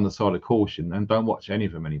on the side of caution and don't watch any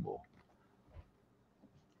of them anymore,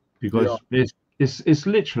 because it's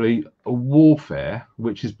literally a warfare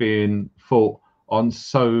which is being fought on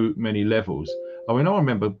so many levels. I mean, I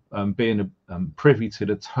remember being privy to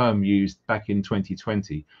the term used back in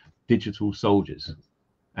 2020, digital soldiers,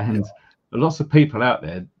 and lots of people out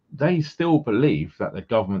there, they still believe that the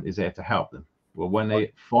government is there to help them. Well, when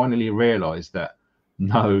they finally realize that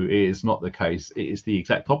no, it is not the case, it is the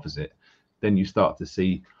exact opposite, then you start to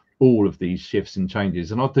see all of these shifts and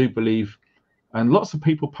changes. And I do believe, and lots of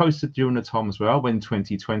people posted during the time as well, when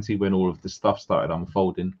 2020, when all of the stuff started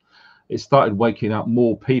unfolding, it started waking up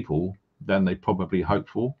more people than they probably hoped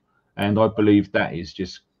for. And I believe that is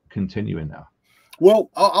just continuing now. Well,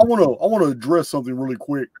 I want to address something really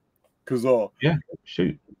quick, because yeah,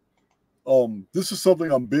 shoot. This is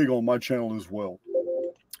something I'm big on my channel as well.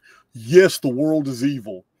 Yes, the world is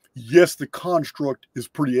evil. Yes, the construct is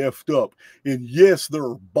pretty effed up. And yes, there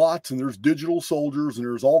are bots, and there's digital soldiers, and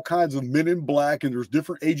there's all kinds of men in black, and there's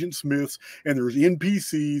different Agent Smiths, and there's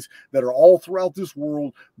NPCs that are all throughout this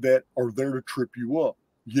world that are there to trip you up.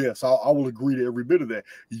 Yes, I will agree to every bit of that.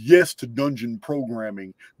 Yes, to dungeon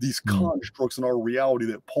programming, these constructs in our reality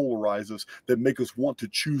that polarize us, that make us want to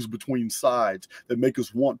choose between sides, that make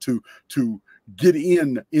us want to get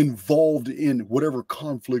involved in whatever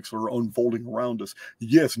conflicts are unfolding around us.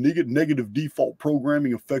 Yes, negative default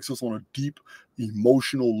programming affects us on a deep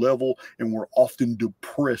emotional level, and we're often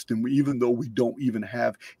depressed, and even though we don't even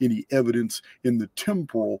have any evidence in the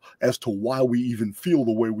temporal as to why we even feel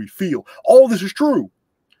the way we feel. All this is true.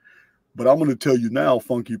 But I'm going to tell you now,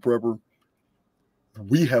 Funky Prepper,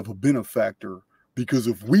 we have a benefactor. Because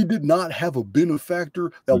if we did not have a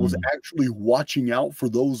benefactor that was actually watching out for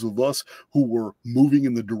those of us who were moving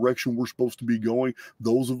in the direction we're supposed to be going,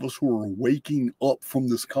 those of us who are waking up from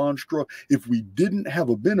this construct, if we didn't have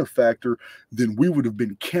a benefactor, then we would have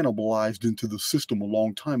been cannibalized into the system a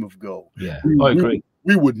long time ago. Yeah, I agree.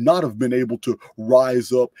 we would not have been able to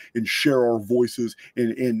rise up and share our voices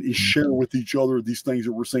and share with each other these things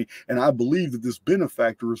that we're seeing. And I believe that this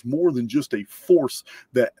benefactor is more than just a force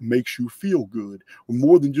that makes you feel good, or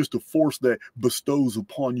more than just a force that bestows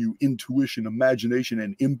upon you intuition, imagination,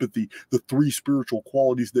 and empathy, the three spiritual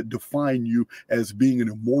qualities that define you as being an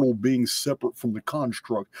immortal being separate from the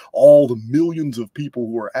construct. All the millions of people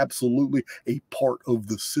who are absolutely a part of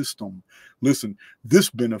the system. Listen, this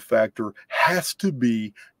benefactor has to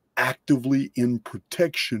be actively in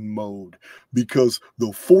protection mode, because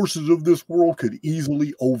the forces of this world could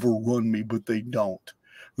easily overrun me, but they don't.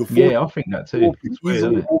 The forces I think that of the too. world can It's weird,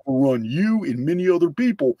 easily isn't it? overrun you and many other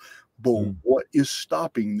people, but Mm. what is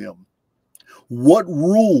stopping them? What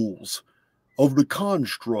rules of the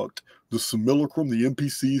construct, the simulacrum, the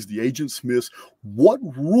NPCs, the agent Smiths, what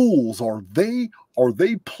rules are they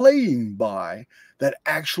playing by that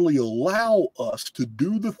actually allow us to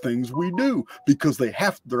do the things we do? Because there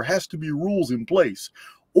has to be rules in place,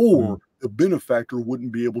 or the benefactor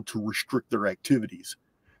wouldn't be able to restrict their activities.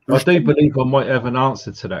 I do believe I might have an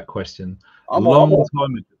answer to that question.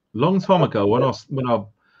 Long time ago,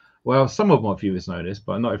 well, some of my viewers know this,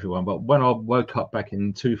 but not everyone. But when I woke up back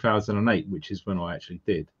in 2008, which is when I actually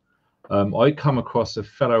did, I come across a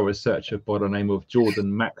fellow researcher by the name of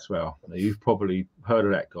Jordan Maxwell. Now, you've probably heard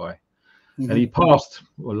of that guy. And he passed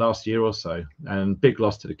last year or so, and big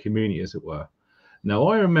loss to the community, as it were. Now,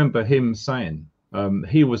 I remember him saying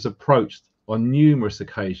he was approached on numerous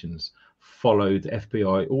occasions, followed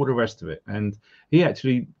FBI, all the rest of it. And he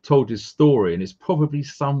actually told his story, and it's probably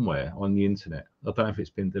somewhere on the internet. I don't know if it's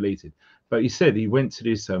been deleted, but he said he went to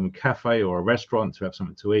this cafe or a restaurant to have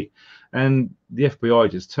something to eat, and the FBI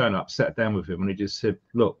just turned up, sat down with him, and he just said,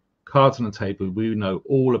 look, cards on the table, we know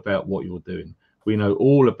all about what you're doing. We know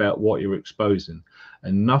all about what you're exposing,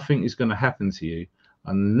 and nothing is going to happen to you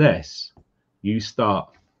unless you start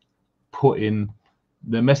putting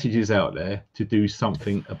the messages out there to do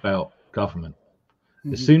something about government.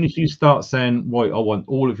 As soon as you start saying, right, I want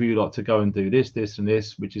all of you lot to go and do this, this, and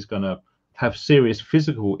this, which is going to have serious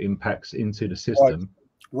physical impacts into the system,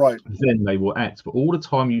 right, then they will act. But all the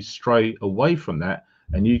time you stray away from that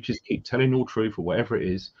and you just keep telling your truth or whatever it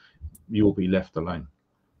is, you'll be left alone.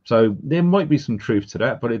 So there might be some truth to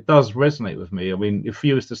that, but it does resonate with me. I mean, if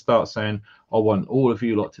you was to start saying, I want all of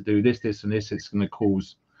you lot to do this, this, and this, it's going to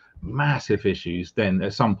cause massive issues, then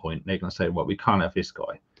at some point they're going to say, well, we can't have this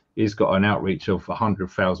guy. He's got an outreach of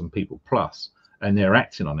 100,000 people plus, and they're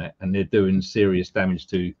acting on it, and they're doing serious damage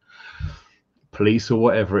to police or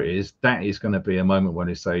whatever it is. That is going to be a moment when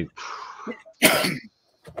they say,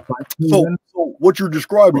 so what you're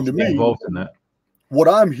describing to me, involved in that. What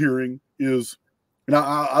I'm hearing is, and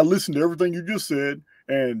I listened to everything you just said,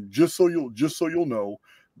 and just so you'll know,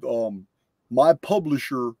 my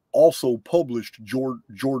publisher also published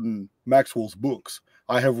Jordan Maxwell's books.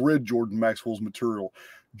 I have read Jordan Maxwell's material.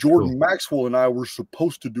 Jordan Maxwell and I were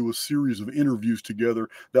supposed to do a series of interviews together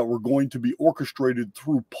that were going to be orchestrated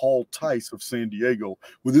through Paul Tice of San Diego.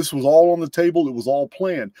 When this was all on the table, it was all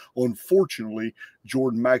planned. Unfortunately,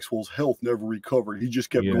 Jordan Maxwell's health never recovered. He just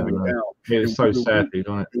kept going down. It was so sad,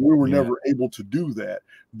 don't it? We were never able to do that.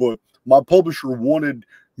 But my publisher wanted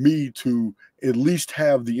me to at least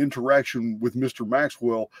have the interaction with Mr.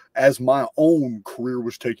 Maxwell as my own career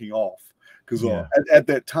was taking off. Because at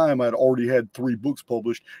that time, I'd already had 3 books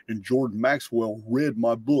published, and Jordan Maxwell read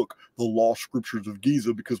my book, The Lost Scriptures of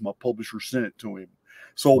Giza, because my publisher sent it to him.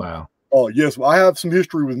 So, yes, I have some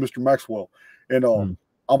history with Mr. Maxwell, and I'm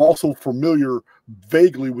also familiar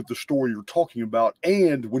vaguely with the story you're talking about.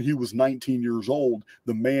 And when he was 19 years old,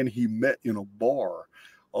 the man he met in a bar,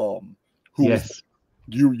 was,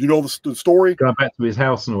 you know the story? Going back to his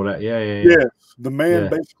house and all that. Yes. The man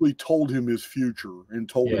basically told him his future and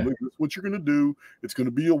told him, look, this is what you're going to do. It's going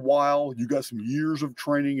to be a while. You got some years of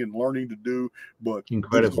training and learning to do, but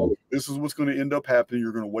incredible. This is what's going to end up happening.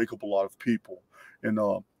 You're going to wake up a lot of people. And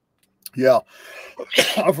yeah,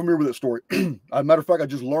 I'm familiar with that story. As a matter of fact, I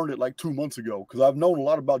just learned it like 2 months ago, because I've known a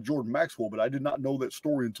lot about Jordan Maxwell, but I did not know that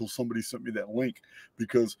story until somebody sent me that link,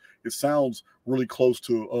 because it sounds really close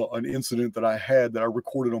to an incident that I had that I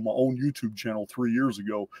recorded on my own YouTube channel 3 years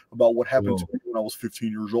ago about what happened to me when I was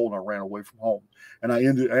 15 years old and I ran away from home. And I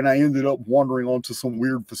ended up wandering onto some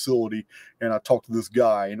weird facility, and I talked to this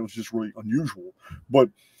guy, and it was just really unusual. But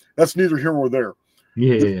that's neither here nor there.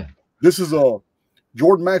 This is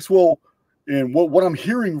Jordan Maxwell, and what I'm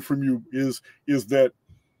hearing from you is that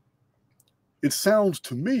it sounds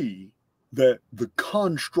to me that the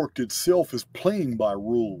construct itself is playing by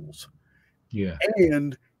rules.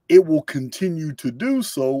 And it will continue to do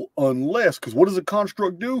so unless, because what does a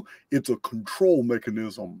construct do? It's a control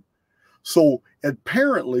mechanism. So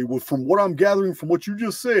apparently, from what I'm gathering from what you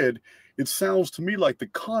just said, it sounds to me like the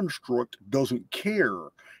construct doesn't care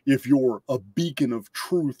if you're a beacon of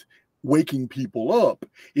truth waking people up.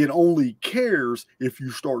 It only cares if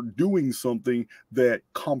you start doing something that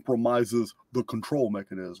compromises the control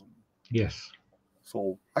mechanism. Yes.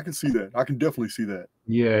 So I can see that. I can definitely see that.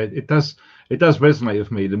 Yeah, it does. It does resonate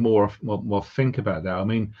with me the more I think about that. I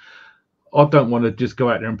mean, I don't want to just go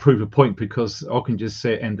out there and prove a point, because I can just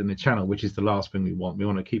see it ending the channel, which is the last thing we want. We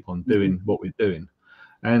want to keep on doing what we're doing.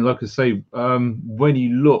 And like I say, when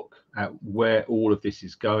you look at where all of this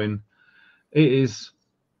is going, it is,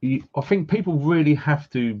 I think people really have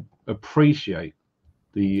to appreciate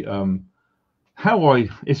the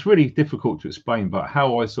it's really difficult to explain, but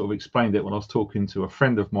how I sort of explained it when I was talking to a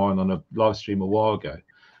friend of mine on a live stream a while ago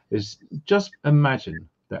is, just imagine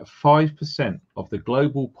that 5% of the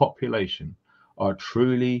global population are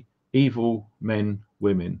truly evil men,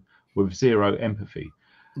 women with zero empathy.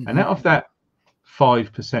 And out of that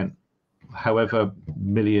 5%, however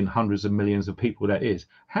hundreds of millions of people that is,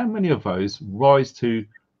 how many of those rise to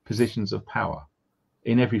positions of power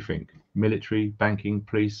in everything? Military, banking,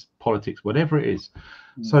 police, politics, whatever it is.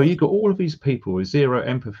 So you've got all of these people with zero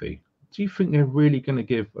empathy. Do you think they're really going to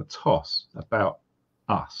give a toss about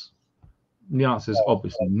us? And the answer is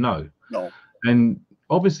obviously no. No. And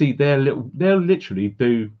obviously they'll literally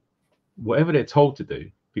do whatever they're told to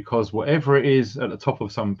do, because whatever it is at the top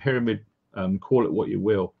of some pyramid, call it what you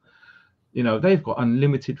will, you know, they've got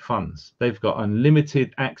unlimited funds. They've got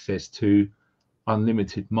unlimited access to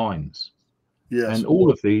unlimited minds. Yes. And all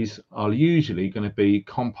of these are usually going to be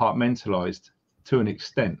compartmentalized to an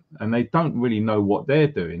extent, and they don't really know what they're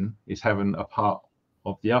doing is having a part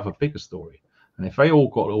of the other bigger story. And if they all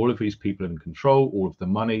got all of these people in control, all of the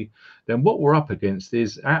money, then what we're up against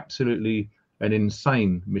is absolutely an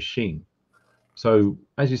insane machine. So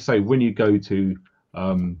as you say, when you go to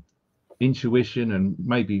intuition and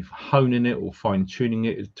maybe honing it or fine tuning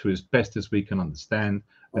it to as best as we can understand,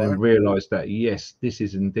 and then realize that, yes, this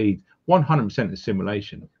is indeed 100% a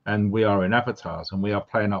simulation, and we are in avatars and we are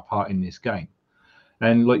playing our part in this game.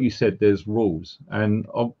 And like you said, there's rules, and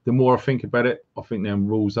the more I think about it, I think them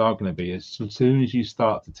rules are going to be, as soon as you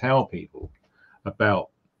start to tell people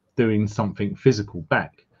about doing something physical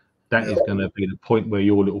back, that is going to be the point where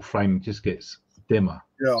your little flame just gets dimmer.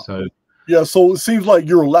 So it seems like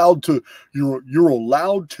you're allowed to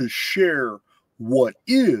share what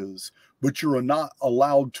is, but you're not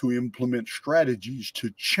allowed to implement strategies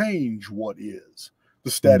to change what is.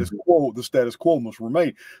 The status quo must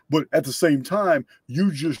remain. But at the same time,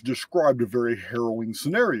 you just described a very harrowing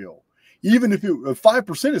scenario. Even if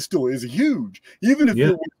 5% is huge. Even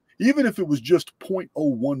if it was just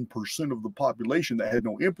 0.01% of the population that had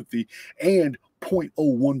no empathy, and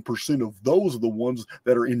 0.01% of those are the ones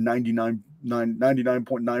that are in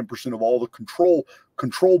 99.9% of all the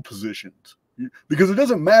control positions. Because it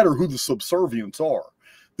doesn't matter who the subservients are.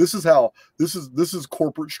 This is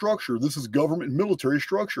corporate structure. This is government military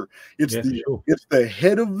structure. It's the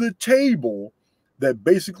head of the table that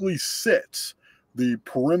basically sets the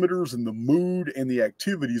perimeters and the mood and the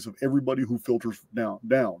activities of everybody who filters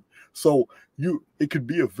down. So it could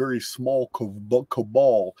be a very small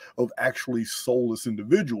cabal of actually soulless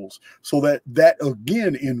individuals. So that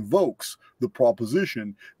again invokes the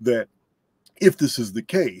proposition that if this is the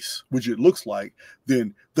case, which it looks like,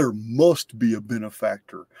 then there must be a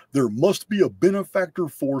benefactor. There must be a benefactor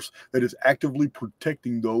force that is actively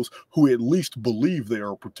protecting those who at least believe they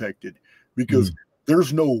are protected. Because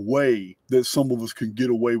there's no way that some of us can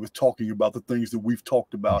get away with talking about the things that we've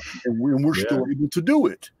talked about, and we're still able to do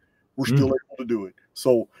it. We're still able to do it.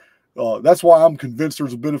 So that's why I'm convinced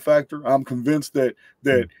there's a benefactor. I'm convinced that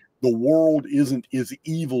the world isn't as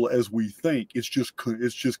evil as we think. It's just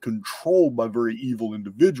controlled by very evil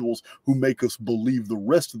individuals who make us believe the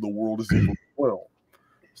rest of the world is evil as well.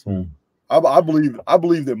 So I believe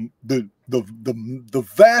that the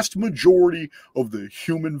vast majority of the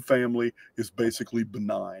human family is basically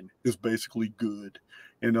benign, is basically good,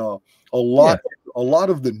 and a lot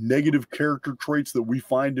of the negative character traits that we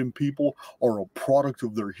find in people are a product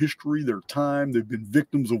of their history, their time. They've been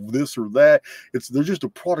victims of this or that. They're just a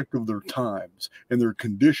product of their times and their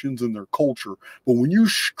conditions and their culture. But when you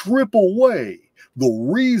strip away the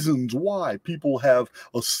reasons why people have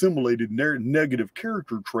assimilated negative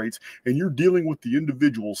character traits, and you're dealing with the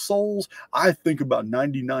individual souls, I think about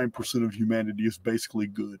 99% of humanity is basically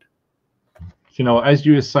good. You know, as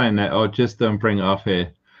you were saying that, I'll just bring it up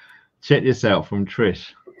here. Check this out from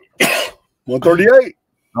Trish. 138.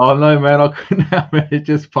 Oh no, man, I couldn't have it. It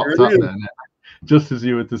just popped up there, just as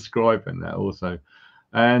you were describing that also.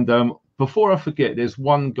 And before I forget, there's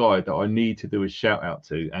one guy that I need to do a shout out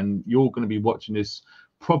to, and you're going to be watching this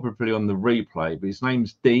probably on the replay, but his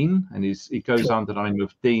name's Dean, and he goes under the name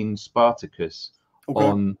of Dean Spartacus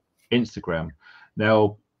on Instagram.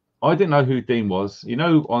 Now, I didn't know who Dean was. You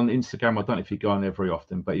know, on Instagram, I don't know if you go on there very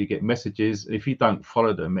often, but you get messages. If you don't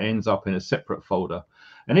follow them, it ends up in a separate folder.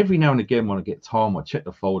 And every now and again, when I get time, I check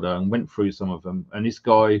the folder and went through some of them. And this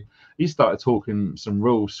guy, he started talking some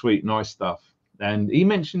real sweet, nice stuff. And he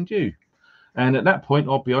mentioned you. And at that point,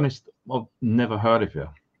 I'll be honest, I've never heard of you.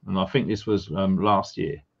 And I think this was last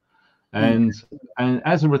year. And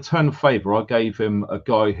as a return favor, I gave him a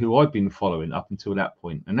guy who I'd been following up until that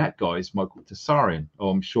point. And that guy is Michael Tessarian. Oh,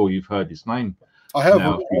 I'm sure you've heard his name. I have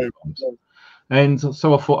now a few times. And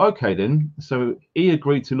so I thought, okay, then. So he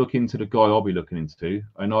agreed to look into the guy I'll be looking into,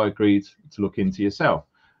 and I agreed to look into yourself.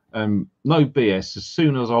 No BS. As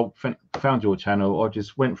soon as I found your channel, I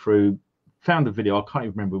just went through, found a video. I can't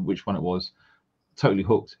even remember which one it was. Totally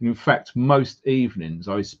hooked. And in fact, most evenings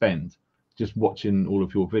I spend just watching all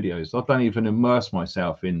of your videos. I don't even immerse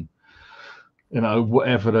myself in,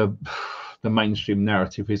 whatever the mainstream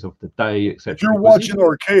narrative is of the day, etc. If you're watching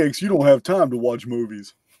archaics, you don't have time to watch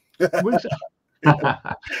movies. Well,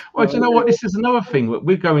 do you know what? This is another thing.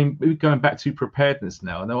 We're going back to preparedness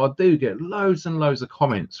now. Now, I do get loads and loads of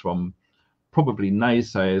comments from probably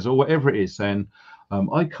naysayers or whatever it is saying,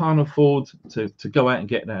 I can't afford to go out and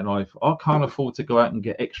get that knife. I can't afford to go out and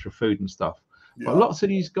get extra food and stuff. Yeah. But lots of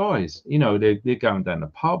these guys, they're going down the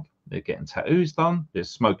pub, they're getting tattoos done, they're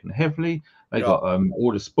smoking heavily, they got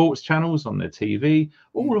all the sports channels on their TV,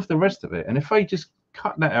 all of the rest of it. And if they just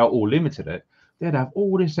cut that out or limited it, they'd have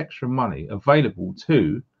all this extra money available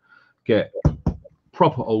to get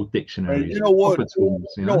proper old dictionaries. Hey, you know what? Tools,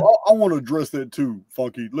 I want to address that too,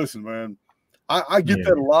 Funky. Listen, man, I get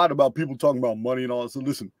that a lot about people talking about money and all that. So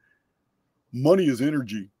listen, money is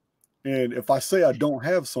energy. And if I say I don't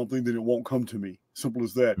have something, then it won't come to me. Simple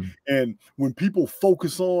as that. And when people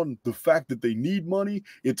focus on the fact that they need money,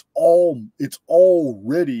 it's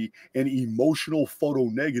already an emotional photo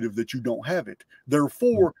negative that you don't have it.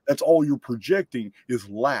 Therefore, that's all you're projecting is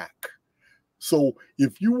lack. So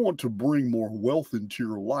if you want to bring more wealth into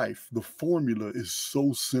your life, the formula is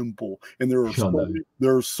so simple. And there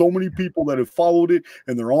are so many people that have followed it,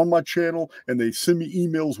 and they're on my channel, and they send me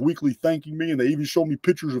emails weekly thanking me, and they even show me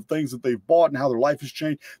pictures of things that they've bought and how their life has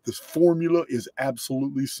changed. This formula is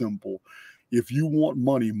absolutely simple. If you want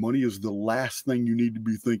money, money is the last thing you need to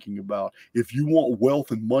be thinking about. If you want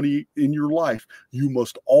wealth and money in your life, you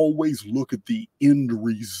must always look at the end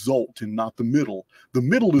result and not the middle. The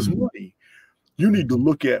middle is money. You need to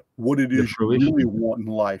look at what it is you really want in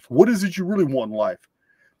life. What is it you really want in life?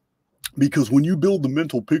 Because when you build the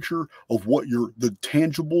mental picture of what the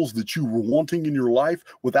tangibles that you were wanting in your life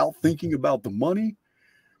without thinking about the money,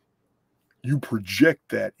 you project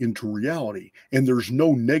that into reality, and there's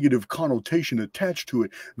no negative connotation attached to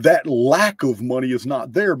it. That lack of money is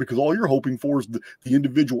not there because all you're hoping for is the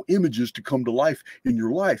individual images to come to life in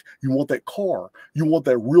your life. You want that car. You want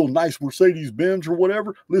that real nice Mercedes Benz or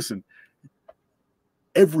whatever. Listen,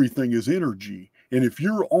 everything is energy. And if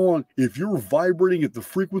you're vibrating at the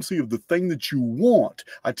frequency of the thing that you want,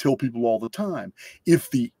 I tell people all the time,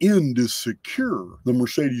 if the end is secure, the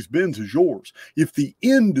Mercedes-Benz is yours. If the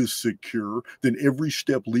end is secure, then every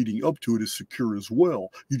step leading up to it is secure as well.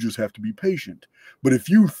 You just have to be patient. But if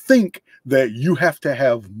you think that you have to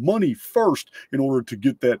have money first in order to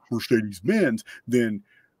get that Mercedes-Benz, then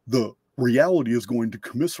the reality is going to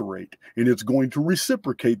commiserate, and it's going to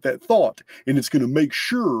reciprocate that thought, and it's going to make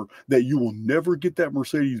sure that you will never get that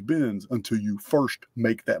Mercedes-Benz until you first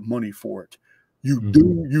make that money for it. You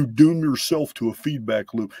doom yourself to a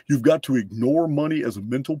feedback loop. You've got to ignore money as a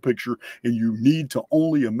mental picture, and you need to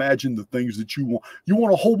only imagine the things that you want. You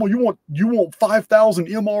want a whole you want 5,000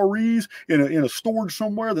 MREs in a storage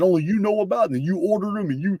somewhere that only you know about, and then you order them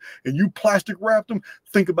and you plastic wrap them.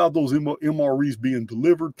 Think about those MREs being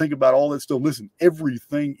delivered. Think about all that stuff. Listen,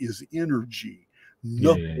 everything is energy.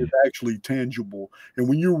 Nothing is actually tangible. And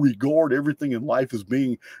when you regard everything in life as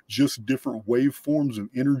being just different waveforms of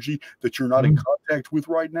energy that you're not in contact with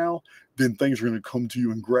right now, then things are going to come to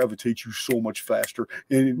you and gravitate you so much faster.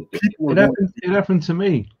 And people it happened to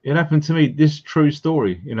me. It happened to me. This true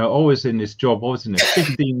story. I was in this job. I was in there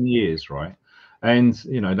 15 years, right? And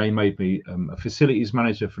they made me a facilities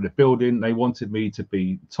manager for the building. They wanted me to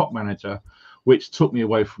be top manager, which took me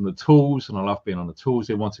away from the tools, and I love being on the tools.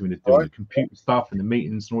 They wanted me to do all the computer stuff and the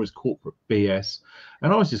meetings and all this corporate BS.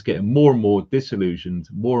 And I was just getting more and more disillusioned,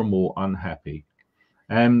 more and more unhappy.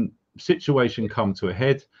 And situation come to a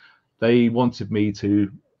head. They wanted me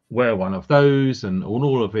to wear one of those and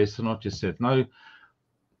all of this. And I just said, no,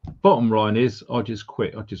 bottom line is, I just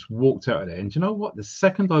quit. I just walked out of there. And do you know what? The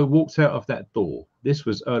second I walked out of that door, this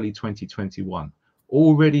was early 2021,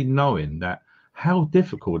 already knowing that how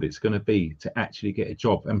difficult it's going to be to actually get a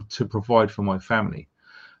job and to provide for my family.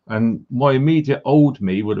 And my immediate old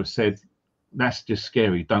me would have said, that's just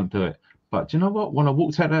scary, don't do it. But do you know what? When I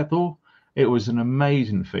walked out that door, it was an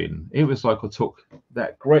amazing feeling. It was like I took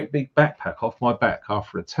that great big backpack off my back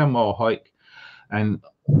after a 10-mile hike. And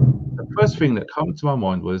the first thing that came to my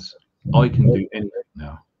mind was, I can do anything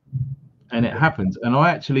now. And it happened. And I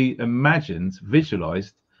actually imagined,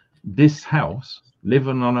 visualized this house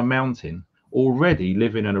living on a mountain, already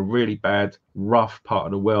living in a really bad, rough part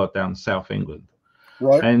of the world down South England.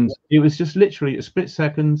 Right. And it was just literally a split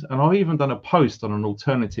second. And I even done a post on an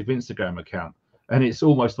alternative Instagram account, and it's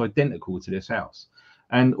almost identical to this house.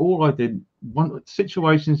 And all I did, one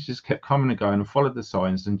situations just kept coming and going, and followed the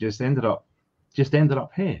signs, and just ended up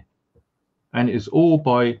here. And it's all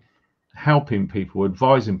by helping people,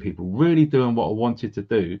 advising people, really doing what I wanted to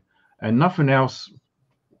do, and nothing else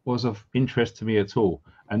was of interest to me at all.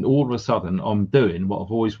 And all of a sudden, I'm doing what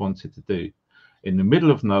I've always wanted to do, in the middle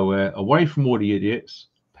of nowhere, away from all the idiots,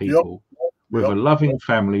 people, with a loving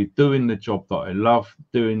family, doing the job that I love,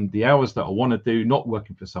 doing the hours that I want to do, not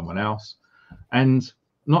working for someone else, and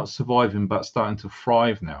not surviving, but starting to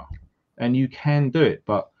thrive now. And you can do it.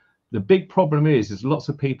 But the big problem is lots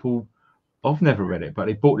of people, I've never read it, but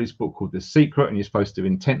they bought this book called The Secret, and you're supposed to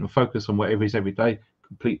intent and focus on whatever is every day.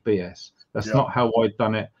 Complete BS. That's not how I've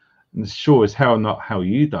done it. And sure as hell not how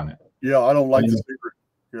you done it. Yeah, I don't like The Secret.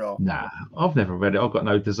 Yeah. Nah, I've never read it. I've got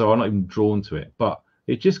no desire. I'm not even drawn to it. But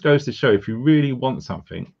it just goes to show, if you really want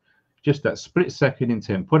something, just that split second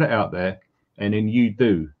intent, put it out there, and then you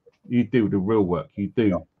do the real work. You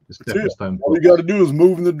do the stepping stone. All you got to do is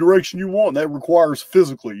move in the direction you want. That requires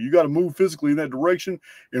physically. You got to move physically in that direction,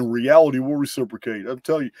 and reality will reciprocate. I'm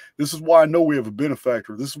telling you, this is why I know we have a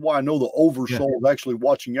benefactor. This is why I know the oversoul is actually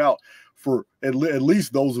watching out for at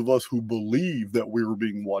least those of us who believe that we were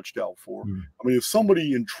being watched out for. I mean, if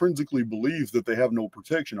somebody intrinsically believes that they have no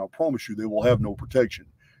protection, I promise you they will have no protection.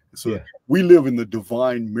 So we live in the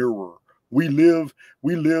divine mirror. We live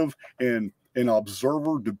in an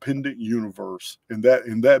observer dependent universe, and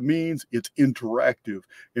that means it's interactive.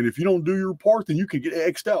 And if you don't do your part, then you can get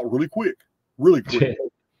X'd out really quick.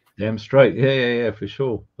 Damn straight. Yeah, for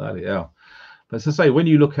sure. Bloody hell. But as I say, when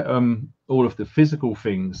you look at all of the physical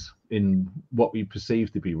things in what we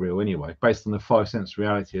perceive to be real anyway, based on the 5 sense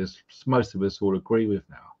reality, as most of us all agree with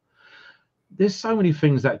now, there's so many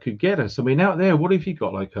things that could get us. I mean, out there, what have you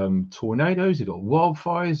got? Like tornadoes, you got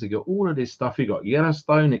wildfires, you got all of this stuff, you got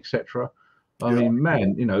Yellowstone, etc. I mean,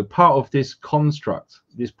 man, you know, part of this construct,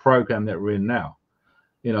 this program that we're in now,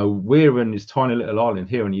 you know, we're in this tiny little island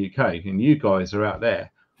here in the UK, and you guys are out there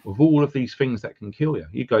with all of these things that can kill you.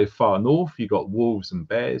 You go far north, you got wolves and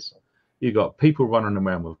bears, you got people running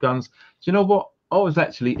around with guns. Do you know what? I was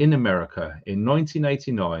actually in America in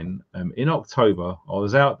 1989. In October, I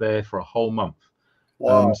was out there for a whole month.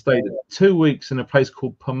 Stayed 2 weeks in a place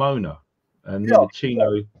called Pomona, near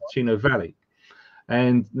the Chino Valley.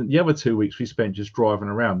 And the other 2 weeks we spent just driving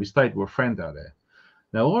around. We stayed with a friend out there.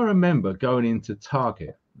 Now, I remember going into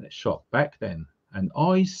Target, that shop back then, and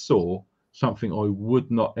I saw something I would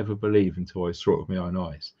not ever believe until I saw it with my own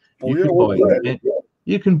eyes.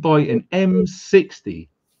 You can buy an M60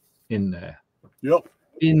 in there.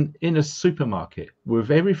 In a supermarket with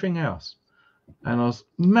everything else. And I was,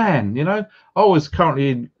 man, you know, I was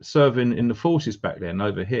currently serving in the forces back then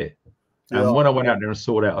over here. And when I went out there and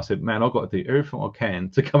saw that, I said, man, I've got to do everything I can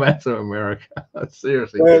to come out to America.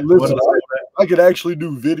 Seriously. Man, listen, I could actually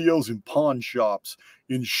do videos in pawn shops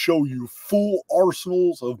and show you full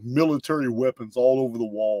arsenals of military weapons all over the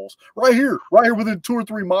walls. Right here within 2 or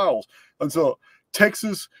 3 miles. And so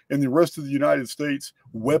Texas and the rest of the United States,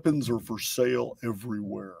 weapons are for sale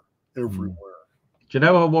everywhere. Do you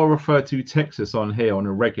know how I refer to Texas on here on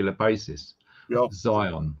a regular basis?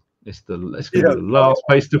 Zion. It's the last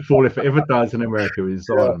place to fall if it ever does in America is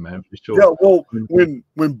Zion, man, for sure. Yeah, well, when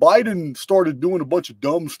Biden started doing a bunch of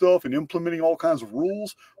dumb stuff and implementing all kinds of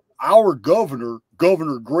rules, our Governor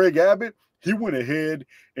Greg Abbott, he went ahead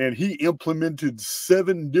and he implemented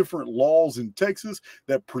 7 different laws in Texas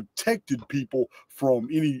that protected people from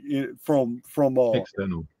external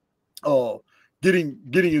getting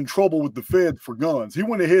in trouble with the Fed for guns. He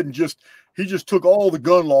went ahead and just took all the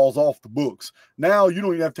gun laws off the books. Now you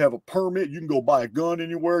don't even have to have a permit. You can go buy a gun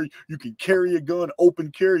anywhere. You can carry a gun,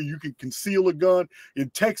 open carry. You can conceal a gun. In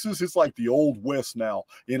Texas, it's like the old West now.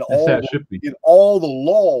 All the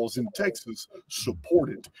laws in Texas support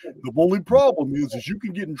it. The only problem is you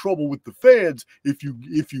can get in trouble with the feds if you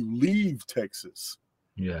leave Texas.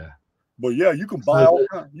 Yeah. But yeah, you can buy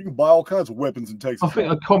all kinds of weapons in Texas. I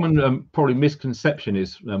think a common probably misconception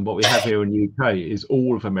is what we have here in the UK is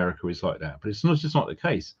all of America is like that, but it's not just not the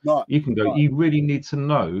case. You can go. You really need to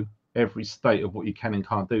know every state of what you can and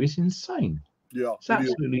can't do. It's insane. Yeah, it's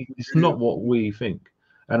absolutely. It's not what we think.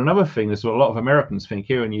 And another thing is what a lot of Americans think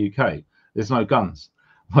here in the UK. There's no guns.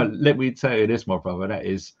 But let me tell you this, my brother. That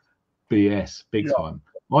is BS, big time.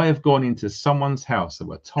 I have gone into someone's house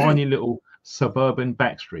of a tiny little suburban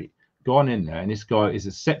back street. Gone in there, and this guy is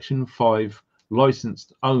a Section 5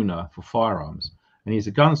 licensed owner for firearms, and he's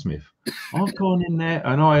a gunsmith. I've gone in there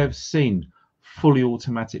and I have seen fully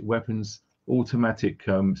automatic weapons, automatic,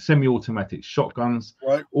 semi-automatic shotguns,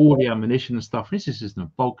 all the ammunition and stuff. This is just a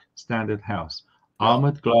bog standard house,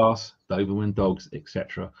 armored glass, Doberman dogs,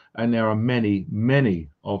 etc. And there are many, many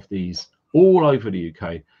of these all over the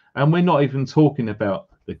UK, and we're not even talking about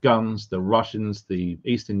the guns, the Russians, the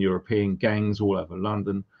Eastern European gangs all over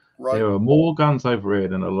London. There are more guns over here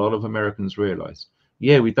than a lot of Americans realize.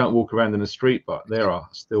 Yeah, we don't walk around in the street, but there are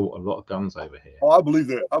still a lot of guns over here. Oh, I believe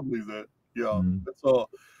that. I believe that. Yeah. It's,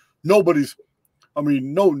 nobody's, I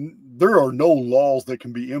mean, there are no laws that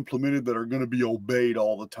can be implemented that are going to be obeyed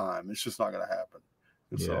all the time. It's just not going to happen.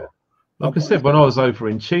 Yeah. Like I said, when I was over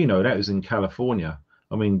in Chino, that was in California.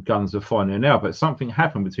 I mean, guns are fine there now, but something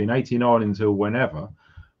happened between 89 until whenever,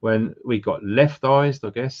 when we got left-eyed,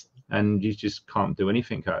 I guess, and you just can't do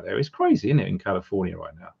anything out there. It's crazy, isn't it, in California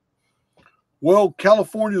right now? Well,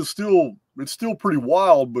 California is still pretty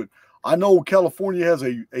wild, but I know California has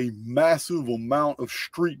a massive amount of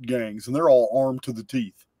street gangs, and they're all armed to the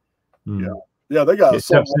teeth. Yeah, they got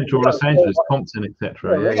Central Los Angeles, Compton,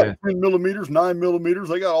 etc. They got 10 millimeters, 9 millimeters.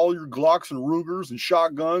 They got all your Glocks and Rugers and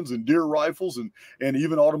shotguns and deer rifles and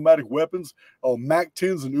even automatic weapons. Mac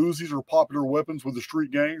 10s and Uzis are popular weapons with the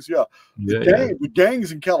street gangs. The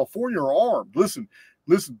gangs in California are armed. Listen,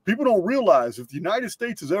 people don't realize if the United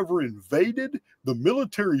States is ever invaded, the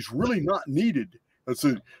military's really not needed. That's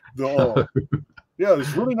it.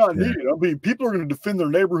 It's really not needed. I mean, people are going to defend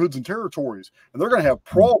their neighborhoods and territories, and they're going to have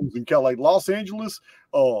problems in like Los Angeles.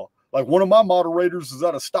 Like one of my moderators is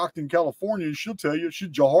out of Stockton, California, and she'll tell you,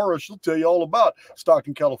 she'll tell you all about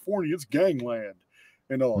Stockton, California. It's gangland.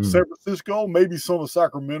 And San Francisco, maybe some of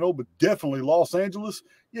Sacramento, but definitely Los Angeles.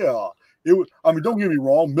 Yeah. I mean, don't get me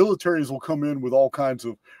wrong, militaries will come in with all kinds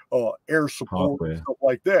of air support and stuff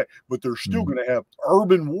like that, but they're still going to have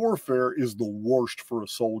urban warfare is the worst for a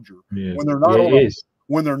soldier. When they're not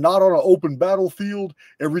when they're not on an open battlefield,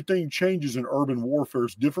 everything changes in urban warfare.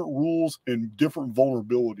 It's different rules and different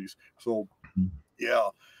vulnerabilities. So,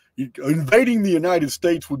 invading the United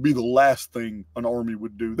States would be the last thing an army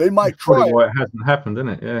would do. They might try it. Why it hasn't happened, isn't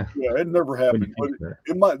it? Yeah, it never happened.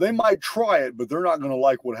 But they might try it, but they're not going to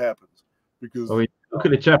like what happens. Because I mean, look at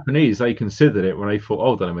the Japanese, they considered it when they thought,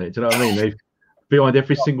 hold on a minute, do you know what I mean? Behind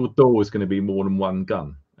every single door is going to be more than one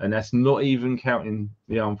gun. And that's not even counting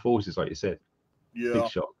the armed forces, like you said. Big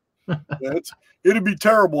shot. It'd be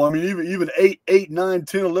terrible. I mean, even 8, 9,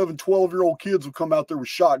 10, 11, 12-year-old kids will come out there with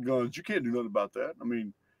shotguns. You can't do nothing about that. I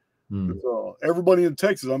mean, everybody in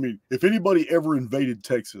Texas, I mean, if anybody ever invaded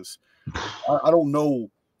Texas, I don't know.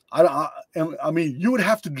 I mean, you would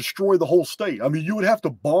have to destroy the whole state. I mean, you would have to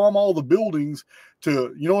bomb all the buildings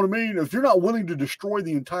to, you know what I mean? If you're not willing to destroy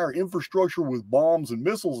the entire infrastructure with bombs and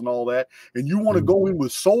missiles and all that, and you want to go in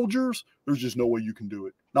with soldiers, there's just no way you can do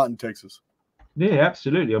it. Not in Texas. Yeah,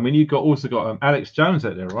 absolutely. I mean, you've also got Alex Jones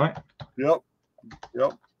out there, right? Yep.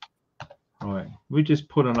 All right. We're just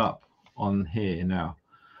putting up on here now.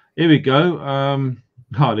 Here we go.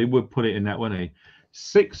 They would put it in that, wouldn't he?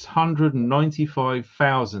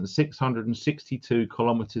 695,662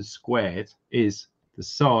 kilometers squared is the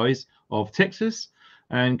size of Texas,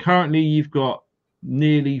 and currently you've got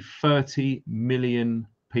nearly 30 million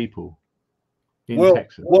people in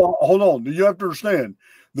Texas. Well, hold on. You have to understand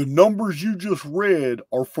the numbers you just read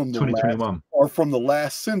are from the 2021. From the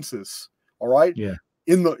last census. All right. Yeah.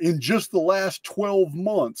 In just the last 12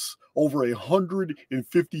 months, over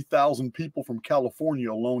 150,000 people from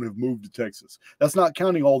California alone have moved to Texas. That's not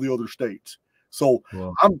counting all the other states. So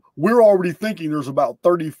we're already thinking there's about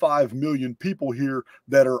 35 million people here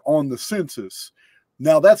that are on the census.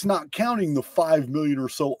 Now, that's not counting the 5 million or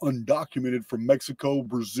so undocumented from Mexico,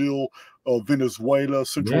 Brazil, Venezuela,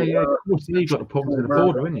 Central America. Of course, you got the problems in the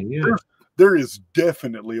border, isn't it? Yeah. There is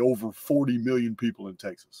definitely over 40 million people in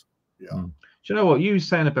Texas. Yeah. Do you know what you were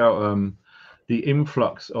saying about the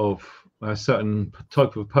influx of a certain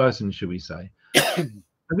type of person, should we say? Have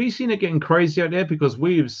you seen it getting crazy out there? Because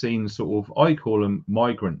we've seen sort of, I call them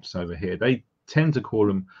migrants over here. They tend to call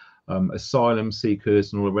them asylum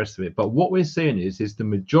seekers and all the rest of it. But what we're seeing is the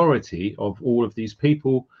majority of all of these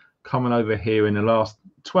people coming over here in the last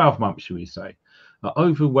 12 months, shall we say, are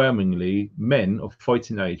overwhelmingly men of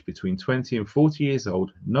fighting age between 20 and 40 years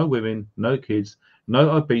old, no women, no kids,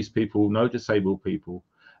 no obese people, no disabled people.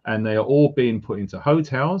 And they are all being put into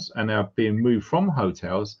hotels, and they are being moved from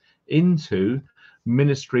hotels into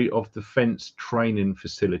Ministry of Defence training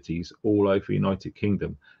facilities all over the United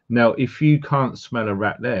Kingdom. Now, if you can't smell a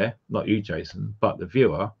rat there, not you, Jason, but the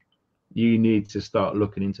viewer, you need to start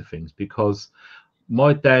looking into things, because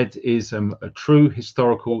my dad is a true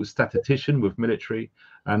historical statistician with military,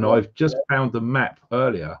 and I've just found a map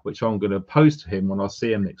earlier, which I'm going to post to him when I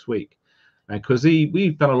see him next week. And because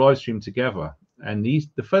we've done a live stream together, and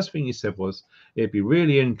the first thing he said was, it'd be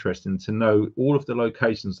really interesting to know all of the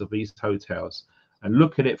locations of these hotels and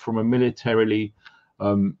look at it from a militarily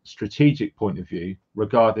strategic point of view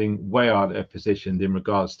regarding where they're positioned in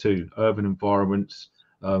regards to urban environments,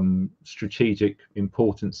 strategic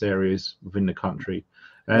importance areas within the country.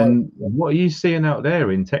 And what are you seeing out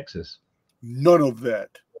there in Texas? None of that.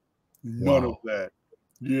 None of that.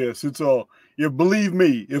 Yes, it's yeah, believe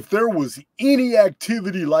me, if there was any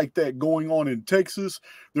activity like that going on in Texas,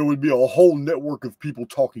 there would be a whole network of people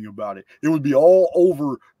talking about it. It would be all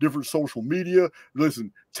over different social media.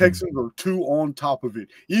 Listen, Texans are too on top of it.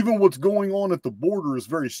 Even what's going on at the border is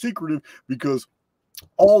very secretive, because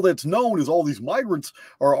all that's known is all these migrants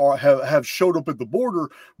have showed up at the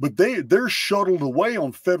border, but they're shuttled away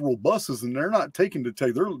on federal buses, and they're not taken to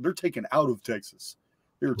Texas. They're taken out of Texas.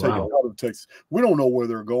 They're taken out of Texas. We don't know where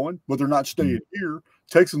they're going, but they're not staying here.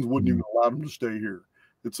 Texans wouldn't even allow them to stay here.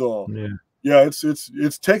 It's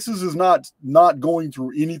it's Texas is not going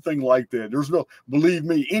through anything like that. There's no, believe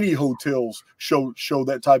me, any hotels show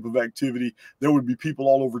that type of activity. There would be people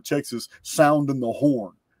all over Texas sounding the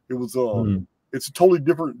horn. It was it's a totally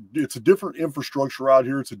different, it's a different infrastructure out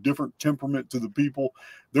here. It's a different temperament to the people.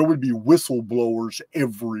 There would be whistleblowers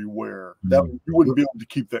everywhere. That you wouldn't be able to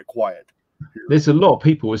keep that quiet here. There's a lot of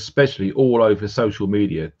people, especially all over social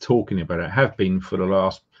media, talking about it, have been for the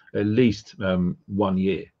last at least 1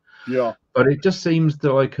 year. Yeah. But it just seems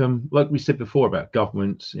that like we said before about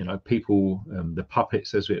governments, you know, people, the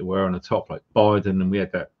puppets, as it were, on the top, like Biden, and we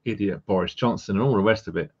had that idiot Boris Johnson and all the rest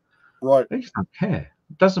of it. Right. They just don't care.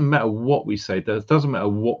 It doesn't matter what we say. It doesn't matter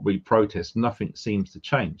what we protest. Nothing seems to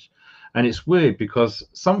change. And it's weird, because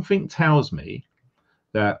something tells me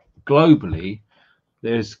that globally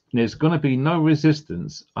there's going to be no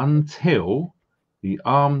resistance until the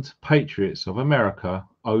armed patriots of America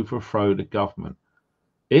overthrow the government.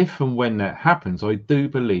 If and when that happens, I do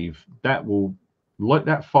believe that will light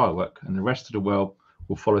that firework, and the rest of the world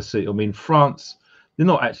will follow suit. I mean, France, they're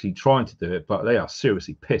not actually trying to do it, but they are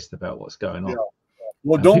seriously pissed about what's going on. Yeah.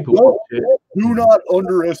 Well, do not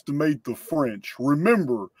underestimate the French.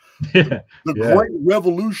 Remember, the great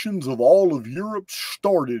revolutions of all of Europe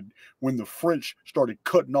started when the French started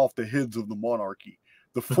cutting off the heads of the monarchy.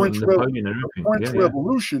 The French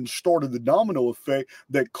Revolution started the domino effect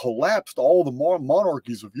that collapsed all the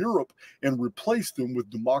monarchies of Europe and replaced them with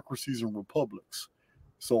democracies and republics.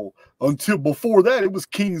 So until before that, it was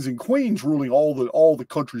kings and queens ruling all the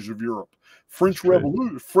countries of Europe. French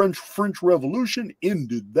Revolution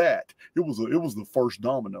ended that. It was the first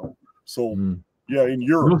domino. So yeah, in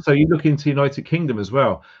Europe. And also, you look into the United Kingdom as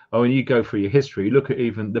well. Oh, and you go through your history. You look at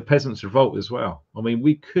even the Peasants' Revolt as well. I mean,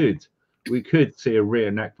 we could see a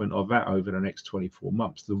reenactment of that over the next 24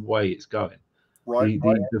 months. The way it's going,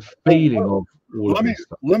 the feeling of all of this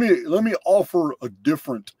stuff. Let me offer a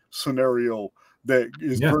different scenario that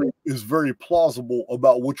is very plausible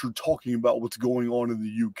about what you're talking about, what's going on in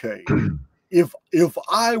the UK. If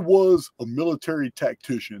I was a military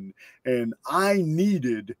tactician and I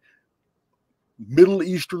needed Middle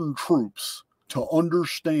Eastern troops to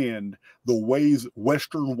understand the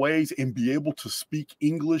Western ways, and be able to speak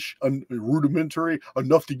English rudimentary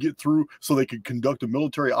enough to get through so they could conduct a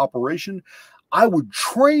military operation, I would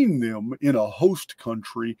train them in a host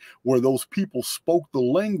country where those people spoke the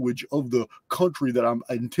language of the country that I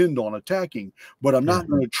intend on attacking. But I'm not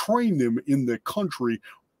going to train them in the country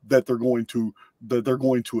that they're going to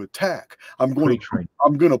attack. I'm going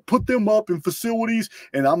to put them up in facilities,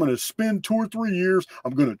 and I'm going to spend 2 or 3 years.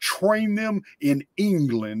 I'm going to train them in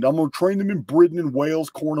England. I'm going to train them in Britain and Wales,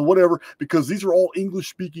 Cornwall, whatever, because these are all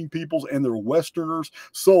English-speaking peoples and they're Westerners.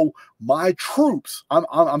 So my troops,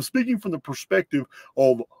 I'm speaking from the perspective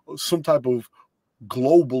of some type of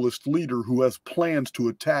globalist leader who has plans to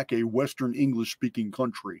attack a Western English speaking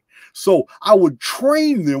country. So I would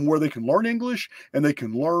train them where they can learn English and they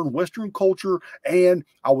can learn Western culture, and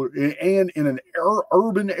in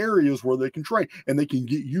urban areas where they can train and they can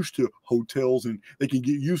get used to hotels and they can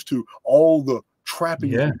get used to all the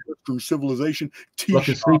trappings of Western civilization, like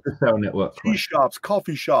a sleeper cell network, shops,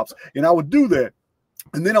 coffee shops, and I would do that.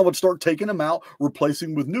 And then I would start taking them out,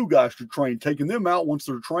 replacing with new guys to train, taking them out once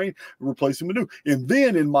they're trained, replacing with new. And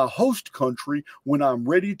then in my host country, when I'm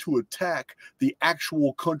ready to attack the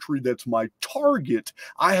actual country that's my target,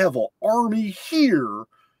 I have an army here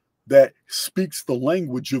that speaks the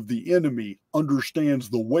language of the enemy, understands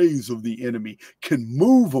the ways of the enemy, can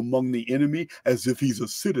move among the enemy as if he's a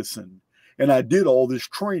citizen. And I did all this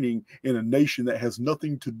training in a nation that has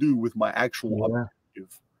nothing to do with my actual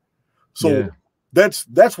objective. So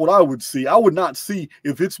that's what I would see. I would not see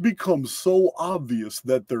if it's become so obvious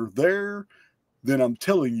that they're there, then I'm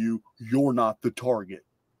telling you, you're not the target.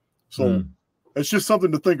 So it's just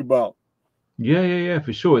something to think about. Yeah,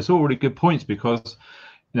 for sure. It's all really good points because,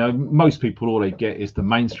 you know, most people, all they get is the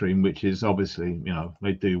mainstream, which is obviously, you know,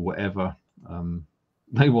 they do whatever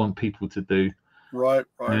they want people to do. Right.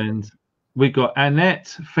 And we got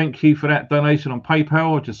Annette. Thank you for that donation on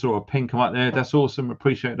PayPal. I just saw a pin come up there. That's awesome.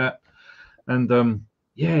 Appreciate that. And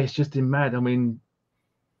yeah, it's just mad. I mean,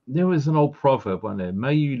 there was an old proverb on there: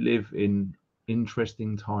 "May you live in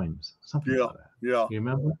interesting times." Something like that. Yeah. You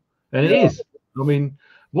remember? And it is. I mean,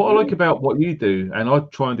 what I like about what you do, and I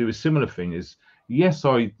try and do a similar thing, is yes,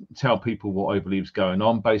 I tell people what I believe is going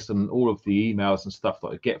on based on all of the emails and stuff that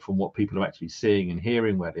I get from what people are actually seeing and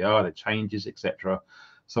hearing, where they are, the changes, etc.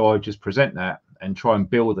 So I just present that and try and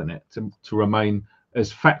build on it to remain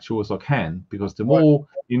as factual as I can, because the more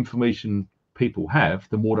information people have,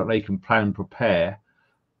 the more that they can plan and prepare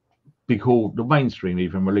before the mainstream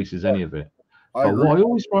even releases any of it. But what I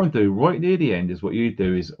always try and do right near the end is what you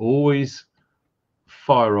do, is always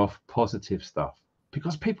fire off positive stuff,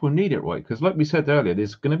 because people need it, right? Because like we said earlier,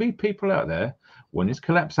 there's going to be people out there, when this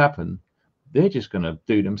collapse happens, they're just going to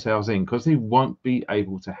do themselves in because they won't be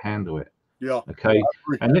able to handle it. Yeah. Okay.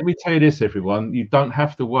 And let me tell you this, everyone, you don't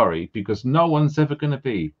have to worry, because no one's ever going to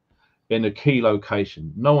be in a key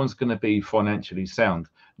location. No one's going to be financially sound.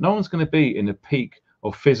 No one's going to be in a peak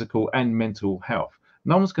of physical and mental health.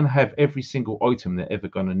 No one's going to have every single item they're ever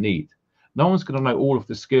going to need. No one's going to know all of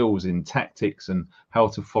the skills in tactics and how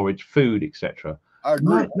to forage food, etc. I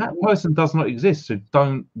agree. That person does not exist. So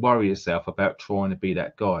don't worry yourself about trying to be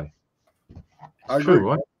that guy. I agree. True,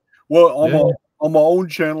 right? Well, on my own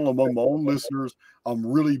channel, among my own listeners, I'm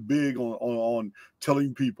really big on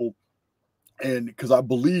telling people, and because I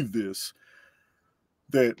believe this,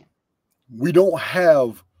 that we don't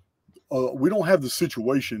have the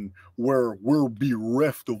situation where we're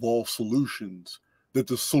bereft of all solutions. That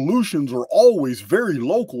the solutions are always very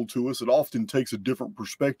local to us. It often takes a different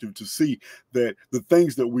perspective to see that the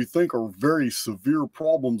things that we think are very severe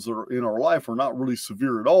problems that are in our life are not really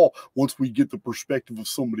severe at all once we get the perspective of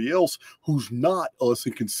somebody else who's not us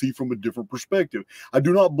and can see from a different perspective. I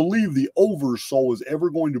do not believe the oversoul is ever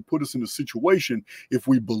going to put us in a situation, if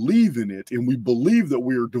we believe in it and we believe that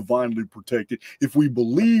we are divinely protected, if we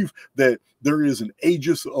believe that there is an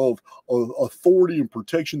aegis of authority and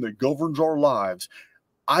protection that governs our lives.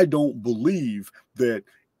 I don't believe that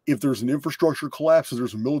if there's an infrastructure collapse, if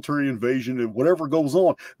there's a military invasion, and whatever goes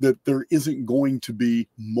on, that there isn't going to be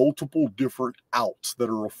multiple different outs that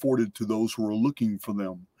are afforded to those who are looking for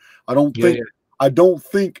them. I don't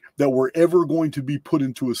think that we're ever going to be put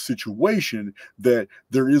into a situation that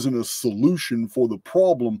there isn't a solution for the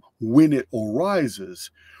problem when it arises.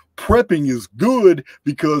 Prepping is good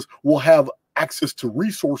because we'll have access to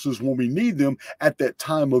resources when we need them at that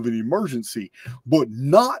time of an emergency. But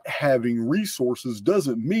not having resources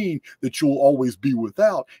doesn't mean that you'll always be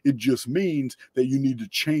without. It just means that you need to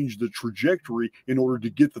change the trajectory in order to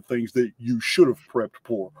get the things that you should have prepped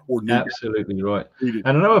for or needed. Absolutely right. And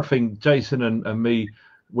another thing, Jason and me,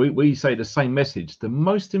 we say the same message. The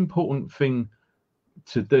most important thing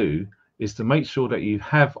to do is to make sure that you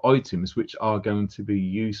have items which are going to be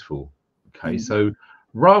useful. Okay, so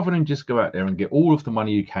rather than just go out there and get all of the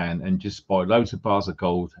money you can and just buy loads of bars of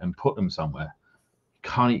gold and put them somewhere, you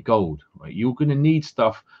can't eat gold, right? You're going to need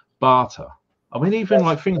stuff, barter. I mean, even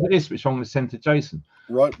like things like this, which I'm going to send to Jason.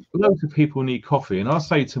 Right. Loads of people need coffee. And I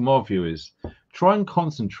say to my viewers, try and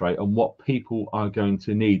concentrate on what people are going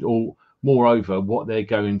to need, or moreover, what they're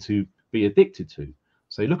going to be addicted to.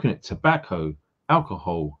 So you're looking at tobacco,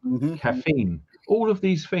 alcohol, caffeine, all of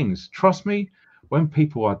these things. Trust me, when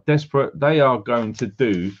people are desperate, they are going to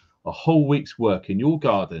do a whole week's work in your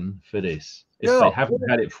garden for this if they haven't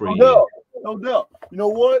had it for a year. No doubt. You know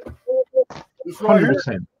what? This right here.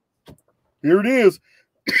 100%. Here it is.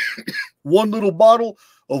 One little bottle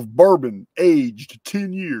of bourbon aged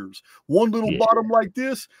 10 years. One little bottle like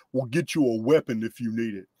this will get you a weapon if you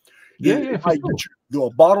need it. Yeah, for sure. A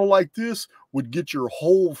bottle like this would get your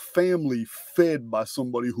whole family fed by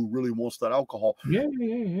somebody who really wants that alcohol. Yeah.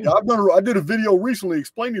 I did a video recently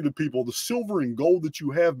explaining to people the silver and gold that you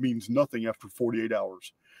have means nothing after 48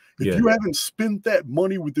 hours. If you haven't spent that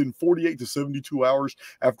money within 48 to 72 hours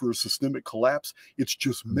after a systemic collapse, it's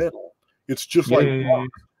just metal. It's just like rock.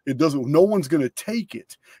 It doesn't. No one's going to take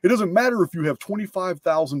it. It doesn't matter if you have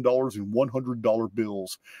 $25,000 in $100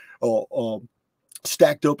 bills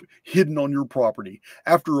stacked up, hidden on your property.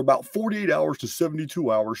 After about 48 hours to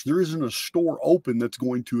 72 hours, there isn't a store open that's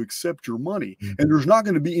going to accept your money, and there's not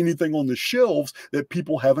going to be anything on the shelves that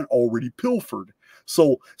people haven't already pilfered.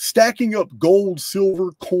 So stacking up gold,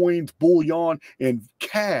 silver, coins, bullion, and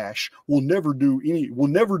cash will never do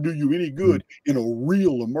you any good in a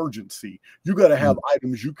real emergency. You got to have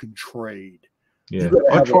items you can trade. Yeah,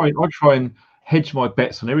 I try and hedge my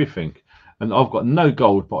bets on everything, and I've got no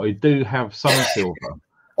gold, but I do have some silver.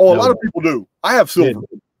 Oh, a lot of people do. I have silver.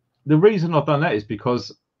 Yeah, the reason I've done that is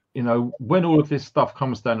because, you know, when all of this stuff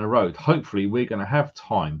comes down the road, hopefully we're going to have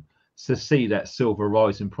time to see that silver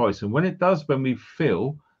rise in price. And when it does, when we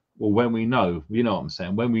feel, or when we know, you know what I'm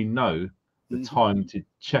saying, when we know the time to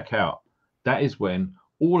check out, that is when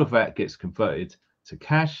all of that gets converted to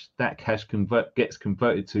cash. That cash gets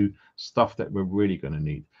converted to stuff that we're really going to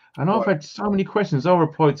need. And I've had so many questions. I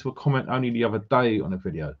replied to a comment only the other day on a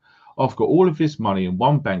video. I've got all of this money in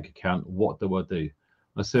one bank account. What do I do?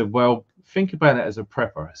 I said, well, think about it as a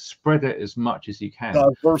prepper. Spread it as much as you can.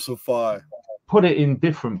 Diversify. Put it in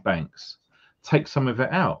different banks. Take some of it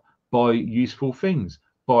out. Buy useful things.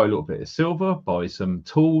 Buy a little bit of silver. Buy some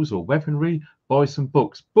tools or weaponry. Buy some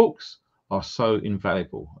books. Books are so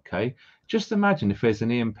invaluable, okay? Just imagine if there's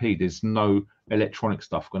an EMP, there's no electronic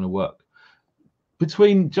stuff going to work.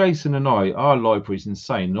 Between Jason and I, our library is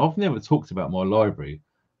insane. I've never talked about my library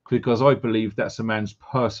because I believe that's a man's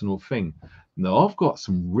personal thing. No, I've got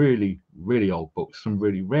some really, really old books, some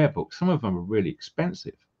really rare books. Some of them are really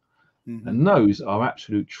expensive. And those are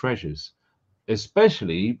absolute treasures,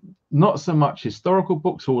 especially not so much historical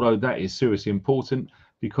books, although that is seriously important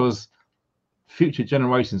because future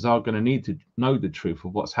generations are going to need to know the truth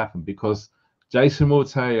of what's happened, because Jason will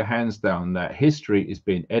tell you hands down that history is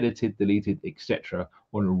being edited, deleted, etc.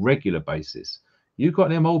 on a regular basis. You've got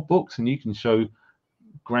them old books and you can show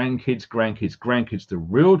grandkids the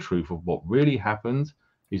real truth of what really happened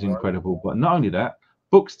is incredible. But not only that,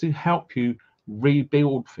 books to help you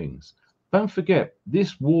rebuild things. Don't forget,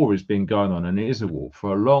 this war has been going on, and it is a war,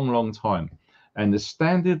 for a long, long time. And the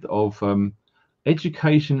standard of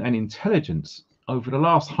education and intelligence over the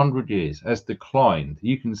last 100 years has declined.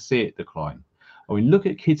 You can see it decline. I mean, look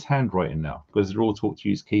at kids' handwriting now, because they're all taught to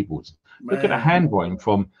use keyboards. Look at a handwriting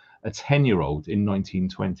from a 10-year-old in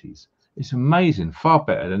 1920s. It's amazing, far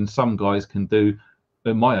better than some guys can do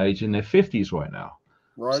at my age in their 50s right now.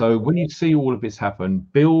 So when you see all of this happen,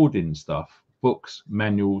 building stuff, books,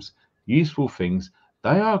 manuals, useful things,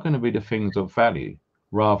 they are going to be the things of value,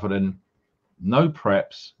 rather than no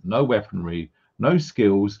preps, no weaponry, no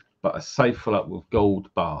skills, but a safe full up with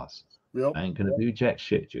gold bars. Ain't going to do jack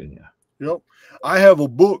shit, Junior. I have a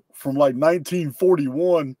book from like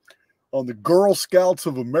 1941 on the Girl Scouts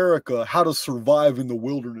of America, How to Survive in the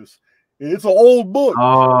Wilderness. And it's an old book.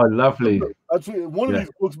 Oh, lovely. That's one of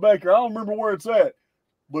these books back here. I don't remember where it's at,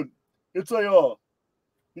 but it's a,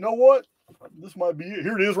 you know what? This might be it.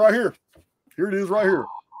 Here it is right here. Here it is right here.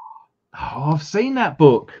 Oh, I've seen that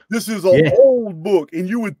book. This is an old book, and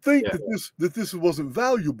you would think that this wasn't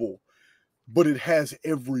valuable, but it has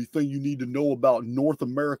everything you need to know about North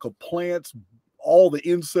America plants, all the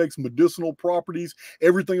insects, medicinal properties,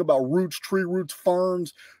 everything about roots, tree roots,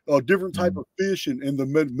 ferns, different type of fish, and the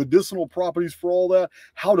medicinal properties for all that.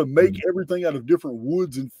 How to make everything out of different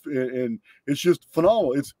woods, and it's just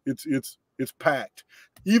phenomenal. It's packed.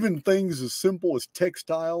 Even things as simple as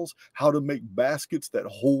textiles, how to make baskets that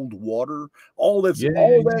hold water. All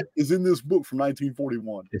that is in this book from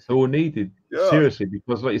 1941. It's all needed, seriously,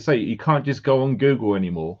 because like you say, you can't just go on Google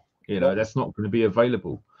anymore. You know, that's not going to be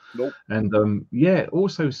available. And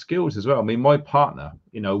also skills as well. I mean, my partner,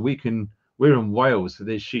 you know, we're in Wales, so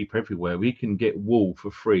there's sheep everywhere. We can get wool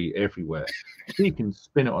for free everywhere. She can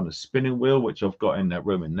spin it on a spinning wheel, which I've got in that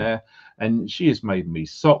room in there. And she has made me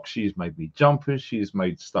socks. She's made me jumpers. She has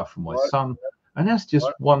made stuff for my son. And that's just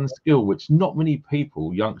one skill, which not many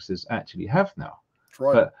people, youngsters, actually have now.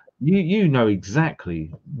 But you know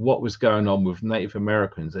exactly what was going on with Native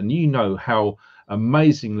Americans, and you know how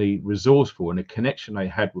amazingly resourceful and a connection they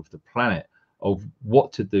had with the planet of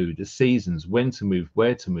what to do, the seasons, when to move,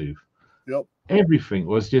 where to move. Yep. Everything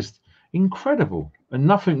was just incredible, and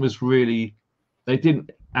nothing was really. They didn't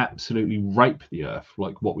absolutely rape the earth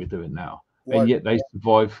like what we're doing now, and Right. yet they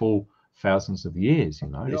survived for thousands of years. You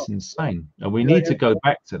know, Yeah. it's insane, and we Yeah. need to go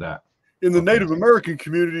back to that. In the I think. Native American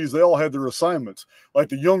communities, they all had their assignments. Like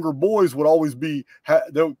the younger boys would always be,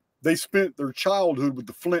 they spent their childhood with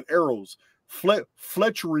the flint arrows.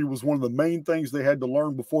 Fletchery was one of the main things they had to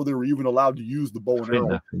learn before they were even allowed to use the bow and Flint arrow.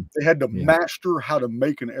 knife. They had to Yeah. master how to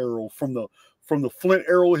make an arrow from the flint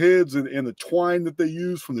arrowheads and the twine that they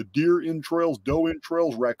use from the deer entrails, doe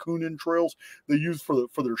entrails, raccoon entrails they use for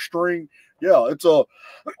their string. Yeah, it's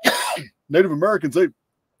Native Americans,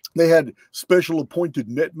 they had special appointed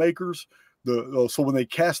net makers. So when they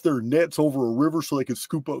cast their nets over a river so they could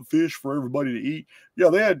scoop up fish for everybody to eat. Yeah,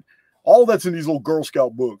 they had all that's in these little Girl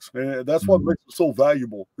Scout books, and that's what makes it so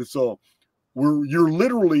valuable. It's you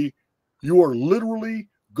are literally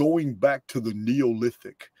going back to the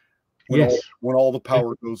Neolithic when all the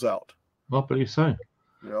power goes out. I believe so.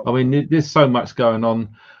 Yeah. I mean, there's so much going on,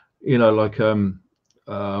 you know, like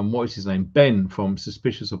what is his name, Ben from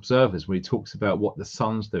Suspicious Observers, where he talks about what the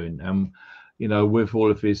sun's doing, and you know, with all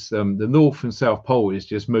of his the North and South Pole is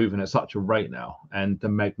just moving at such a rate now, and the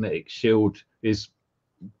magnetic shield is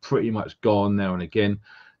pretty much gone now and again.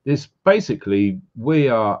 This basically, we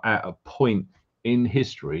are at a point in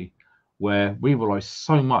history where we rely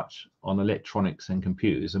so much on electronics and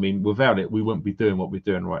computers. I mean, without it, we wouldn't be doing what we're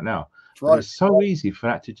doing right now. That's right. But it's so easy for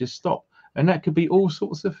that to just stop. And that could be all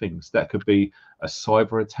sorts of things. That could be a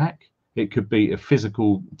cyber attack. It could be a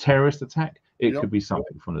physical terrorist attack. It could be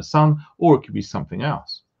something from the sun, or it could be something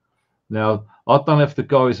else. Now, I don't know if the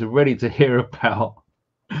guys are ready to hear about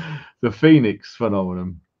the Phoenix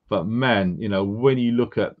phenomenon, but man, you know, when you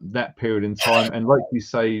look at that period in time, and like you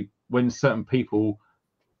say, when certain people,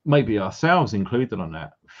 maybe ourselves included on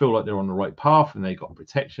that, feel like they're on the right path and they got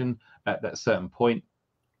protection at that certain point,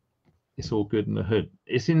 it's all good in the hood.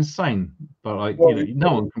 It's insane, but like, you know,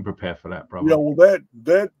 no one can prepare for that, brother. Yeah, well,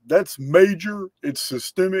 that's major. It's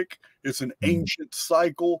systemic. It's an ancient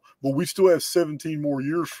cycle, but we still have 17 more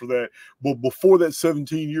years for that. But before that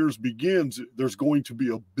 17 years begins, there's going to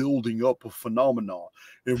be a building up of phenomena,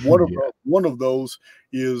 and one of those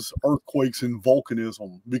is earthquakes and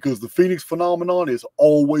volcanism, because the Phoenix phenomenon is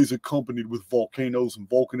always accompanied with volcanoes and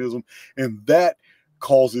volcanism, and that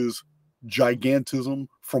causes gigantism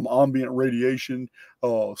from ambient radiation.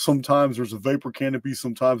 Sometimes there's a vapor canopy,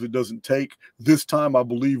 sometimes it doesn't take. This time, I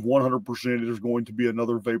believe 100% there's going to be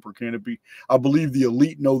another vapor canopy. I believe the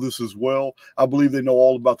elite know this as well. I believe they know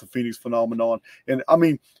all about the Phoenix phenomenon. And I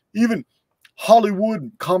mean, even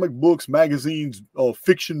Hollywood, comic books, magazines,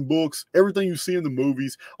 fiction books, everything you see in the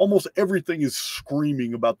movies, almost everything is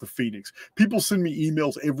screaming about the Phoenix. People send me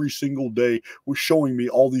emails every single day with showing me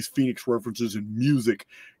all these Phoenix references in music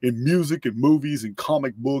and movies and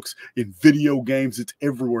comic books, in video games. It's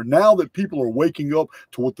everywhere. Now that people are waking up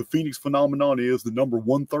to what the Phoenix phenomenon is, the number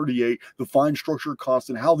 138, the fine structure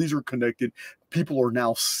constant, how these are connected, people are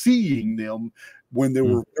now seeing them when they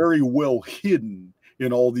were very well hidden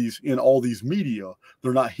in all these media.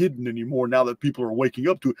 They're not hidden anymore. Now that people are waking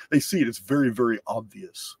up to it, they see it. It's very, very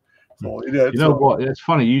obvious. So you know what? It's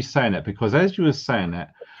funny you saying that, because as you were saying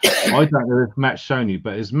that, I don't know if Matt's shown you,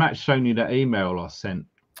 but has Matt shown you that email I sent?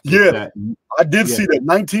 Yeah, I did see that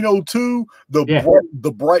 1902,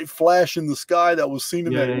 the bright flash in the sky that was seen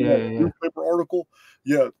in that newspaper article.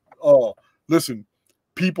 Yeah. Listen,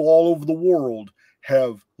 people all over the world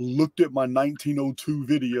have looked at my 1902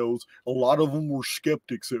 videos. A lot of them were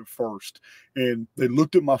skeptics at first, and they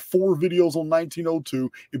looked at my 4 videos on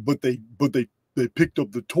 1902, but they picked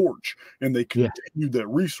up the torch and they continued that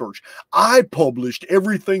research. I published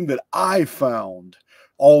everything that I found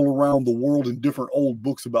all around the world in different old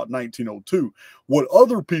books about 1902. What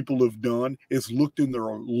other people have done is looked in their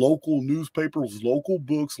local newspapers, local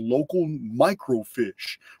books, local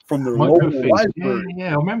microfiche from their local library.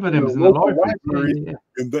 Yeah, I remember them in the library.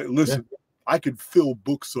 And listen, I could fill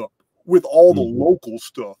books up with all the local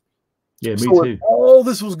stuff. Yeah, me so too. If all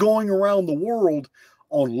this was going around the world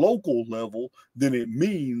on local level, then it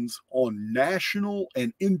means on national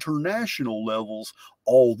and international levels,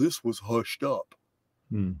 all this was hushed up.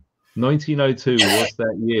 1902 was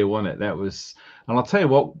that year, wasn't it? That was, and I'll tell you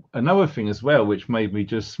what, another thing as well, which made me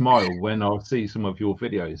just smile when I see some of your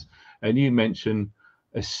videos, and you mentioned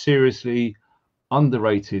a seriously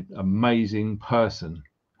underrated, amazing person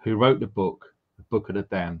who wrote the Book of the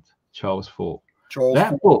Damned, Charles Fort.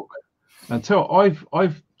 That book, until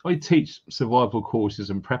I've I teach survival courses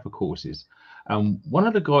and prepper courses. And one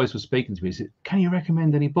of the guys was speaking to me. He said, "Can you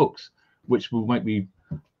recommend any books which will make me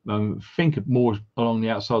think of more along the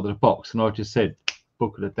outside of the box?" And I just said,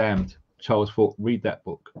 "Book of the Damned, Charles Fort. Read that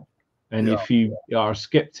book. And Yeah. if you are a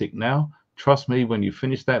skeptic now, trust me, when you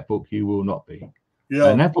finish that book, you will not be." Yeah.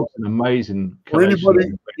 And that book's an amazing For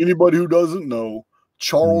collection. anybody who doesn't know,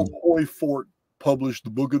 Charles Mm. Hoy Fort published the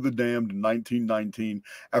Book of the Damned in 1919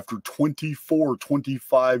 after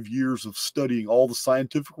 25 years of studying all the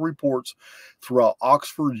scientific reports throughout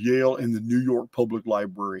Oxford, Yale, and the New York Public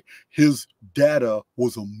Library. His data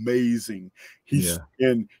was amazing.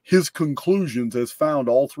 And his conclusions, as found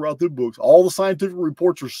all throughout the books, all the scientific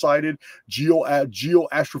reports are cited,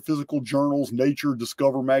 geoastrophysical journals, Nature,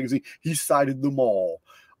 Discover magazine. He cited them all.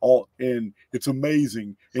 And it's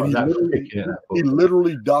amazing. And he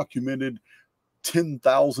literally documented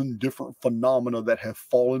 10,000 different phenomena that have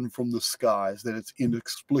fallen from the skies, that it's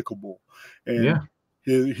inexplicable. And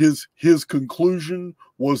his conclusion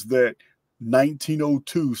was that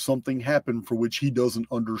 1902 something happened for which he doesn't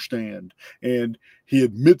understand, and he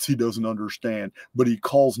admits he doesn't understand, but he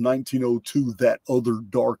calls 1902 that other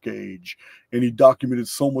dark age. And he documented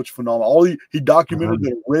so much phenomena. He documented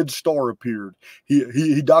that a red star appeared.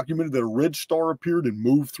 He documented that a red star appeared and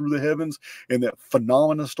moved through the heavens, and that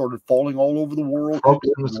phenomena started falling all over the world. Frogs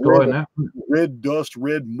in the sky, red dust,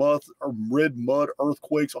 red mud,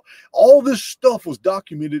 earthquakes. All this stuff was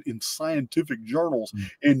documented in scientific journals.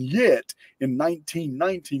 And yet, in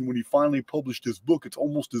 1919, when he finally published his book, it's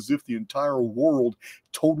almost as if the entire world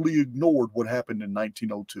totally ignored what happened in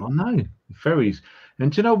 1902. I know, fairies.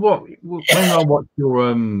 And do you know what? When I watched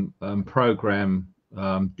your program,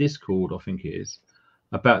 Discord, I think it is,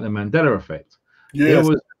 about the Mandela effect,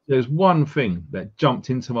 there's one thing that jumped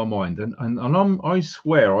into my mind, and I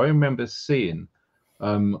swear I remember seeing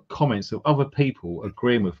comments of other people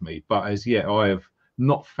agreeing with me, but as yet I have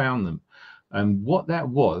not found them. And what that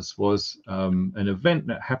was an event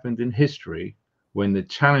that happened in history when the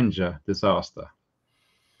Challenger disaster,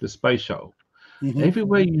 the space shuttle.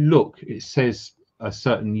 Everywhere you look, it says a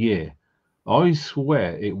certain year. I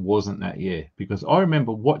swear it wasn't that year, because I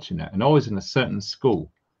remember watching that, and I was in a certain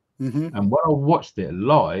school. And when I watched it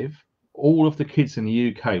live, all of the kids in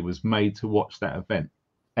the UK was made to watch that event,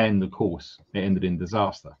 and of course, it ended in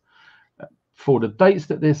disaster. For the dates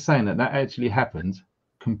that they're saying that actually happened,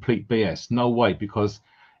 complete BS. No way, because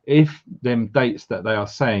if them dates that they are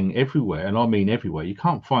saying everywhere, and I mean everywhere, you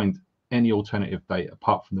can't find any alternative date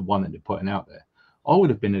apart from the one that they're putting out there. I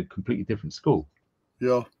would have been in a completely different school.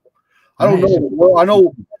 Yeah. I don't know. Well, I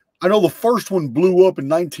know the first one blew up in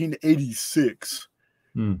 1986.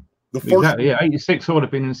 The first 86 I would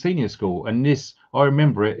have been in senior school, and this I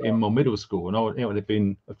remember it in my middle school, and it would have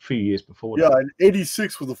been a few years before that. And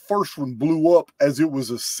 86 was the first one, blew up as it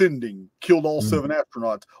was ascending, killed all 7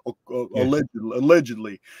 astronauts,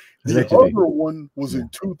 allegedly. The other one was in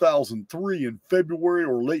 2003 in February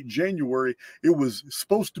or late January. It was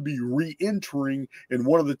supposed to be re-entering, and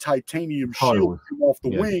one of the titanium shields came off the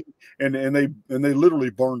wing, and they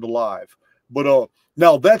literally burned alive. But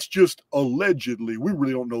now that's just allegedly. We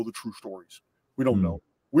really don't know the true stories. We don't know.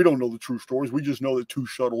 We don't know the true stories. We just know that 2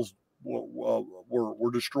 shuttles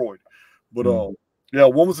were destroyed. But one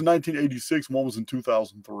was in 1986, one was in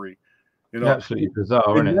 2003. Absolutely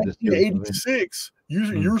bizarre, in isn't it? 1986,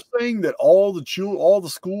 you're saying that all the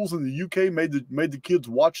schools in the UK made the kids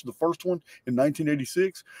watch the first one in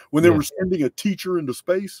 1986 when they were sending a teacher into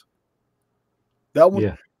space? That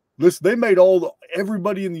one. Listen, they made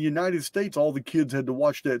everybody in the United States, all the kids had to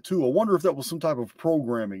watch that too. I wonder if that was some type of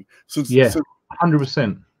programming.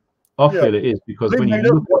 100%. I feel it is, because when you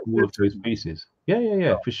look at all of those pieces,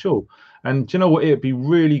 for sure. And do you know what? It'd be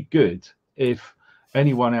really good if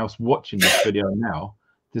anyone else watching this video now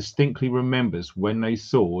distinctly remembers when they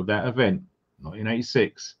saw that event,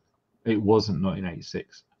 1986. It wasn't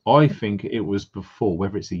 1986. I think it was before,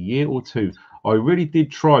 whether it's a year or 2. I really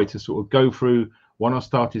did try to sort of go through when I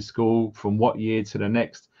started school, from what year to the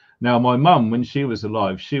next. Now, my mum, when she was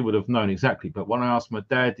alive, she would have known exactly. But when I asked my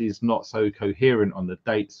dad, he's not so coherent on the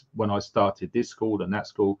dates when I started this school and that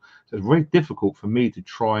school. So it's very difficult for me to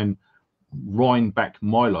try and wind back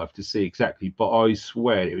my life to see exactly. But I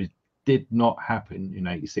swear did not happen in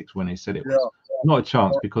 86 when they said it was. Not a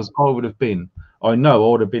chance, because I would have been in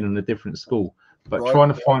a different school. But trying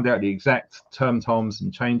to find out the exact term times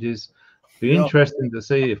and changes, be interesting to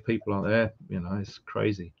see if people are there. It's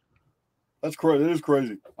crazy. That's crazy. It is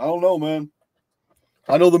crazy. I don't know, man.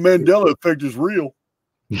 I know the Mandela effect is real.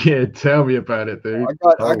 Yeah, tell me about it, dude.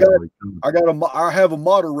 I have a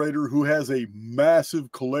moderator who has a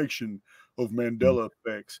massive collection of Mandela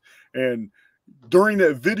effects, and during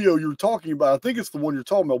that video you're talking about, I think it's the one you're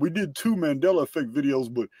talking about. We did 2 Mandela effect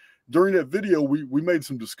videos, but during that video, we made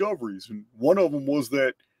some discoveries. And one of them was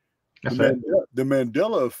that the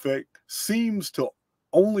Mandela effect seems to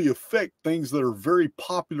only affect things that are very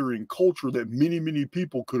popular in culture that many, many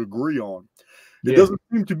people could agree on. It doesn't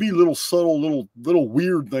seem to be little subtle, little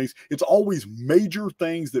weird things. It's always major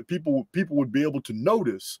things that people would be able to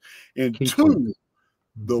notice. And two,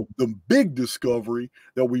 the big discovery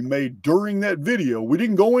that we made during that video, we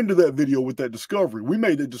didn't go into that video with that discovery. We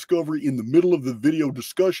made that discovery in the middle of the video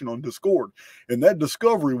discussion on Discord. And that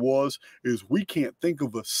discovery is we can't think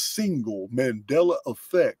of a single Mandela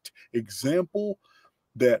effect example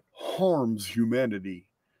that harms humanity.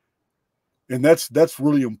 And that's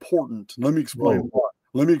really important. Let me explain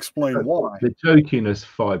why. The jokiness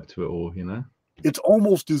vibe to it all, you know? It's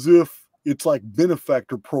almost as if it's like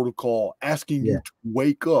benefactor protocol asking you to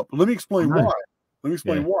wake up. Let me explain why.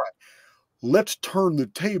 Let's turn the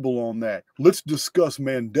table on that. Let's discuss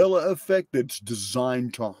Mandela effect that's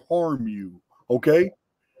designed to harm you. Okay?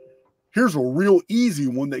 Here's a real easy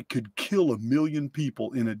one that could kill 1 million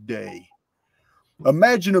people in a day.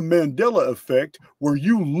 Imagine a Mandela effect where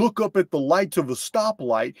you look up at the lights of a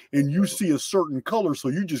stoplight and you see a certain color, so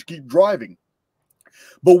you just keep driving.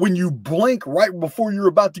 But when you blink right before you're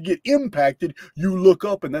about to get impacted, you look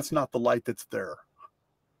up and that's not the light that's there.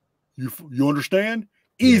 You understand?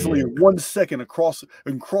 Easily in 1 second across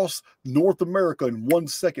North America in 1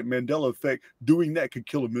 second, Mandela effect, doing that could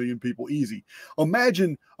kill 1 million people easy.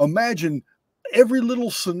 Imagine every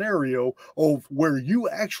little scenario of where you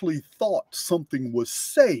actually thought something was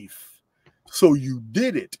safe, so you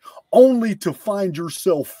did it, only to find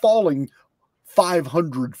yourself falling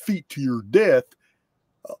 500 feet to your death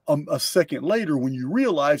a second later when you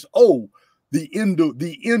realize, oh, the end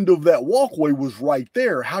of that walkway was right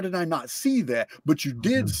there. How did I not see that? But you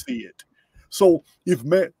did see it. So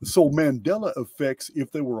Mandela effects,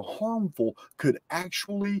 if they were harmful, could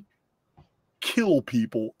actually kill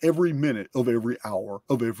people every minute of every hour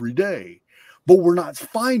of every day. But we're not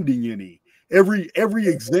finding any. Every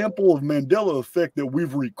example of Mandela effect that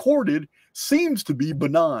we've recorded seems to be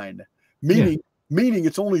benign, meaning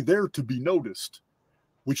it's only there to be noticed,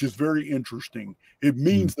 which is very interesting. It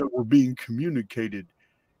means that we're being communicated,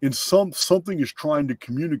 and something is trying to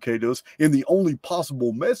communicate us, and the only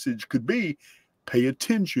possible message could be, pay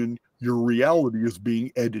attention, your reality is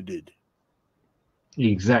being edited.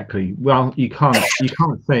 Exactly. Well, you can't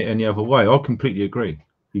say it any other way. I completely agree.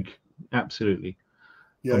 Absolutely.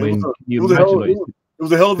 Yeah, I mean, it was a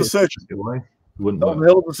hell of a session. That was a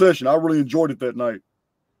hell of a session. I really enjoyed it that night.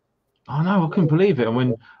 I know. I couldn't believe it. I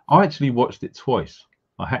mean, I actually watched it twice.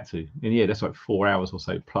 I had to, and yeah, that's like 4 hours or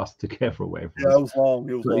so plus together or whatever. Yeah, it was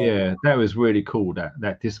long. Yeah, that was really cool.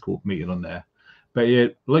 That Discord meeting on there. But yeah,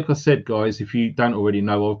 like I said, guys, if you don't already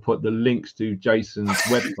know, I've put the links to Jason's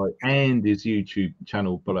website and his YouTube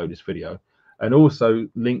channel below this video, and also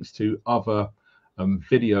links to other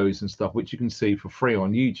videos and stuff which you can see for free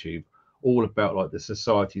on YouTube, all about like the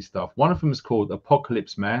society stuff. One of them is called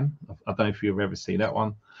Apocalypse Man. I don't know if you've ever seen that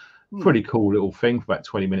one. Pretty cool little thing for about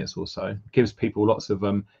 20 minutes or so. Gives people lots of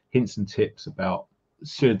hints and tips about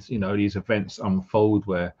should these events unfold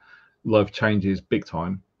where life changes big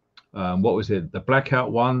time. What was it? The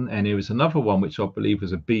blackout one, and there was another one which I believe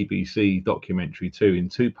was a BBC documentary too, in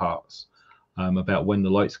 2 parts, about when the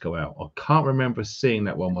lights go out. I can't remember seeing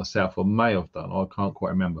that one myself. I may have done. I can't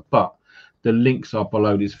quite remember. But the links are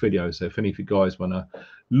below this video, so if any of you guys want to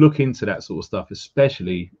look into that sort of stuff,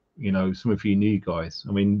 especially some of you new guys.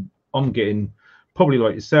 I mean, I'm getting probably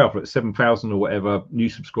like yourself, like 7,000 or whatever new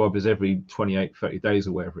subscribers every 28, 30 days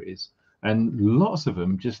or whatever it is, and lots of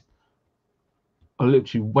them just are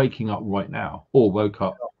literally waking up right now or woke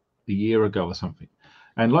up a year ago or something.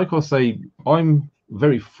 And like I say, I'm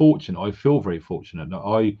very fortunate. I feel very fortunate that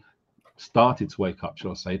I started to wake up,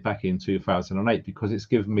 shall I say, back in 2008, because it's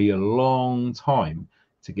given me a long time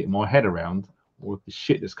to get my head around all of the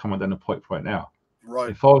shit that's coming down the pipe right now.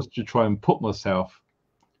 Right. If I was to try and put myself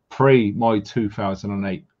pre my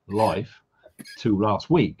 2008 life to last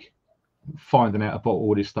week, finding out about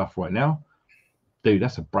all this stuff right now, dude,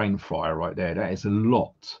 that's a brain fryer right there. That is a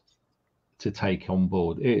lot to take on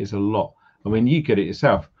board. It is a lot. I mean, you get it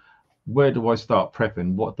yourself. Where do I start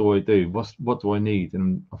prepping? What do I do? What do I need?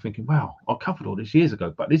 And I'm thinking, wow, I covered all this years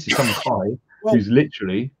ago, but this is some guy who's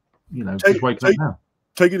literally, just waking up now.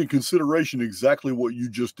 Taking into consideration exactly what you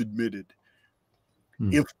just admitted.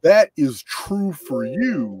 If that is true for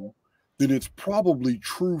you, then it's probably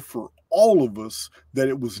true for all of us that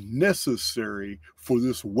it was necessary for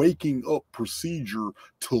this waking up procedure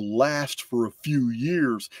to last for a few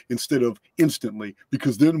years instead of instantly,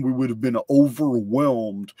 because then we would have been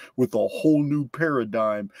overwhelmed with a whole new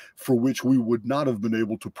paradigm for which we would not have been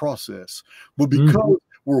able to process. But because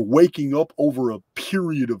we're waking up over a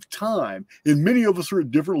period of time, and many of us are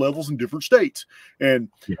at different levels in different states, and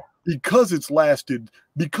because it's lasted,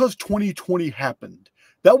 because 2020 happened,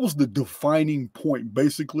 that was the defining point,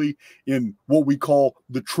 basically, in what we call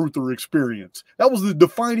the truther experience. That was the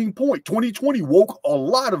defining point. 2020 woke a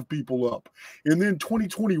lot of people up. And then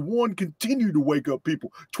 2021 continued to wake up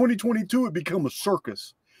people. 2022, it became a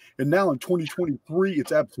circus. And now in 2023,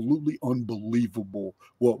 it's absolutely unbelievable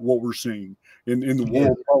what we're seeing in the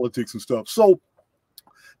world politics and stuff. So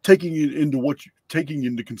taking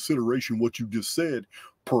into consideration what you just said,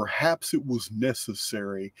 perhaps it was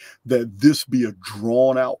necessary that this be a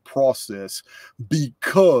drawn out process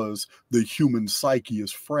because the human psyche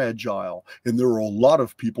is fragile and there are a lot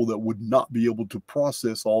of people that would not be able to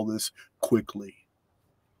process all this quickly.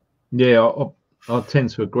 Yeah, I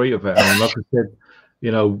tend to agree with that. I mean, like I said,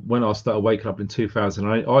 you know, when I started waking up in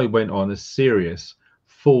 2008, I went on a serious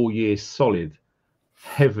 4-year solid,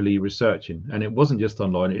 heavily researching, and it wasn't just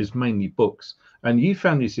online, it was mainly books. And you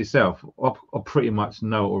found this yourself. I pretty much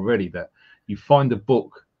know already that you find a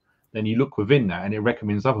book, then you look within that and it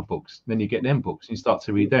recommends other books, then you get them books and you start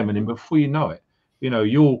to read them, and then before you know it, you know,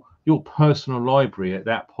 your personal library at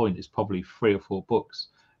that point is probably 3 or 4 books.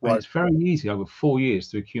 And it's very easy over 4 years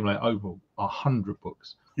to accumulate over 100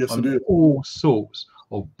 books on all sorts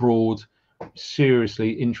of broad, seriously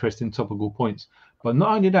interesting topical points. But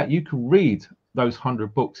not only that, you can read those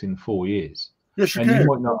 100 books in 4 years. Yes, you and can. You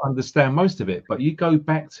might not understand most of it, but you go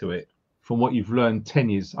back to it from what you've learned 10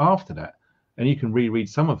 years after that, and you can reread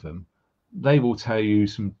some of them. They will tell you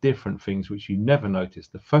some different things which you never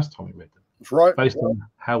noticed the first time you read them. That's right. Based on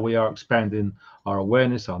how we are expanding our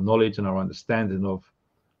awareness, our knowledge, and our understanding of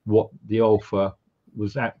what the author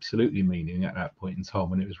was absolutely meaning at that point in time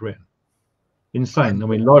when it was written. Insane. I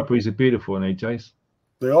mean, libraries are beautiful, aren't they, Jace?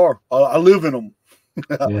 They are. I live in them.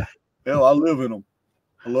 Yeah. Yeah, I live in them.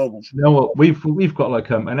 I love them. You know what? We've got like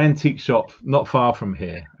an antique shop not far from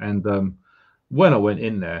here, and when I went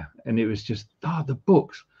in there, and it was just the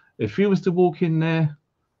books. If you was to walk in there,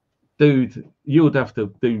 dude, you would have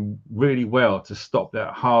to do really well to stop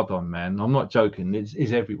that hard on, man. I'm not joking.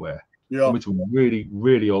 It's everywhere. Yeah. We're talking really,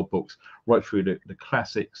 really old books, right through the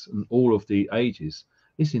classics and all of the ages.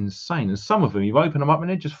 It's insane. And some of them, you open them up and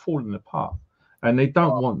they're just falling apart. And they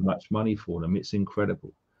don't want much money for them. It's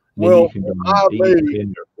incredible. And well, you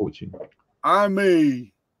can I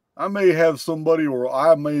may have somebody, or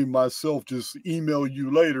I may myself just email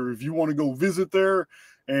you later if you want to go visit there.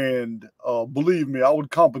 And believe me, I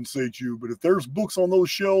would compensate you. But if there's books on those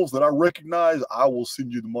shelves that I recognize, I will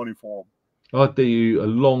send you the money for them. I'll do you a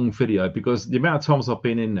long video, because the amount of times I've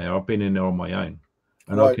been in there on my own.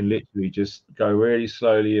 And I can literally just go really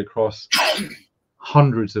slowly across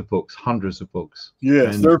hundreds of books.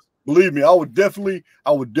 Yes, and believe me, I would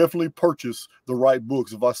definitely purchase the right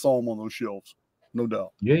books if I saw them on those shelves. No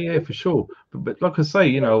doubt. Yeah, for sure. But like I say,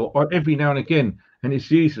 you know, every now and again, and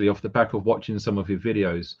it's usually off the back of watching some of your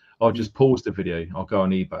videos, I'll just pause the video, I'll go on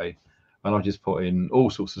eBay, and I'll just put in all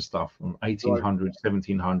sorts of stuff from 1800s,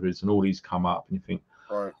 1700s, and all these come up, and you think,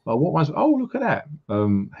 what was? Oh, look at that!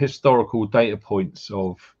 Historical data points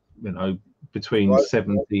of, you know, between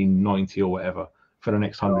 1790 or whatever for the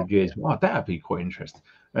next 100 years. Wow, that'd be quite interesting.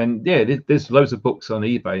 And yeah, there's loads of books on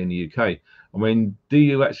eBay in the UK. I mean, do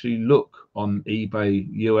you actually look on eBay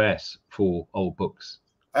US for old books?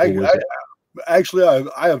 Actually,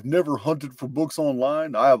 I have never hunted for books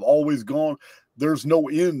online. I have always gone. There's no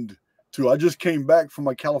end to. I just came back from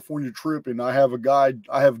my California trip, and I have a guy.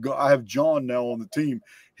 I have John now on the team.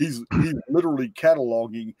 He's literally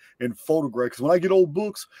cataloging and photographing. Because when I get old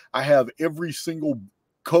books, I have every single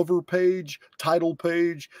cover page, title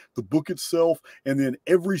page, the book itself, and then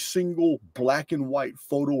every single black and white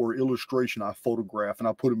photo or illustration I photograph, and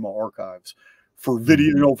I put in my archives for video.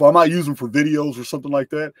 You know, if I might use them for videos or something like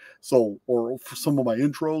that. So, or for some of my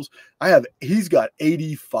intros, he's got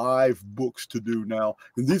 85 books to do now,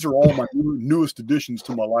 and these are all my newest additions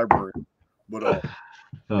to my library. But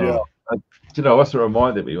yeah, you know, that's what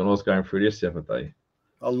reminded me when I was going through this the other day.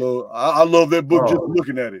 I love that book just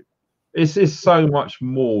looking at it. It's so much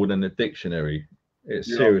more than a dictionary.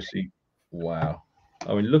 It's seriously wow.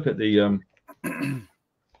 I mean, look at the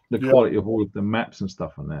quality of all of the maps and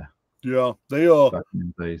stuff on there. Yeah, they are. Back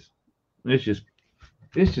in the days. It's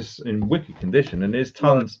just in wicked condition, and there's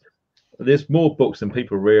tons. There's more books than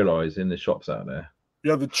people realize in the shops out there.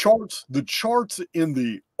 Yeah, the charts in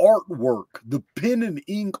the artwork, the pen and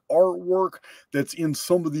ink artwork that's in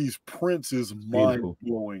some of these prints is mind Beautiful.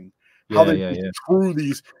 blowing. How Yeah, they yeah, just yeah. drew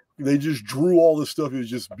these, they just drew all this stuff. It was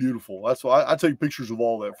just beautiful. That's why I take pictures of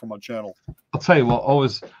all that for my channel. I'll tell you what, I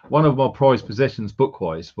was one of my prized possessions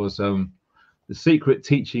book-wise was The Secret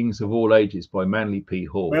Teachings of All Ages by Manly P.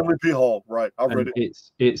 Hall. Manly P. Hall, right? I've read And it.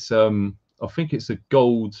 it's I think it's a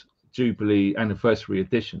gold jubilee anniversary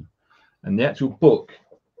edition. And the actual book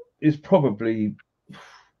is probably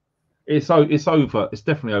it's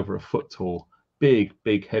definitely over a foot tall,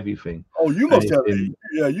 big heavy thing. Oh, you And must it's have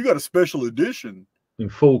yeah, you got a special edition. in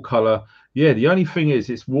full color. Yeah, the only thing is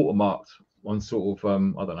it's watermarked on sort of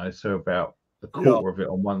I don't know, so about a quarter of it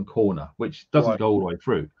on one corner, which doesn't go all the way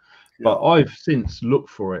through. But I've since looked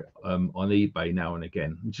for it on eBay now and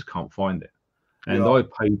again and just can't find it. And I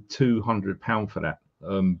paid £200 for that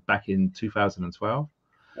back in 2012.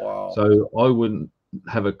 Wow. So I wouldn't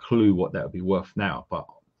have a clue what that would be worth now. But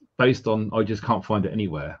based on I just can't find it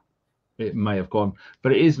anywhere, it may have gone.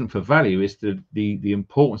 But it isn't for value. It's the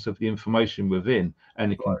importance of the information within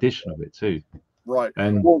and the condition of it too. Right.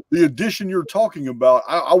 And well, the edition you're talking about,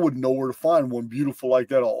 I wouldn't know where to find one beautiful like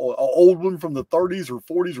that. An old one from the 30s or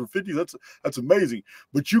 40s or 50s. That's amazing.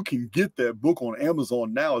 But you can get that book on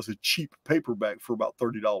Amazon now as a cheap paperback for about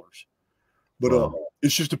 $30. But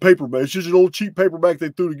it's just a paperback. It's just an old cheap paperback they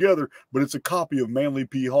threw together. But it's a copy of Manly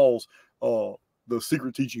P. Hall's The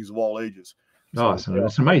Secret Teachings of All Ages. So, it's an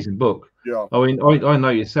amazing book. Yeah. I mean, I know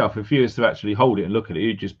yourself. If you was to actually hold it and look at it,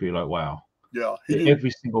 you'd just be like, wow. Yeah,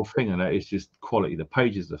 every single thing in that is just quality. The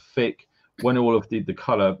pages are thick. When all of the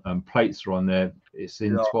color plates are on there, it's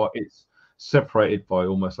it's separated by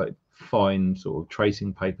almost like fine sort of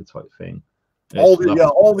tracing paper type thing. All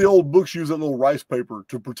the old books use that little rice paper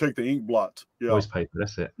to protect the ink blots. Yeah, rice paper.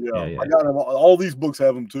 That's it. Yeah. I got them. All these books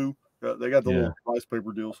have them too. They got the little rice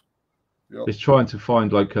paper deals. Yep. It's trying to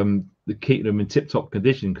find like keep them in tip top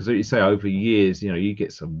condition because, like you say, over years, you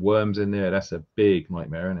get some worms in there. That's a big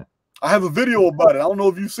nightmare, isn't it? I have a video about it. I don't know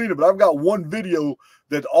if you've seen it, but I've got one video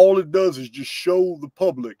that all it does is just show the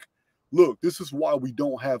public, look, this is why we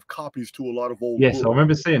don't have copies to a lot of old books. I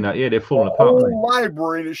remember seeing that. Yeah, they're falling apart. Whole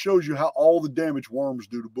library, and it shows you how all the damage worms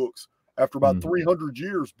do to books. After about 300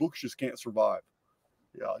 years, books just can't survive.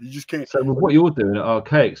 Yeah, you just can't. So with what you're doing at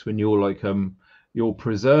Archaics, when you're like you're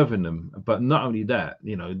preserving them, but not only that,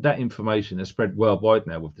 that information is spread worldwide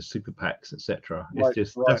now with the super packs, etc. It's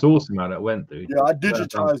just that's awesome how that went, dude. Yeah, I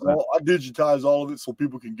digitize all of it so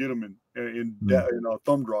people can get them in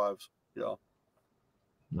thumb drives. Yeah.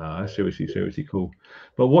 No, that's seriously cool.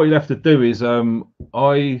 But what you'll have to do is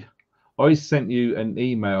I sent you an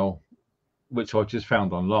email which I just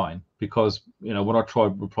found online because when I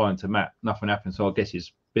tried replying to Matt, nothing happened, so I guess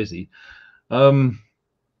he's busy.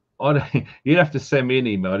 You'd have to send me an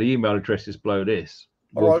email. The email address is below this.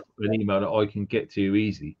 An email that I can get to you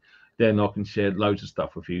easy. Then I can share loads of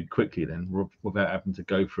stuff with you quickly then without having to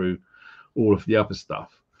go through all of the other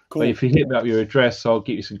stuff. Cool. But if you hit me up your address, I'll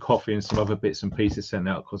get you some coffee and some other bits and pieces sent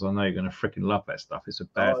out because I know you're going to freaking love that stuff. It's a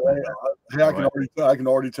bad I can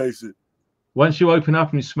already taste it. Once you open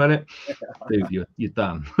up and you smell it, dude, you're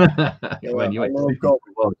done.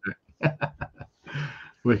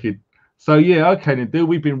 Wicked. So okay then, dude.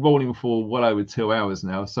 We've been rolling for well over 2 hours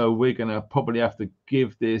now, so we're gonna probably have to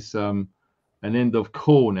give this an end of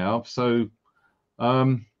call now. So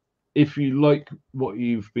if you like what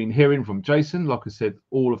you've been hearing from Jason, like I said,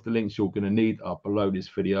 all of the links you're going to need are below this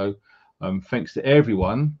video. Thanks to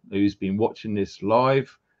everyone who's been watching this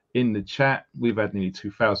live in the chat. We've had nearly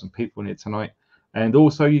 2,000 people in here tonight, and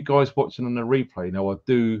also you guys watching on the replay. Now I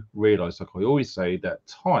do realize, like I always say, that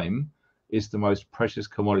time is the most precious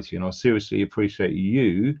commodity, and I seriously appreciate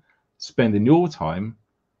you spending your time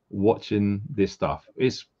watching this stuff.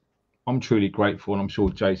 I'm truly grateful, and I'm sure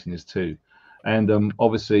Jason is too. And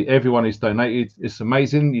obviously everyone who's donated, it's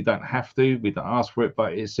amazing. You don't have to, we don't ask for it,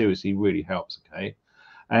 but it seriously really helps. Okay.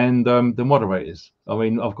 And the moderators, I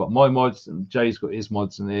mean, I've got my mods and Jay's got his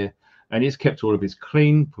mods in there, and he's kept all of his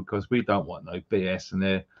clean because we don't want no BS in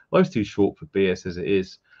there. Life's too short for BS as it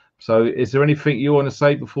is. So is there anything you want to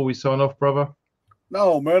say before we sign off, brother?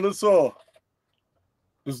 No, man, let's do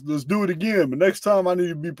it again. But next time I need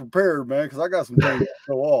to be prepared, man, because I got some things to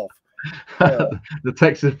show off. Yeah. The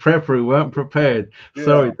Texas prepper weren't prepared. Yeah.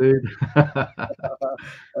 Sorry, dude.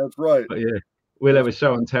 That's right. But yeah, we'll have a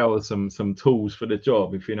show and tell with some tools for the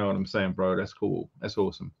job, if you know what I'm saying, bro. That's cool. That's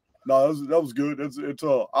awesome. No, that was good. It's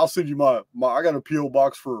I'll send you my I got a PO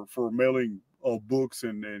box for mailing books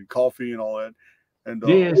and coffee and all that. And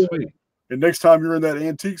yeah, sweet. And next time you're in that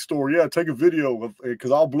antique store, yeah, take a video of it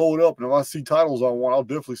because I'll blow it up. And if I see titles on one, I'll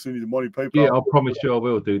definitely send you the money PayPal. Yeah, I promise you I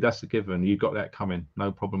will do. That's a given. You got that coming. No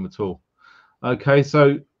problem at all. Okay,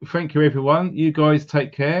 so thank you, everyone. You guys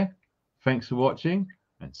take care. Thanks for watching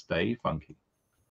and stay funky.